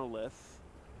monolith,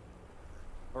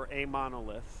 or a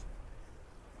monolith.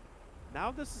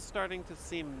 Now this is starting to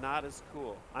seem not as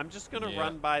cool. I'm just gonna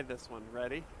run by this one.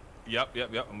 Ready? Yep.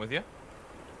 I'm with you.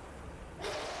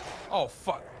 Oh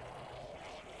fuck.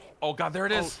 Oh god, there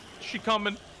it is. She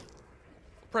coming.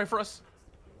 Pray for us.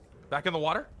 Back in the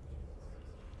water.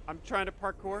 I'm trying to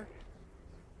parkour.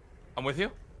 I'm with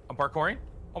you. I'm parkouring.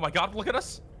 Oh my god, look at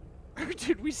us.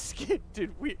 Dude, we skid.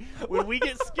 Dude, when we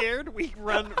get scared, we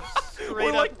run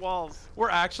straight like, up walls. We're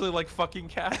actually like fucking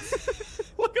cats.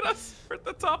 Look at us. We're at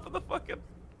the top of the fucking.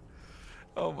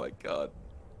 Oh my god.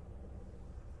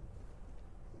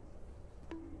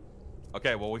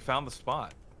 Okay, well we found the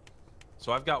spot.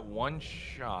 So I've got 1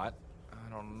 shot. I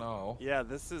don't know. Yeah,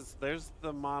 there's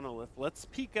the monolith. Let's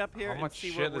peek up here and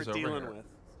see what we're dealing with.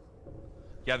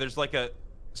 Yeah, there's like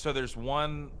so there's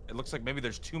one, it looks like maybe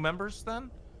there's 2 members then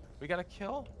we gotta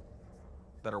kill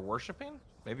that are worshiping?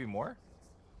 Maybe more?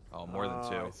 Oh, more than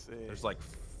 2. I see. There's like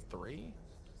 3?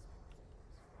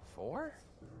 4?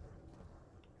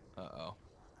 Uh-oh.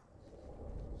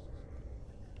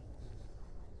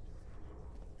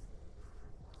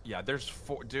 Yeah, there's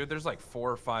 4, dude, there's like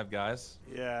 4 or 5 guys.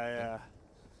 Yeah.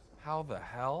 How the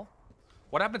hell?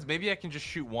 What happens? Maybe I can just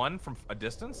shoot one from a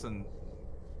distance and...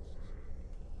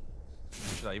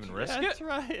 Should I even risk it?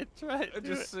 Try it.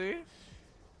 Just see.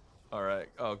 All right.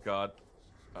 Oh god.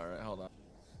 All right. Hold on.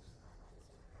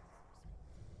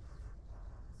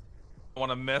 I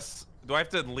want to miss. Do I have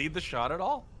to lead the shot at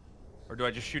all, or do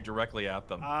I just shoot directly at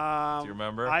them? Do you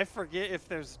remember? I forget if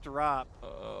there's drop.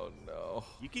 Oh no.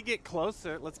 You could get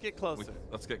closer. Let's get closer.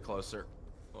 Let's get closer.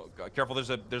 Oh god. Careful. There's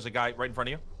a guy right in front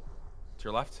of you. To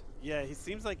your left. Yeah. He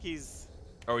seems like he's.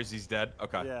 Oh, he's dead.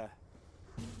 Okay. Yeah.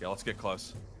 Yeah. Let's get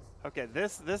close. Okay,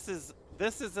 this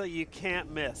is a you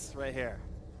can't miss right here.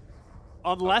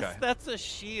 Unless that's a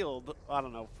shield. I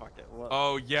don't know. Fuck it. Look.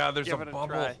 Oh yeah, there's Give a it bubble.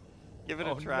 try. Give it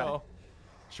a try. No.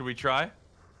 Should we try? All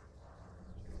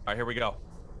right, here we go.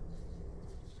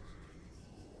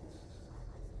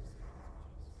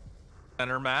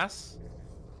 Center mass.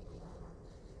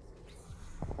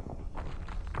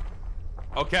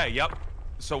 Okay. Yep.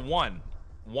 So one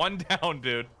down,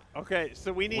 dude. Okay,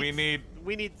 so we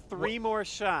need 3 more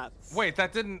shots. Wait,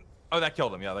 that didn't. Oh, that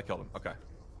killed him. Yeah, that killed him. Okay.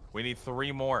 We need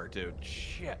 3 more, dude.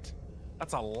 Shit.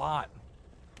 That's a lot.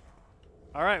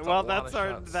 All right. Well, that's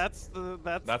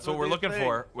what we're looking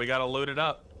for. We gotta loot it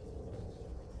up.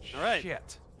 All right.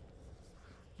 Shit.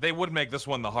 They would make this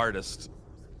one the hardest.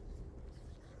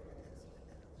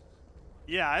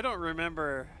 Yeah, I don't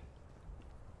remember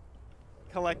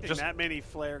collecting that many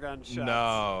flare gun shots.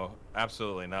 No,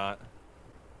 absolutely not.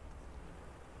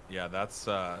 Yeah, that's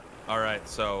all right.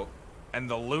 So, and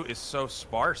the loot is so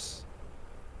sparse.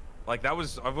 Like that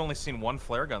was, I've only seen one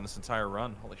flare gun this entire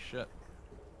run. Holy shit.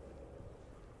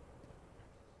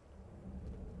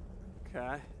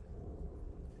 Okay.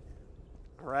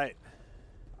 All right.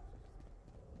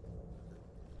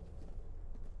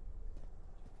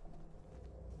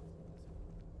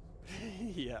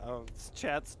 Yeah, oh, this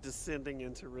chat's descending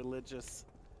into religious.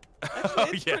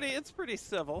 Actually, it's Yeah. it's pretty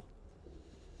civil.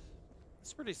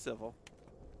 It's pretty civil.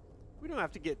 We don't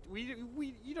have to get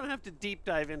you don't have to deep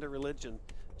dive into religion.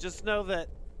 Just know that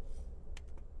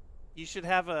you should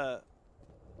have a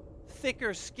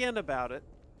thicker skin about it.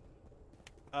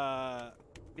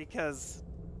 Because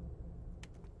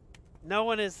no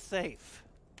one is safe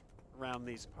around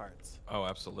these parts. Oh,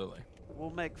 absolutely.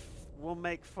 We'll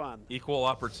make fun. Equal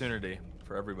opportunity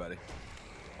for everybody.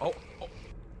 Oh,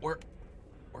 where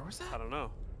was that? I don't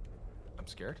know. I'm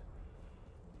scared.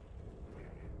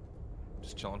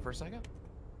 Just chilling for a second.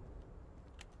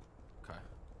 Okay,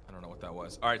 I don't know what that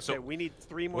was. All right, so Okay, we need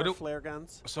 3 more flare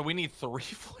guns. So we need 3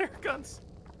 flare guns.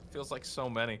 Feels like so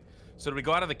many. So do we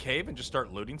go out of the cave and just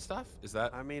start looting stuff? Is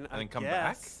that? I mean, and then come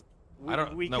guess. back. I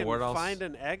don't we know can what else. find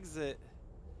an exit.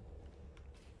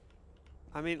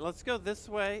 I mean, let's go this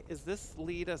way. Is this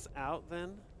lead us out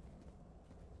then?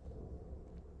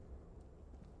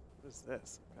 What is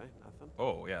this? Okay, nothing.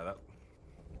 Oh yeah, that.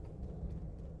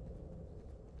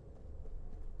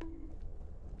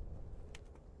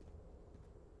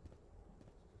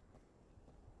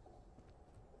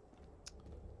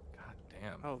 God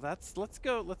damn. Oh, let's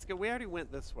go. We already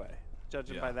went this way,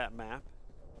 judging by that map.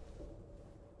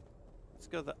 Let's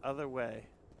go the other way.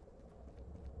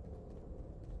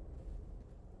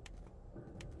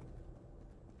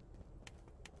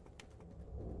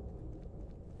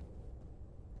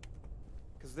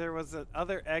 Because there was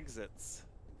other exits.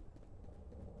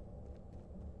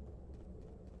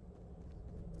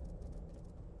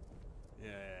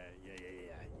 Yeah.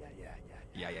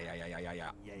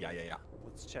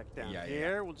 Let's check down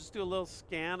here. We'll just do a little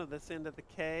scan of this end of the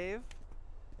cave.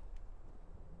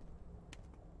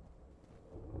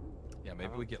 Yeah,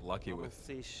 maybe we get lucky with.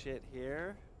 See shit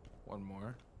here. One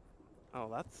more. Oh,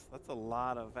 that's a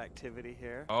lot of activity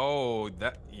here. Oh,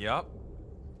 yep.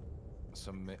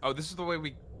 Oh, this is the way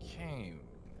we came.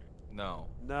 No.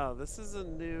 No, this is a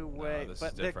new way, this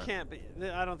but is there different. can't be.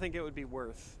 I don't think it would be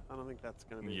worth. I don't think that's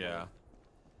gonna be. Yeah. Worth.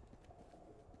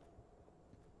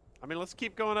 I mean, let's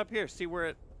keep going up here. See where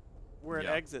it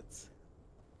exits.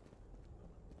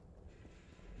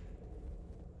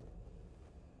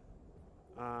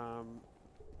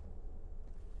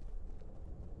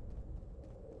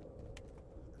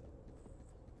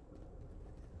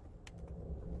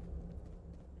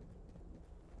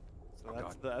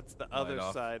 So that's the other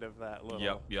side of that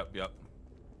little. Yep.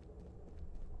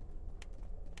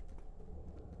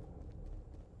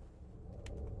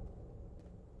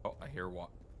 Oh, I hear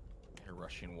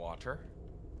rushing water.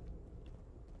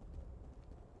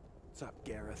 What's up,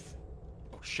 Gareth?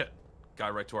 Oh shit! Guy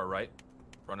right to our right,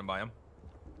 running by him.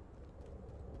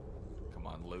 Come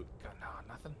on, loot. God, no,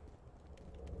 nothing.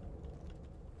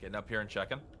 Getting up here and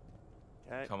checking.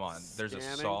 Okay. Come on, there's a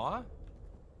saw.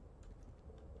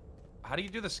 How do you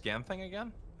do the scan thing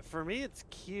again? For me, it's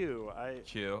Q.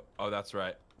 Q. Oh, that's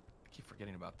right. I keep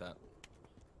forgetting about that.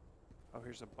 Oh,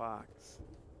 here's a box.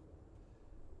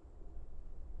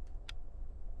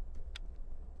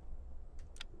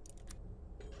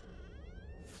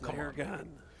 Flare gun.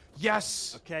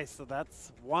 Yes. Okay, so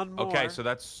that's one more. Okay,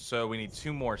 so we need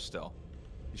 2 more still.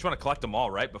 You just want to collect them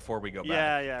all, right, before we go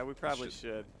back? Yeah, we probably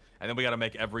should. And then we got to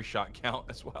make every shot count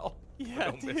as well. Yeah,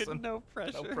 dude, no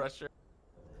pressure. No pressure.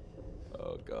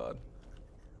 Oh god.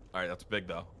 All right, that's big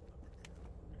though.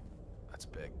 That's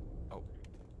big. Oh.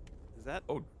 Is that?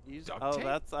 Oh, duct tape?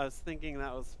 That's. I was thinking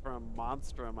that was from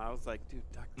Monstrum. I was like, dude,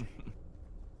 duct tape.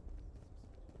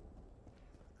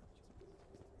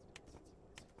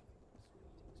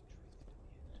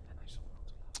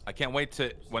 I can't wait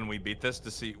when we beat this to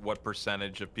see what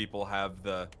percentage of people have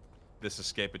this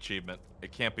escape achievement.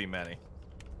 It can't be many.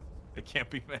 It can't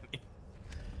be many.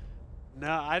 No,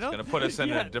 I don't. It's gonna put us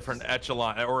in a different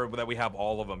echelon, or that we have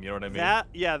all of them. You know what I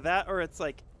mean? That, or it's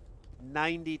like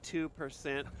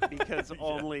 92% because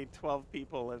only 12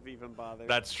 people have even bothered.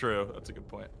 That's true. That's a good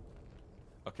point.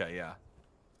 Okay, yeah.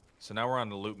 So now we're on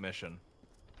the loot mission.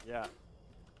 Yeah.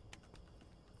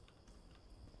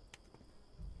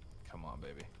 Come on,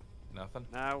 baby. Nothing?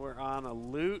 Now we're on a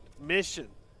loot mission.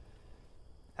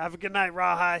 Have a good night,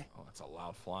 Rawhide. Oh, that's a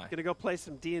loud fly. Gonna go play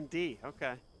some D&D.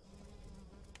 Okay.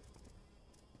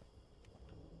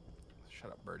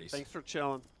 Shut up, birdies. Thanks for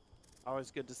chilling. Always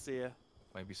good to see you.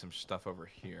 Maybe some stuff over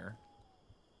here.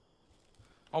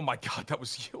 Oh my god, that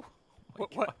was you. Oh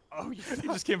my What? God. Oh, you He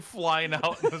just came flying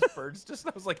out and those birds just,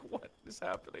 I was like, what is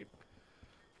happening?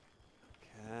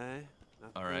 Okay.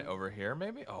 All right, over here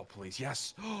maybe? Oh, please,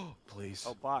 yes. Oh, please.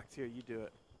 Oh, box. Here, you do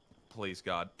it. Please,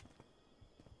 God.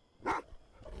 Oh,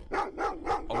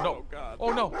 no. Oh, God.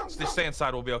 Oh, no. Just stay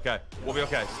inside. We'll be okay. We'll be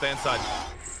okay. Stay inside.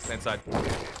 Stay inside.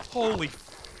 Holy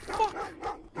fuck.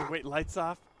 Okay, wait, lights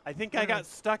off. I think I got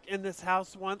stuck in this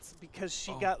house once because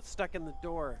she got stuck in the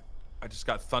door. I just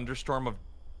got Thunderstorm of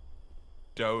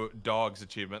Dogs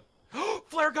achievement.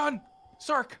 Flare gun!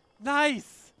 Sark!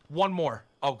 Nice! One more.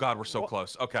 Oh, God, we're so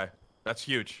close. Okay. That's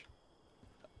huge.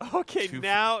 Okay,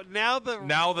 now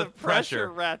the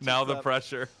pressure ratchets Now the up.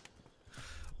 pressure.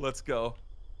 Let's go.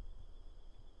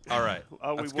 All right.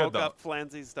 Oh, That's we good, woke though. up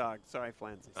Flansy's dog. Sorry,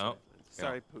 Flansy. Sorry, Oh, Flansy.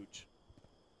 Sorry, Pooch.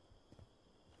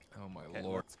 Oh, my Okay,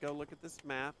 lord. let's go look at this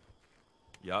map.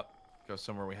 Yup. Go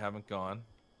somewhere we haven't gone.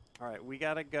 All right, we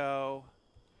gotta go.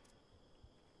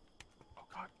 Oh,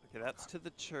 God. Okay, that's to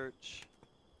the church.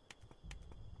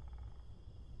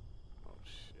 Oh,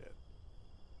 shit.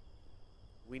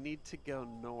 We need to go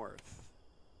north.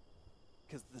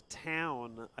 Because the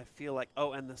town, I feel like...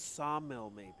 Oh, and the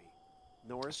sawmill, maybe.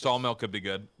 North. Sawmill could be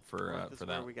good for North is that.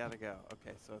 where we gotta go.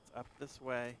 Okay, so it's up this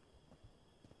way.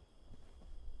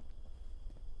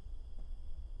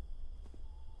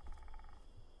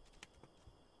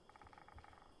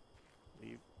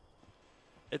 Leave.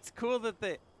 It's cool that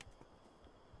they...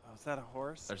 Oh, is that a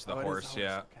horse? There's the Oh, it is a horse,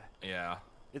 yeah. Okay. Yeah.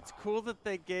 It's cool that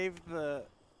they gave the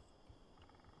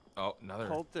Oh, another.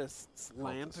 cultists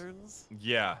lanterns.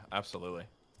 Yeah, absolutely.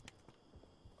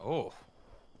 Oh,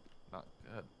 not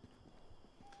good.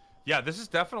 Yeah, this is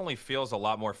definitely feels a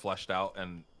lot more fleshed out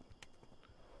and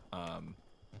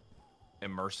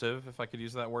immersive, if I could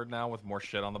use that word now, with more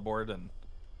shit on the board. And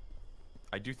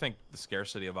I do think the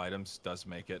scarcity of items does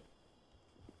make it.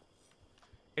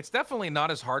 It's definitely not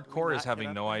as hardcore as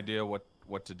having no idea what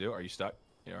to do. Are you stuck?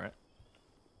 You all right?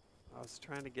 I was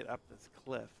trying to get up this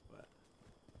cliff, but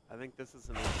I think this is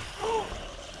an.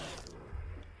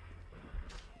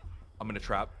 I'm in a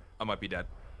trap. I might be dead.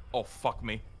 Oh, fuck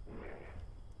me.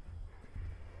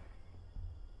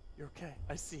 You're okay.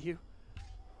 I see you.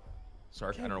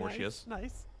 Sark, I don't know where she is.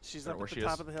 Nice. She's I don't up know at the where she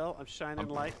top is. of the hill. I'm shining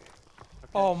light.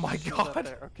 Okay, Oh my she's up god.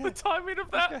 there. Okay. The timing of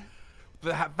that. Okay.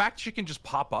 The fact she can just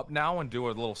pop up now and do a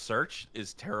little search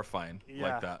is terrifying. Yeah.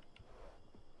 Like that.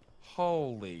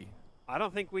 Holy. I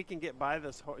don't think we can get by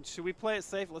this. Should we play it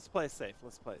safe? Let's play it safe.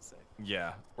 Let's play it safe.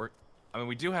 Yeah. I mean,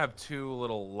 we do have two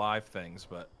little live things,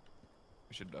 but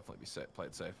we should definitely be play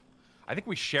it safe. I think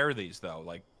we share these though.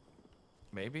 Like,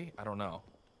 maybe? I don't know.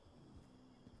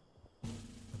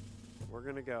 We're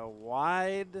gonna go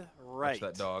wide right.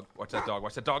 Watch that dog. Watch that dog.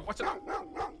 Watch that dog. Watch that.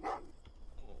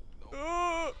 Oh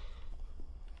no.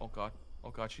 Oh god. Oh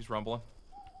god. She's rumbling.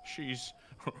 She's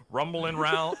rumbling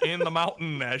round in the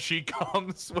mountain as she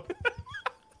comes.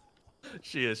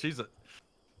 She is. She's a.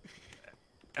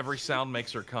 Every sound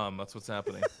makes her come. That's what's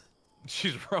happening.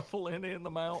 She's rumbling in the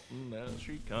mountain as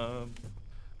she comes.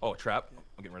 Oh, a trap.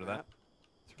 I'm getting rid of that.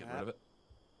 Get rid of it.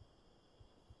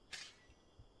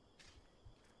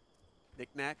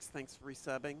 Knickknacks, thanks for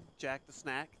resubbing. Jack the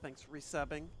Snack, thanks for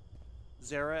resubbing.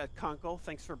 Zara at Kunkel,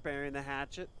 thanks for burying the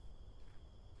hatchet.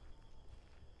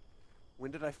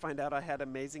 When did I find out I had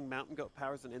amazing mountain goat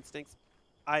powers and instincts?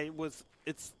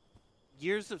 It's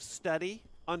years of study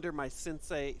under my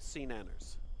sensei sea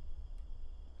nanners.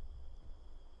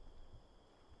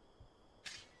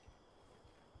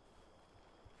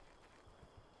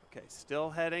 Okay, still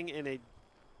heading in a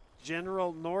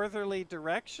general northerly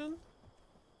direction.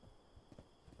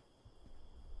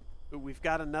 Ooh, we've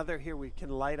got another here. We can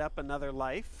light up another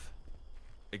life.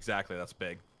 Exactly. That's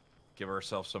big. Give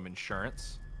ourselves some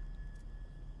insurance.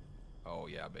 Oh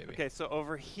yeah, baby. Okay, so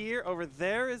over here, over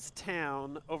there is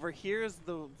town. Over here is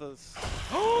the.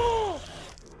 Oh,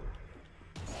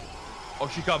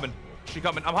 she coming. She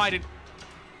coming. I'm hiding.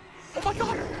 Oh my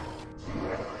god.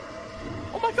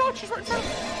 Oh my god, she's right in front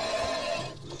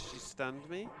of me. She stunned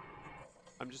me.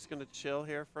 I'm just gonna chill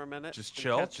here for a minute. Just and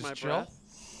chill. catch my Just chill. breath.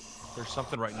 There's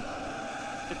something right.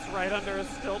 It's right under a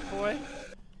stilt boy.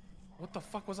 What the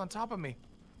fuck was on top of me?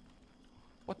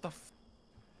 What the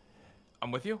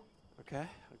I'm with you. Okay,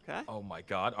 okay. Oh my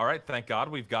god. All right, thank god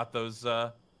we've got those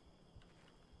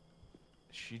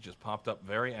She just popped up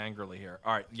very angrily here.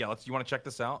 All right, yeah, you want to check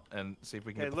this out and see if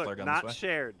we can Okay, get the flare look, gun not this way?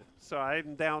 shared. So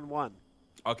I'm down one.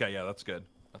 Okay, yeah, that's good.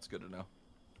 That's good to know.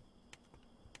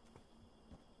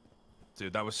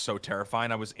 Dude, that was so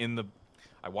terrifying.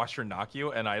 I watched her knock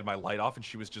you, and I had my light off, and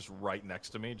she was just right next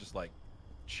to me, just like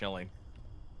chilling.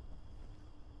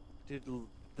 Dude,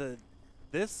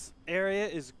 this area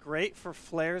is great for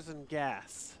flares and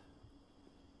gas.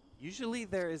 Usually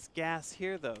there is gas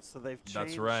here though, so they've changed.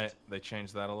 That's right. They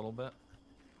changed that a little bit.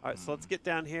 All right, so let's get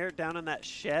down here. Down in that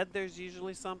shed, there's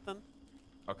usually something.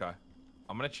 Okay.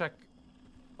 I'm gonna check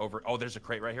over. Oh, there's a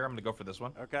crate right here. I'm gonna go for this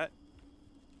one. Okay.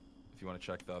 If you want to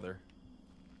check the other.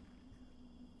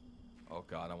 Oh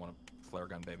God, I want a flare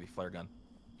gun, baby. Flare gun.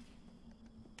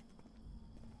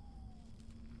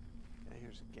 Okay,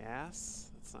 here's gas.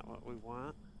 That's not what we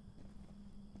want.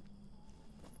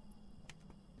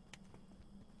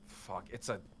 Fuck, it's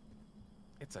a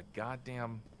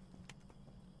goddamn.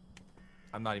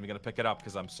 I'm not even gonna pick it up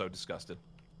because I'm so disgusted.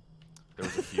 There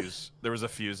was a fuse. There was a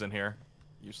fuse in here.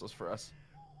 Useless for us.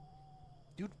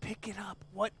 Dude, pick it up.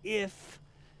 What if?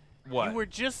 What? You were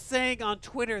just saying on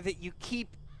Twitter that you keep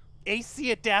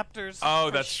AC adapters. Oh,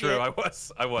 for that's shit. true. I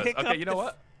was. Pick Okay, up you know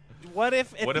what? What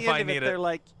if at What the if end I of need it it? they're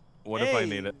like, What hey, if I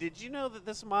need it? Did you know that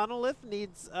this monolith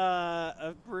needs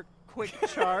a quick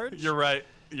charge? You're right.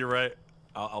 You're right.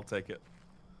 I'll take it.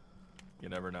 You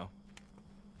never know.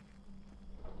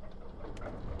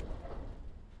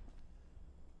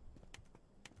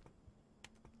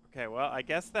 Okay, well, I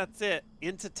guess that's it.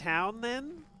 Into town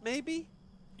then, maybe?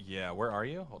 Yeah, where are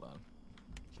you? Hold on.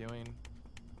 Queuing.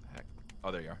 Heck.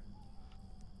 Oh, there you are.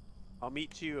 I'll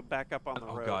meet you back up on the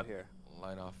Oh road God. here.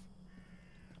 Light off.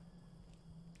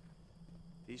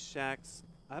 These shacks,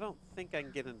 I don't think I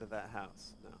can get into that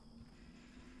house. No.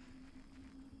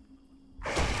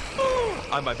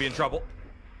 I might be in trouble.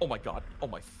 Oh my God. Oh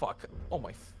my fuck. Oh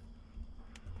my.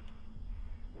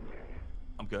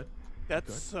 I'm good. That's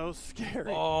Good. so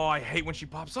scary. Oh, I hate when she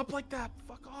pops up like that.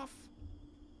 Fuck off.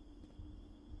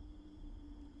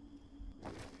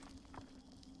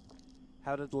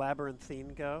 How did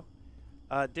Labyrinthine go?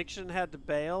 Diction had to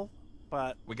bail,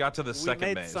 but We got to the second we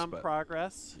made maze, some but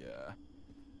progress. yeah.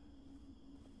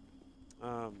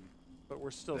 But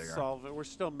we're still There you are. solving. We're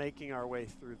still making our way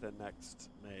through the next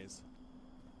maze.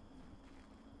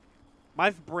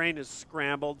 My brain is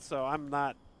scrambled, so I'm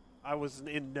not. I was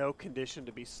in no condition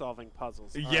to be solving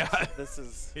puzzles. All Yeah. right, so this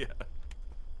is. Yeah.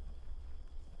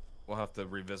 We'll have to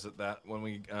revisit that when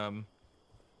we get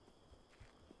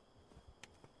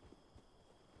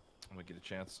a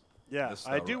chance. Yeah, This,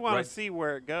 I do want right- to see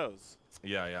where it goes.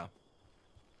 Yeah, yeah.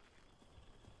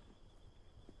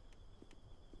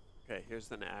 Okay,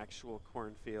 here's an actual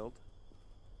cornfield.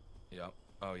 Yep.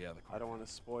 Oh yeah, the I don't want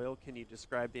to spoil. Can you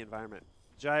describe the environment?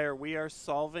 Jair, we are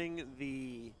solving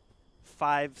the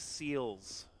 5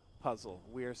 seals puzzle.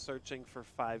 We are searching for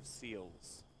 5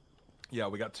 seals. Yeah,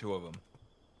 we got 2 of them.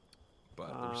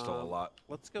 But there's still a lot.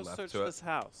 Let's go left search to it. this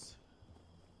house.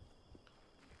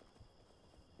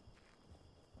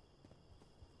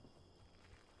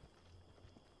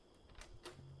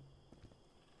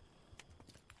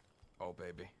 Oh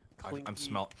baby. I'm Clinky.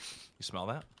 smell. You smell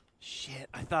that? Shit,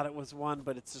 I thought it was one,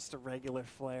 but it's just a regular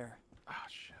flare. Ah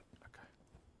shit. Okay.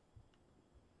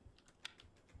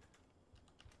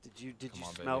 Did Come you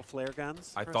on, smell baby. flare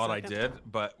guns? I for a thought I second? did,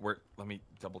 but let me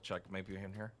double check. Maybe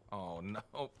in here. Oh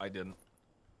no, I didn't.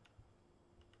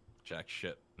 Jack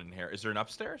shit in here. Is there an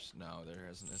upstairs? No, there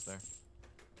isn't. Is there?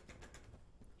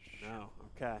 No.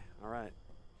 Okay. All right.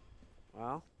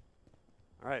 Well.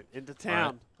 All right. Into All right,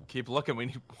 town. keep looking. We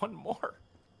need one more.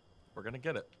 We're gonna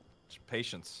get it. Just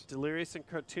patience. Delirious and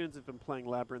Cartoons have been playing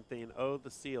Labyrinthine. Oh,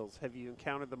 the seals. Have you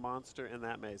encountered the monster in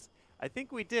that maze? I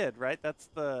think we did, right? That's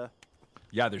the...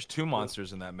 Yeah, there's 2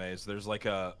 monsters in that maze. There's like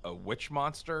a witch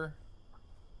monster.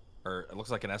 Or it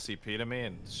looks like an SCP to me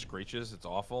and screeches. It's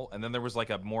awful. And then there was like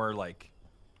a more like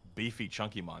beefy,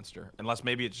 chunky monster. Unless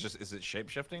maybe it's just... Is it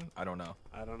shape-shifting? I don't know.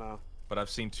 I don't know. But I've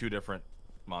seen 2 different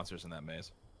monsters in that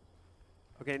maze.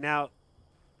 Okay, now...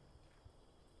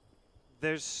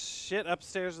 There's shit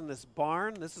upstairs in this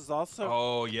barn. This is also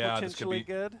Oh yeah, this could potentially be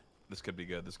good. This could be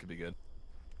good. This could be good.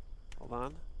 Hold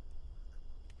on.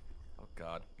 Oh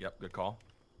god. Yep, good call.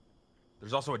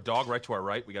 There's also a dog right to our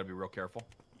right. We gotta be real careful.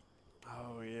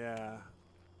 Oh yeah.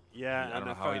 Yeah, I don't and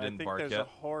know if how he I didn't think bark there's yet. a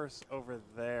horse over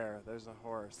there. There's a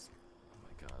horse. Oh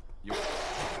my god. You.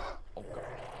 Oh god.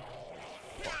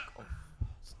 Fuck. Oh.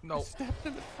 No. Stepped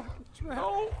in the fucking trap.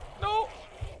 No. No.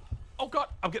 Oh god.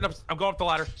 I'm getting up. I'm going up the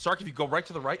ladder. Sark, if you go right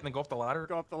to the right and then go up the ladder.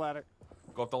 Go up the ladder.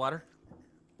 Go up the ladder.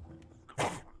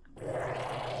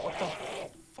 What the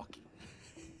fuck?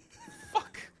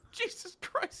 Fuck. Jesus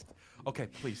Christ. Okay,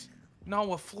 please.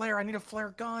 No, a flare. I need a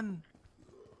flare gun.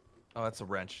 Oh, that's a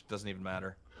wrench. Doesn't even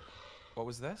matter. What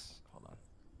was this? Hold on.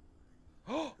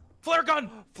 Oh, flare gun!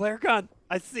 Flare gun.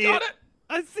 I see Got it. it.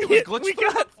 I see It was it. glitched We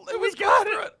through got it. We got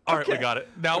through it. All right, we Okay. got it.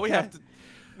 Now we Okay. have to.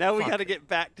 Now we Fuck. got to get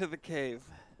back to the cave.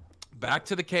 Back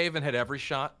to the cave and hit every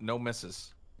shot. No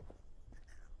misses.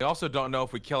 We also don't know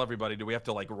if we kill everybody. Do we have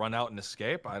to like run out and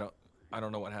escape? I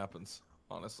don't know what happens,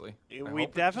 honestly. We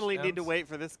definitely need to wait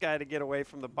for this guy to get away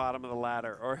from the bottom of the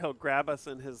ladder, or he'll grab us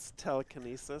in his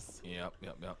telekinesis. Yep.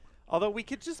 Although we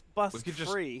could just bust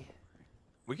free.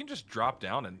 We can just drop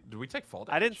down and... Do we take fall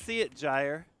damage? I didn't see it,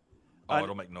 Gyre. Oh,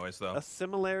 it'll make noise, though. A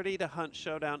similarity to Hunt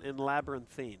Showdown in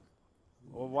Labyrinthine.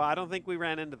 Well, I don't think we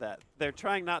ran into that. They're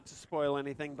trying not to spoil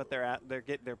anything, but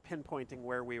they're pinpointing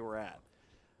where we were at.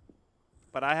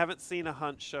 But I haven't seen a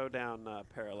Hunt Showdown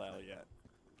parallel yet.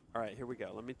 All right, here we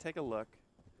go. Let me take a look.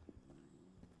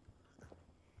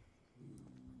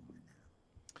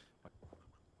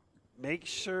 Make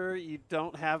sure you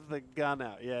don't have the gun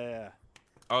out. Yeah.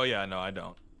 Oh, yeah, no, I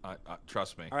don't.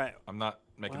 Trust me. All right. I'm not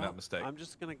making that mistake. I'm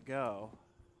just going to go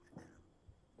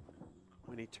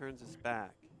when he turns his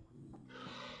back.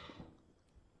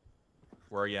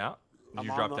 Where are you at? Did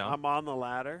you drop down? I'm on the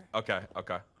ladder. Okay.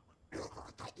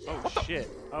 Oh, shit.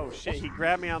 Oh, shit. He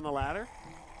grabbed me on the ladder?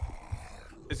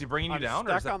 Is he bringing you down?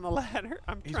 I'm stuck on the ladder.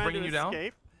 He's trying to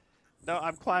escape. No,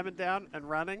 I'm climbing down and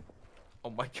running. Oh,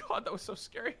 my God. That was so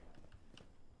scary.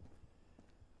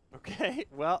 Okay.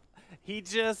 Well, he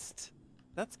just...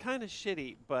 That's kind of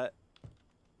shitty, but...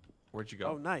 Where'd you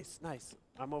go? Oh, nice.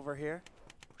 I'm over here.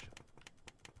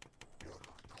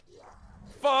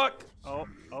 Fuck! Oh,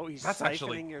 he's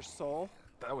siphoning your soul.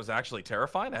 That was actually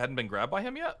terrifying. I hadn't been grabbed by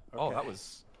him yet. Okay. Oh, that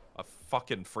was a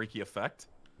fucking freaky effect.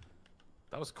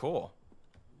 That was cool.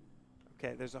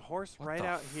 Okay, there's a horse right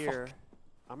out here.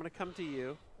 I'm going to come to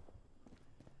you.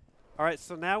 All right,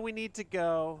 so now we need to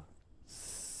go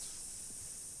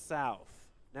south.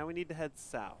 Now we need to head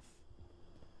south.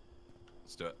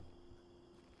 Let's do it.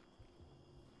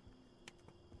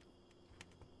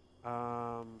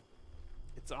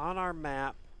 It's on our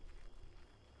map,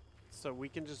 so we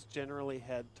can just generally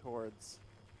head towards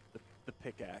the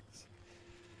pickaxe.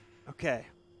 Okay.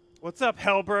 What's up,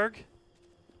 Hellberg?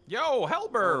 Yo,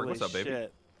 Hellberg! Holy What's up, baby?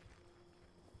 Shit.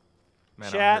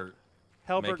 Man, chat, I'm here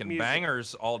Hellberg making music.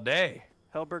 bangers all day.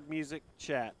 Hellberg music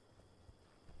chat.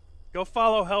 Go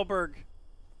follow Hellberg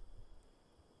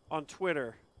on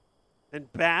Twitter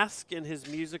and bask in his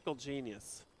musical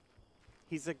genius.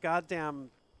 He's a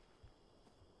goddamn...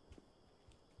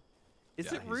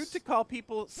 Is it rude to call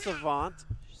people savant?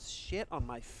 Shit on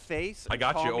my face. I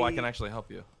got you. Oh, I can actually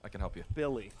help you. I can help you.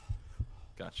 Billy.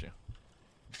 Got you.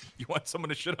 You want someone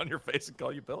to shit on your face and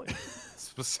call you Billy?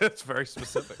 It's very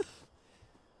specific.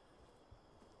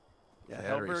 Yeah,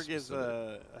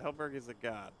 Hellberg is a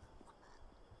god.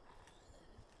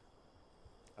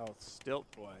 Oh, Stilt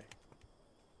Boy.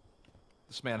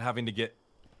 This man having to get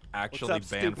actually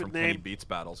banned from Kenny Beats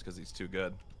battles because he's too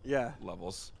good. Yeah.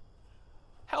 Levels.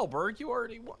 Hellberg, you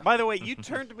already won. By the way, you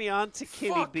turned me on to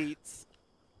Kenny Beats.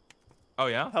 Oh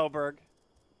yeah. Hellberg.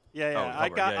 Yeah. Oh,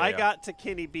 Hellberg. I got to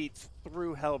Kenny Beats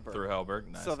through Hellberg. Through Hellberg,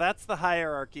 nice. So that's the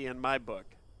hierarchy in my book.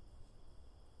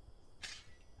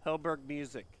 Hellberg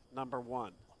music,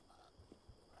 #1.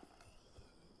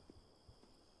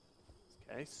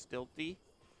 Okay, Stilty.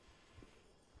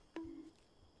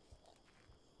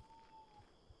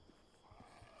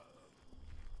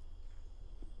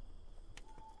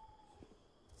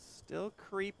 Still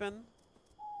creeping.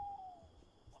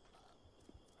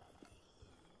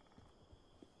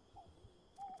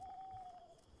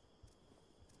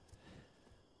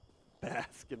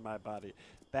 Bask in my body.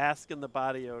 Bask in the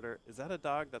body odor. Is that a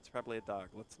dog? That's probably a dog.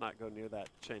 Let's not go near that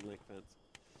chain link fence.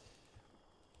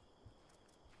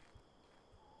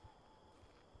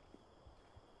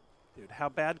 Dude, how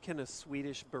bad can a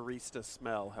Swedish barista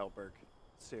smell, Hellberg?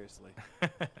 Seriously.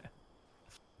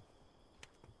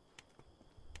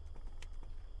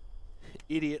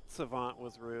 Idiot savant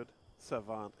was rude.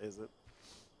 Savant, is it?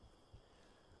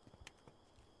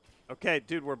 Okay,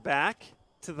 dude, we're back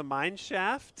to the mine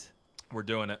shaft. We're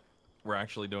doing it. We're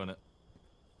actually doing it.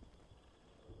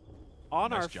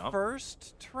 On our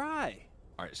first try.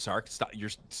 All right, Sark, stop. You're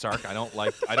Sark. I don't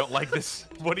like this.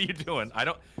 What are you doing?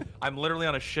 I'm literally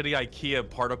on a shitty IKEA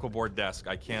particle board desk.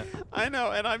 I can't. I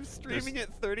know, and I'm streaming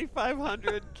at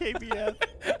 3,500 kbs.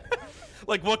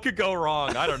 Like, what could go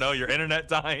wrong? I don't know. Your internet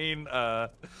dying,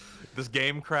 this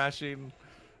game crashing,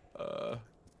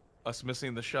 us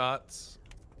missing the shots.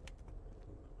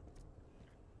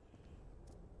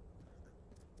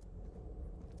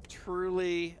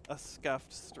 Truly a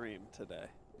scuffed stream today.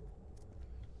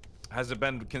 Has it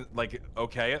been like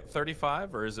okay at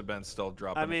 35, or has it been still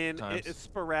dropping? I mean, it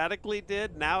sporadically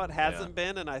did. Now it hasn't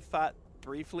been, and I thought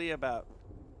briefly about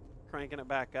cranking it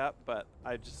back up, but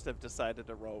I just have decided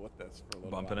to roll with this for a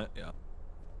little Bumping while. it, yeah.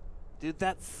 Dude,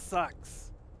 that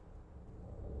sucks.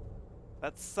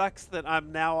 That sucks that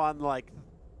I'm now on like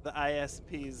the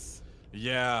ISP's.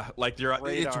 Yeah, like it's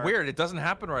radar. weird. It doesn't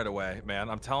happen right away, man.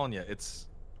 I'm telling you, it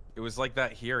was like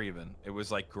that here even. It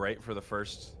was like great for a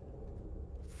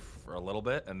little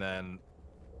bit, and then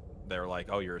they were like,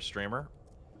 "Oh, you're a streamer?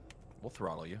 We'll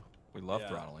throttle you. We love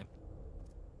throttling."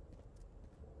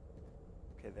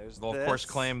 Okay, there's They'll of course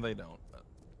claim they don't. But...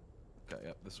 Okay,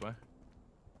 yep, this way.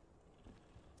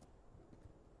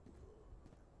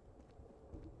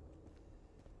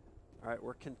 All right,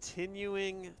 we're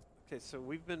continuing. Okay, so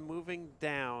we've been moving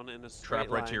down in a straight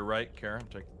Trap right line. to your right, Karen.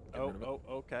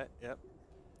 Okay, yep.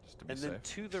 Just to be and safe. then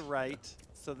to the right.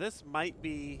 So this might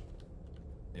be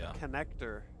a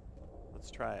connector. Let's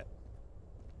try it.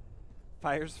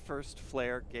 Fires first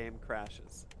flare, game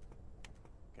crashes.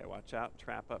 Okay, watch out.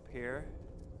 Trap up here.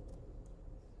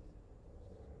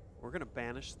 We're going to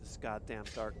banish this goddamn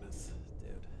darkness,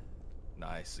 dude.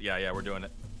 Nice. Yeah, we're doing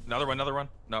it. Another one.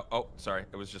 No, oh, sorry.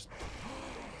 It was just...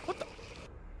 What the...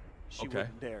 She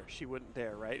wouldn't dare. She wouldn't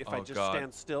dare, right? If I just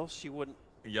stand still, she wouldn't...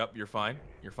 Yep, you're fine.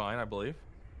 You're fine, I believe.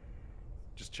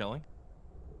 Just chilling.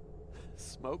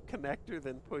 Smoke connector,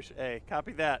 then push A.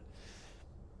 Copy that.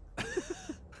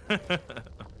 Okay.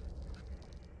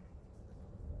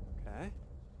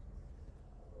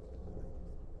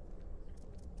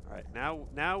 All right,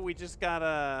 now we just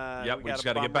gotta... Yep, we just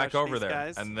gotta get back over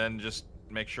there. And then just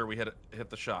make sure we hit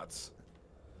the shots.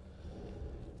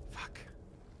 Fuck.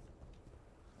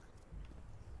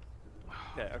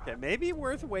 Okay, maybe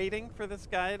worth waiting for this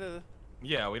guy to...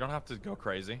 Yeah, we don't have to go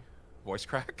crazy. Voice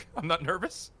crack? I'm not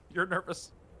nervous. You're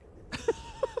nervous.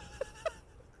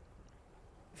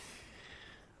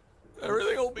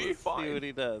 Everything will be fine. Let's see what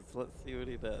he does. Let's see what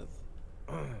he does.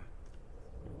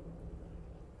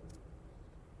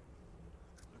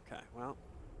 Okay, well,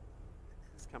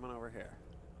 he's coming over here.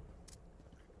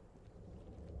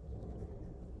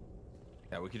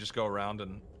 Yeah, we could just go around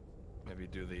and maybe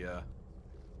do the...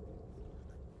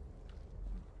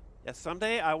 Yeah,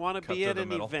 someday I want to be at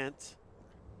an event,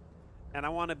 and I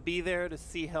want to be there to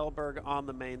see Hellberg on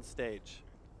the main stage.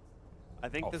 I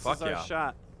think this is our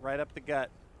shot, right up the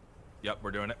gut. Yep, we're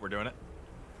doing it. We're doing it.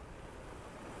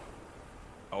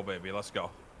 Oh, baby, let's go.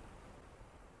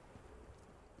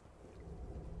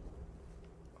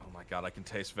 Oh, my God, I can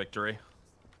taste victory.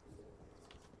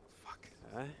 Fuck.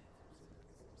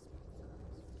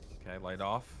 Okay, light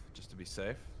off, just to be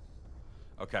safe.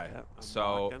 Okay, yep,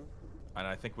 so... Walking. And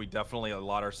I think we definitely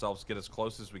allot ourselves to get as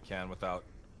close as we can without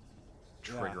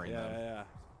triggering them. Yeah.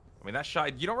 I mean, that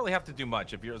shot, you don't really have to do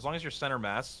much. As long as you're center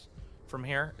mass from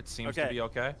here, it seems to be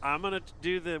okay. I'm going to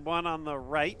do the one on the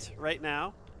right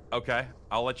now. Okay.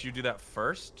 I'll let you do that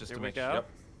first, just here to make sure. Yep.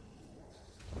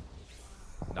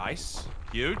 Nice.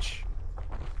 Huge.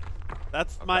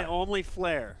 That's my only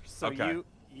flare. So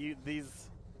these...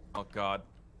 Oh, God.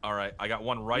 All right. I got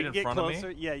one right in front of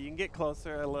me. Yeah, you can get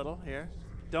closer a little here.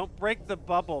 Don't break the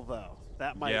bubble, though.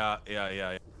 That might... Yeah.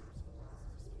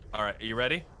 All right, are you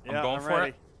ready? Yeah, I'm going I'm for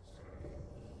ready.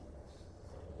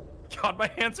 it. God,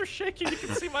 my hands are shaking. You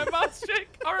can see my mouth shake.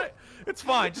 All right, it's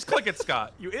fine. Just click it,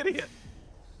 Scott. You idiot.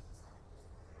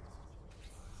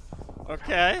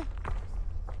 Okay.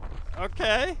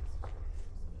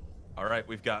 All right,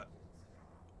 we've got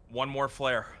one more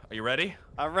flare. Are you ready?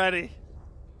 I'm ready.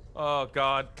 Oh,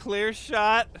 God. Clear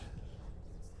shot.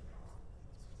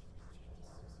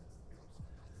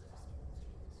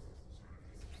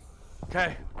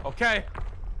 Okay.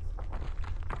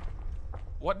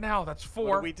 What now? That's 4.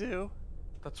 What do we do?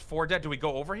 That's 4 dead. Do we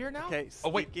go over here now? Okay. Oh,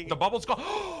 wait. The bubble's gone.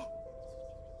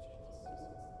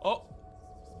 Oh.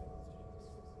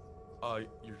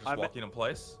 You're just walking in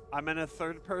place? I'm in a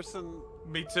third person.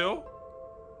 Me too.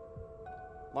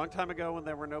 Long time ago, when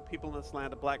there were no people in this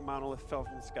land, a black monolith fell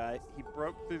from the sky. He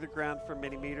broke through the ground for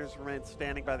many meters, remained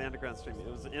standing by the underground stream.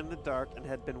 It was in the dark and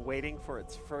had been waiting for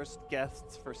its first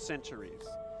guests for centuries.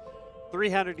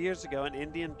 300 years ago, an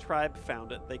Indian tribe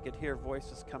found it. They could hear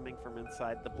voices coming from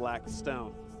inside the black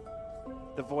stone.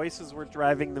 The voices were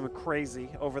driving them crazy.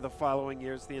 Over the following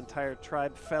years, the entire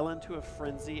tribe fell into a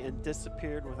frenzy and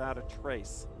disappeared without a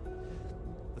trace.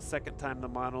 The second time the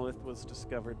monolith was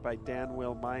discovered by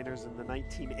Danville miners in the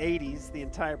 1980s, the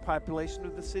entire population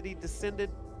of the city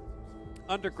descended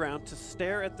underground to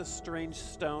stare at the strange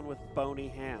stone with bony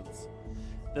hands.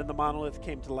 Then the monolith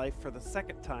came to life for the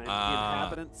second time. The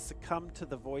inhabitants succumbed to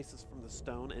the voices from the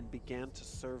stone and began to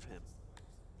serve him.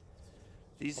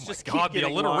 These just keep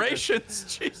getting the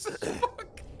alliterations! Jesus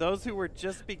fuck! Those who were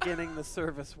just beginning the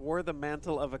service wore the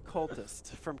mantle of a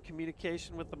cultist. From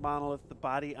communication with the monolith, the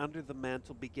body under the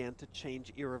mantle began to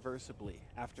change irreversibly.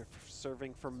 After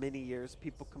serving for many years,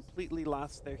 people completely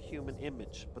lost their human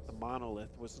image, but the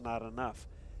monolith was not enough.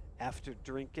 After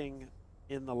drinking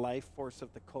in the life force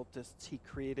of the cultists, he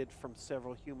created from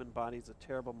several human bodies a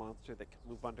terrible monster that could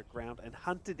move underground and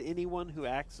hunted anyone who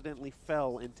accidentally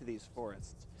fell into these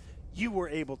forests. You were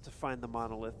able to find the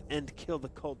monolith and kill the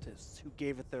cultists who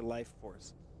gave it their life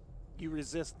force. You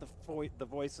resist the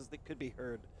voices that could be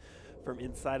heard from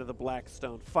inside of the black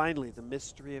stone. Finally, the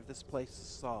mystery of this place is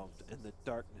solved, and the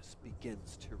darkness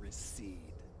begins to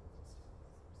recede.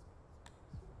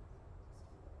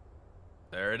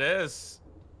 There it is.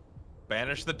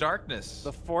 Banish the darkness.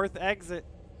 The fourth exit.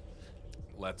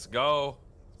 Let's go.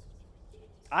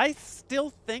 I still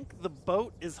think the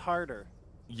boat is harder.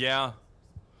 Yeah.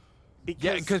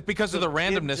 Because of the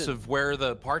randomness engine. of where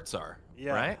the parts are,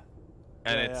 right?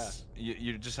 And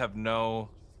you just have no,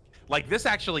 like, this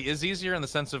actually is easier in the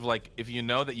sense of, like, if you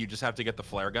know that you just have to get the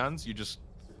flare guns,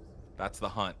 that's the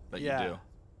hunt that you do.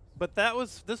 But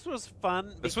this was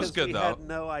fun. This was good, we though. Had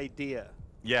no idea.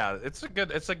 Yeah, it's a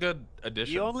good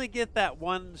addition. You only get that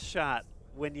one shot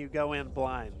when you go in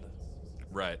blind.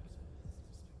 Right.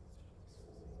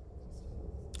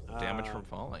 Damage from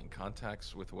falling.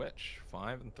 Contacts with which?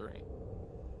 5 and 3.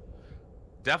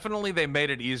 Definitely, they made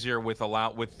it easier with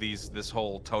this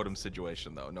whole totem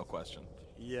situation, though. No question.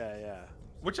 Yeah.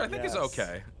 Which I think is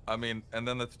okay. I mean, and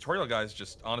then the tutorial guy is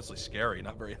just honestly scary,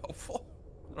 not very helpful.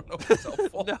 I don't know if it's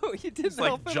helpful. No, he didn't. It's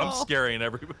like jump scaring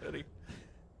everybody.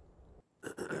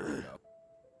 There we go.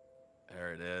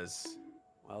 There it is.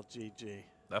 Well, GG.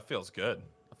 That feels good.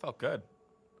 That felt good.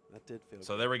 That did feel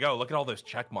So good. there we go. Look at all those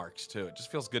check marks, too. It just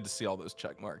feels good to see all those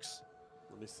check marks.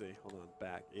 Let me see. Hold on.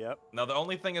 Back. Yep. Now, the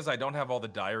only thing is I don't have all the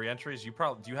diary entries. Do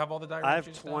you have all the diary I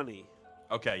entries? have 20.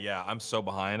 Now? Okay, yeah. I'm so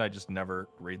behind. I just never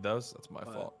read those. That's my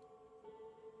fault.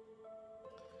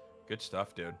 Good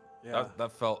stuff, dude. Yeah.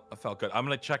 That felt good. I'm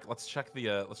gonna check. Let's check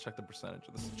the percentage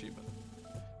of this achievement.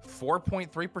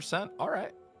 4.3%. All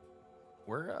right.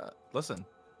 We're listen.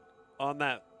 On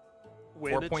that.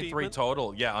 4.3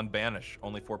 total. Yeah, on banish,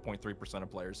 only 4.3%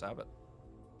 of players have it.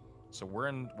 So we're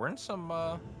in some.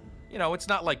 It's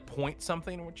not like point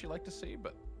something which you like to see,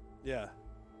 but yeah.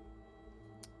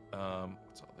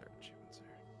 What's all their achievements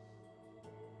here?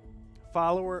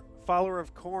 Follower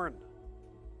of Corn.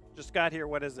 Just got here.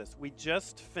 What is this? We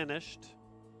just finished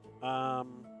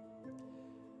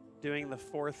doing the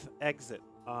fourth exit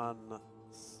on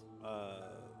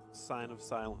Sign of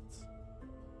Silence.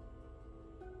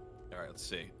 All right, let's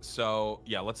see. So,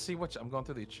 yeah, let's see I'm going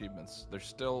through the achievements. There's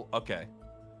still, okay.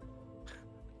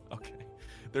 Okay.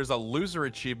 There's a loser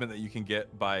achievement that you can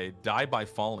get by Die by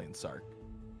Falling, Sark.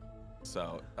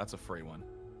 So, that's a free one.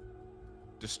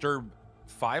 Disturb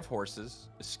 5 horses.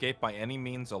 Escape by any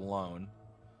means alone.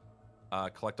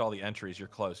 Collect all the entries. You're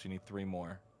close. You need 3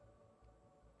 more.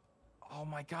 Oh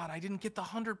my god, I didn't get the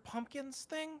 100 pumpkins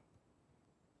thing?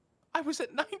 I was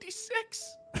at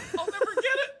 96. I'll never get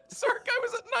it. Sark, I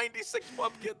was at 96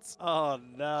 pumpkins. Oh,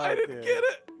 no. I didn't get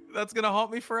it. That's going to haunt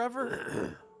me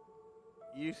forever.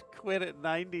 You quit at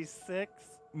 96?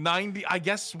 90. I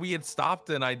guess we had stopped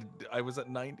and I was at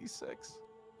 96.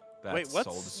 That's Wait, what's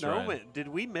soul destroying. Snowman? Did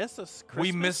we miss a Christmas?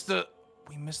 We missed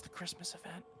the Christmas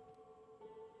event.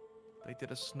 They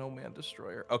did a snowman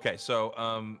destroyer. Okay, so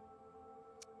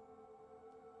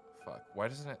fuck. Why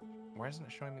isn't it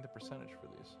showing me the percentage for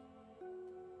these?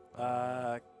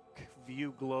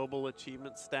 View global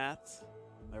achievement stats.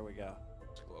 There we go.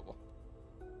 It's global.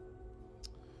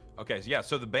 Okay, so yeah,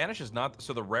 so the banish is not,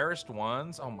 so the rarest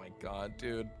ones, oh my god,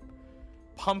 dude.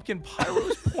 Pumpkin Pyro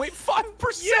is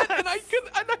 0.5%, Yes! and I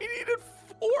needed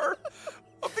 4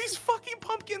 of these fucking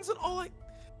pumpkins, and I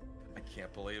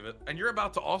can't believe it. And you're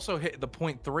about to also hit the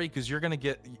 0.3 because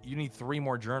you need 3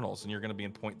 more journals, and you're gonna be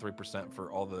in 0.3%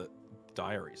 for all the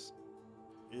diaries.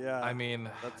 Yeah. I mean,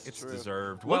 that's it's true.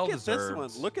 deserved. Look Well at deserved.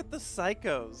 this one. Look at the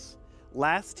psychos.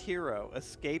 Last hero,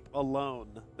 escape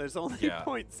alone. There's only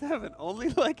 0.7. Only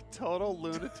like total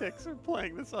lunatics are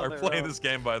playing this on Are their playing own. this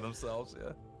game by themselves,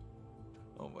 yeah.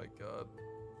 Oh my god.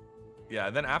 Yeah,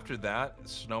 and then after that,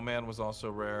 Snowman was also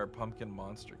rare. Pumpkin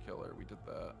Monster Killer, we did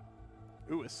that.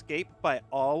 Ooh, escape by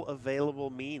all available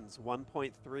means,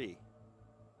 1.3.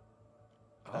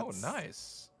 Oh,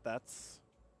 nice. That's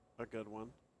a good one.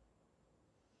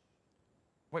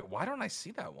 Wait, why don't I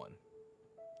see that one?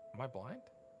 Am I blind?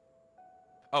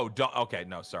 Oh, okay,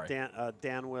 no, sorry.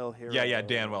 Danwell Hero. Yeah,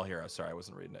 Danwell Hero. Sorry, I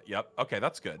wasn't reading it. Yep. Okay,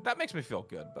 that's good. That makes me feel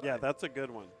good. But yeah, that's a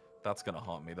good one. That's gonna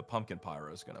haunt me. The Pumpkin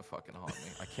Pyro is gonna fucking haunt me.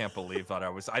 I can't believe that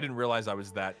I didn't realize I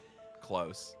was that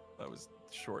close. That was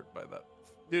short by that.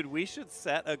 Dude, we should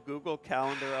set a Google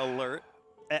Calendar alert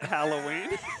at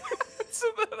Halloween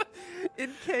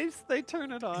in case they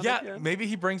turn it on. Yeah, again. maybe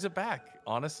he brings it back.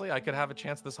 Honestly, I could have a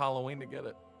chance this Halloween to get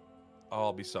it. Oh,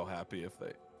 I'll be so happy if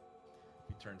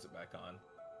he turns it back on.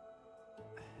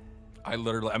 I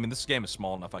mean, this game is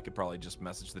small enough. I could probably just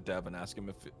message the dev and ask him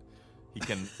if he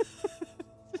can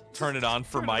turn it on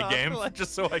for my game, like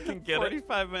just so I can get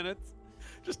 45 minutes.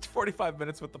 Just 45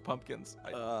 minutes with the pumpkins.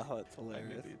 That's hilarious.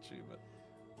 I get the achievement.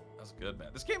 That's good, man.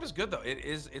 This game is good though.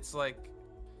 It's like,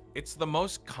 it's the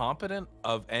most competent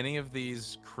of any of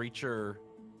these creature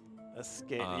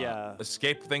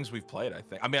escape things we've played. I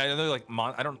think. I mean, I know like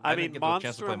I didn't get the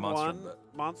chance to play Monstrum.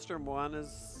 Monstrum 1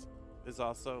 is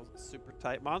also super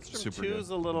tight. Monstrum 2 good. is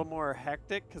a little more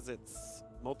hectic because it's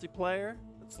multiplayer.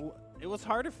 It was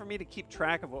harder for me to keep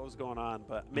track of what was going on,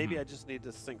 but maybe I just need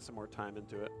to sink some more time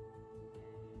into it.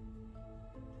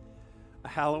 A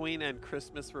Halloween and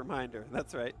Christmas reminder.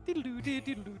 That's right. Oh,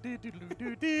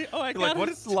 I got what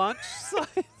his lunch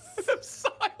size.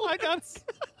 I got.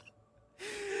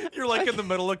 You're like in the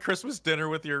middle of Christmas dinner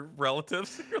with your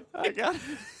relatives. I got.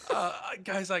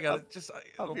 Guys, I got it.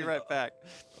 I'll be right back.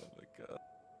 Oh my god.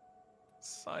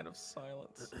 Sign of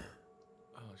silence.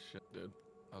 Oh shit, dude.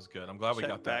 That was good. I'm glad we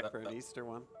got that. Back for an Easter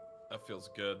one. That feels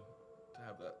good to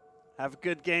have that. Have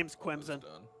good games, Quimson.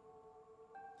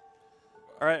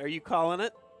 All right, are you calling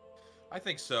it? I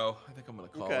think so. I think I'm gonna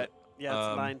call it.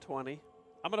 Yeah, it's 9:20.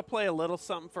 I'm gonna play a little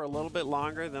something for a little bit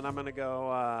longer, then I'm gonna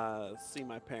go see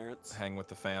my parents. Hang with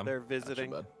the fam. They're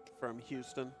visiting from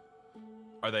Houston.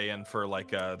 Are they in for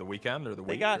like the weekend or the week?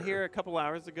 They got here a couple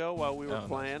hours ago while we were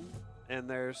playing, and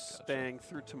they're staying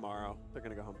through tomorrow. They're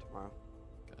gonna go home tomorrow.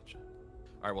 Gotcha.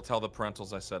 All right, well, tell the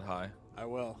parentals I said hi. I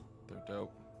will. They're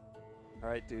dope. All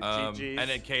right, dude. GG's. And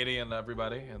then Katie and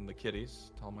everybody and the kitties.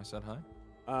 Tell them I said hi.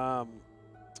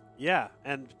 Yeah,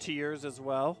 and to yours as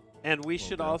well. And we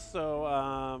should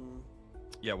also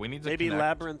yeah, we need to maybe connect.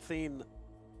 Labyrinthine.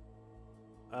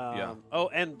 Yeah. Oh,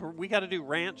 and we got to do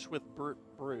Ranch with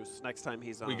Bruce next time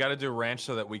he's on. We got to do Ranch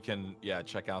so that we can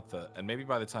check out and maybe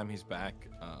by the time he's back,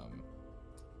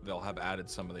 they'll have added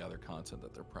some of the other content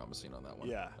that they're promising on that one.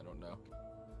 Yeah. I don't know.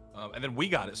 And then we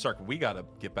got it, Sark. We got to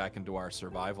get back into our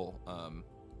survival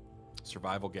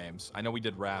games. I know we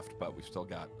did Raft, but we've still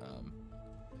got.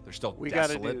 There's still we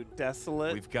Desolate. Got to do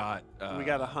Desolate. We've got. We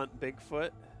got to hunt Bigfoot.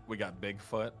 We got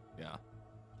Bigfoot. Yeah.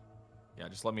 Yeah.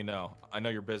 Just let me know. I know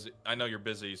you're busy. I know you're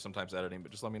busy sometimes editing, but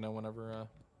just let me know whenever.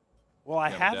 Well, I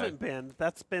haven't been.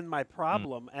 That's been my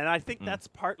problem, and I think that's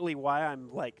partly why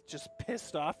I'm like just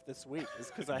pissed off this week, is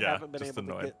because I haven't been able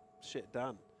to get shit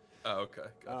done. Oh, okay,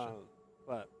 gotcha.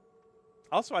 But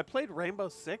also, I played Rainbow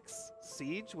Six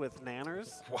Siege with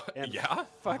Nanners. What? And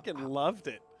fucking loved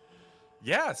it.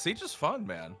 Yeah, Siege is fun,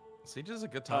 man. Siege is a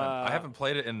good time. I haven't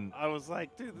played it in. I was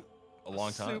like, dude, a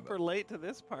long time. Super late to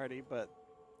this party, but.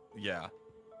 Yeah.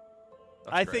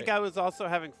 I think I was also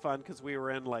having fun because we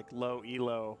were in like low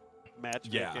elo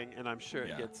matchmaking, and I'm sure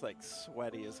it gets like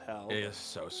sweaty as hell. It is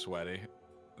so sweaty.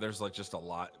 There's like just a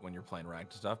lot when you're playing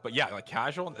ranked stuff. But yeah, like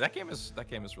casual, that game is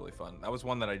really fun. That was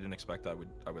one that I didn't expect I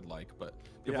would like. But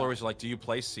people are always like, "Do you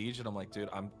play Siege?" And I'm like, "Dude,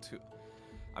 I'm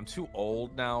too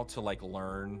old now to like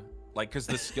learn." Like, because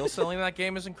the skill ceiling in that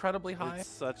game is incredibly high. It's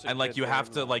such a and like good you have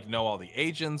game, to like know all the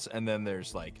agents, and then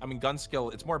there's like, I mean, gun skill.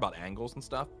 It's more about angles and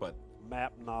stuff, but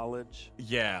map knowledge.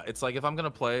 Yeah, it's like if I'm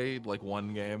gonna play like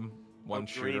one game, one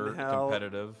shooter,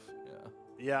 competitive.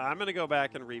 Yeah, I'm gonna go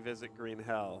back and revisit Green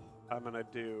Hell. I'm gonna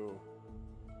do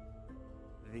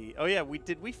the. Oh yeah,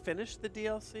 did we finish the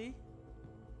DLC?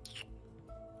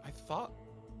 I thought.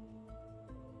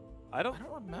 I don't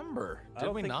remember.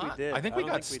 Did we not? I think we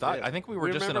got stuck. I think we were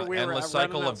just in an endless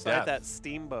cycle of death. That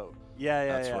steamboat. Yeah.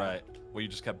 That's right. Well, you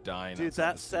just kept dying. Dude,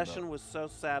 that session was so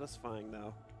satisfying,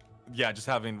 though. Yeah, just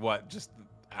having just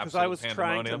absolute because I was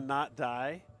trying to not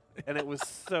die, and it was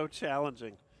so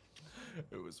challenging.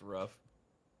 It was rough.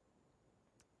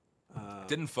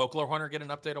 Didn't Folklore Hunter get an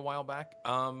update a while back?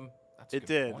 That's a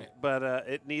good point. But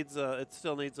it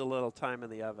still needs a little time in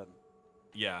the oven.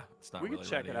 Yeah, it's not. We really can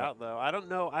check it out though. I don't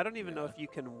know. I don't even know if you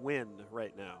can win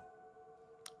right now.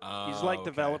 He's like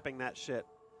developing that shit.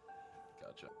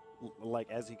 Gotcha. Like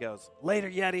as he goes.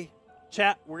 Later, Yeti.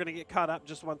 Chat. We're gonna get caught up.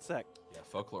 Just 1 sec. Yeah,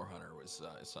 Folklore Hunter was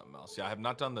something else. Yeah, I have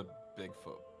not done the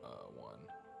Bigfoot one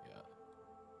yet.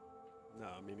 No,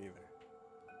 me neither.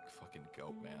 Fucking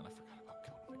goat man. I forgot about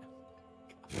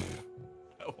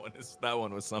goat man. that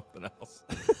one was something else.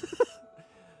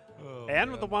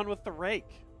 And with the one with the rake.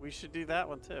 We should do that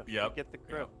one too. Yeah. Get the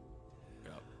crew.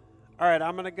 Yep. All right,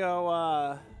 I'm gonna go.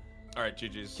 All right,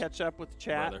 GG's. Catch up with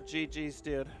chat. Brother. GG's,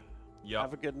 dude. Yep.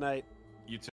 Have a good night.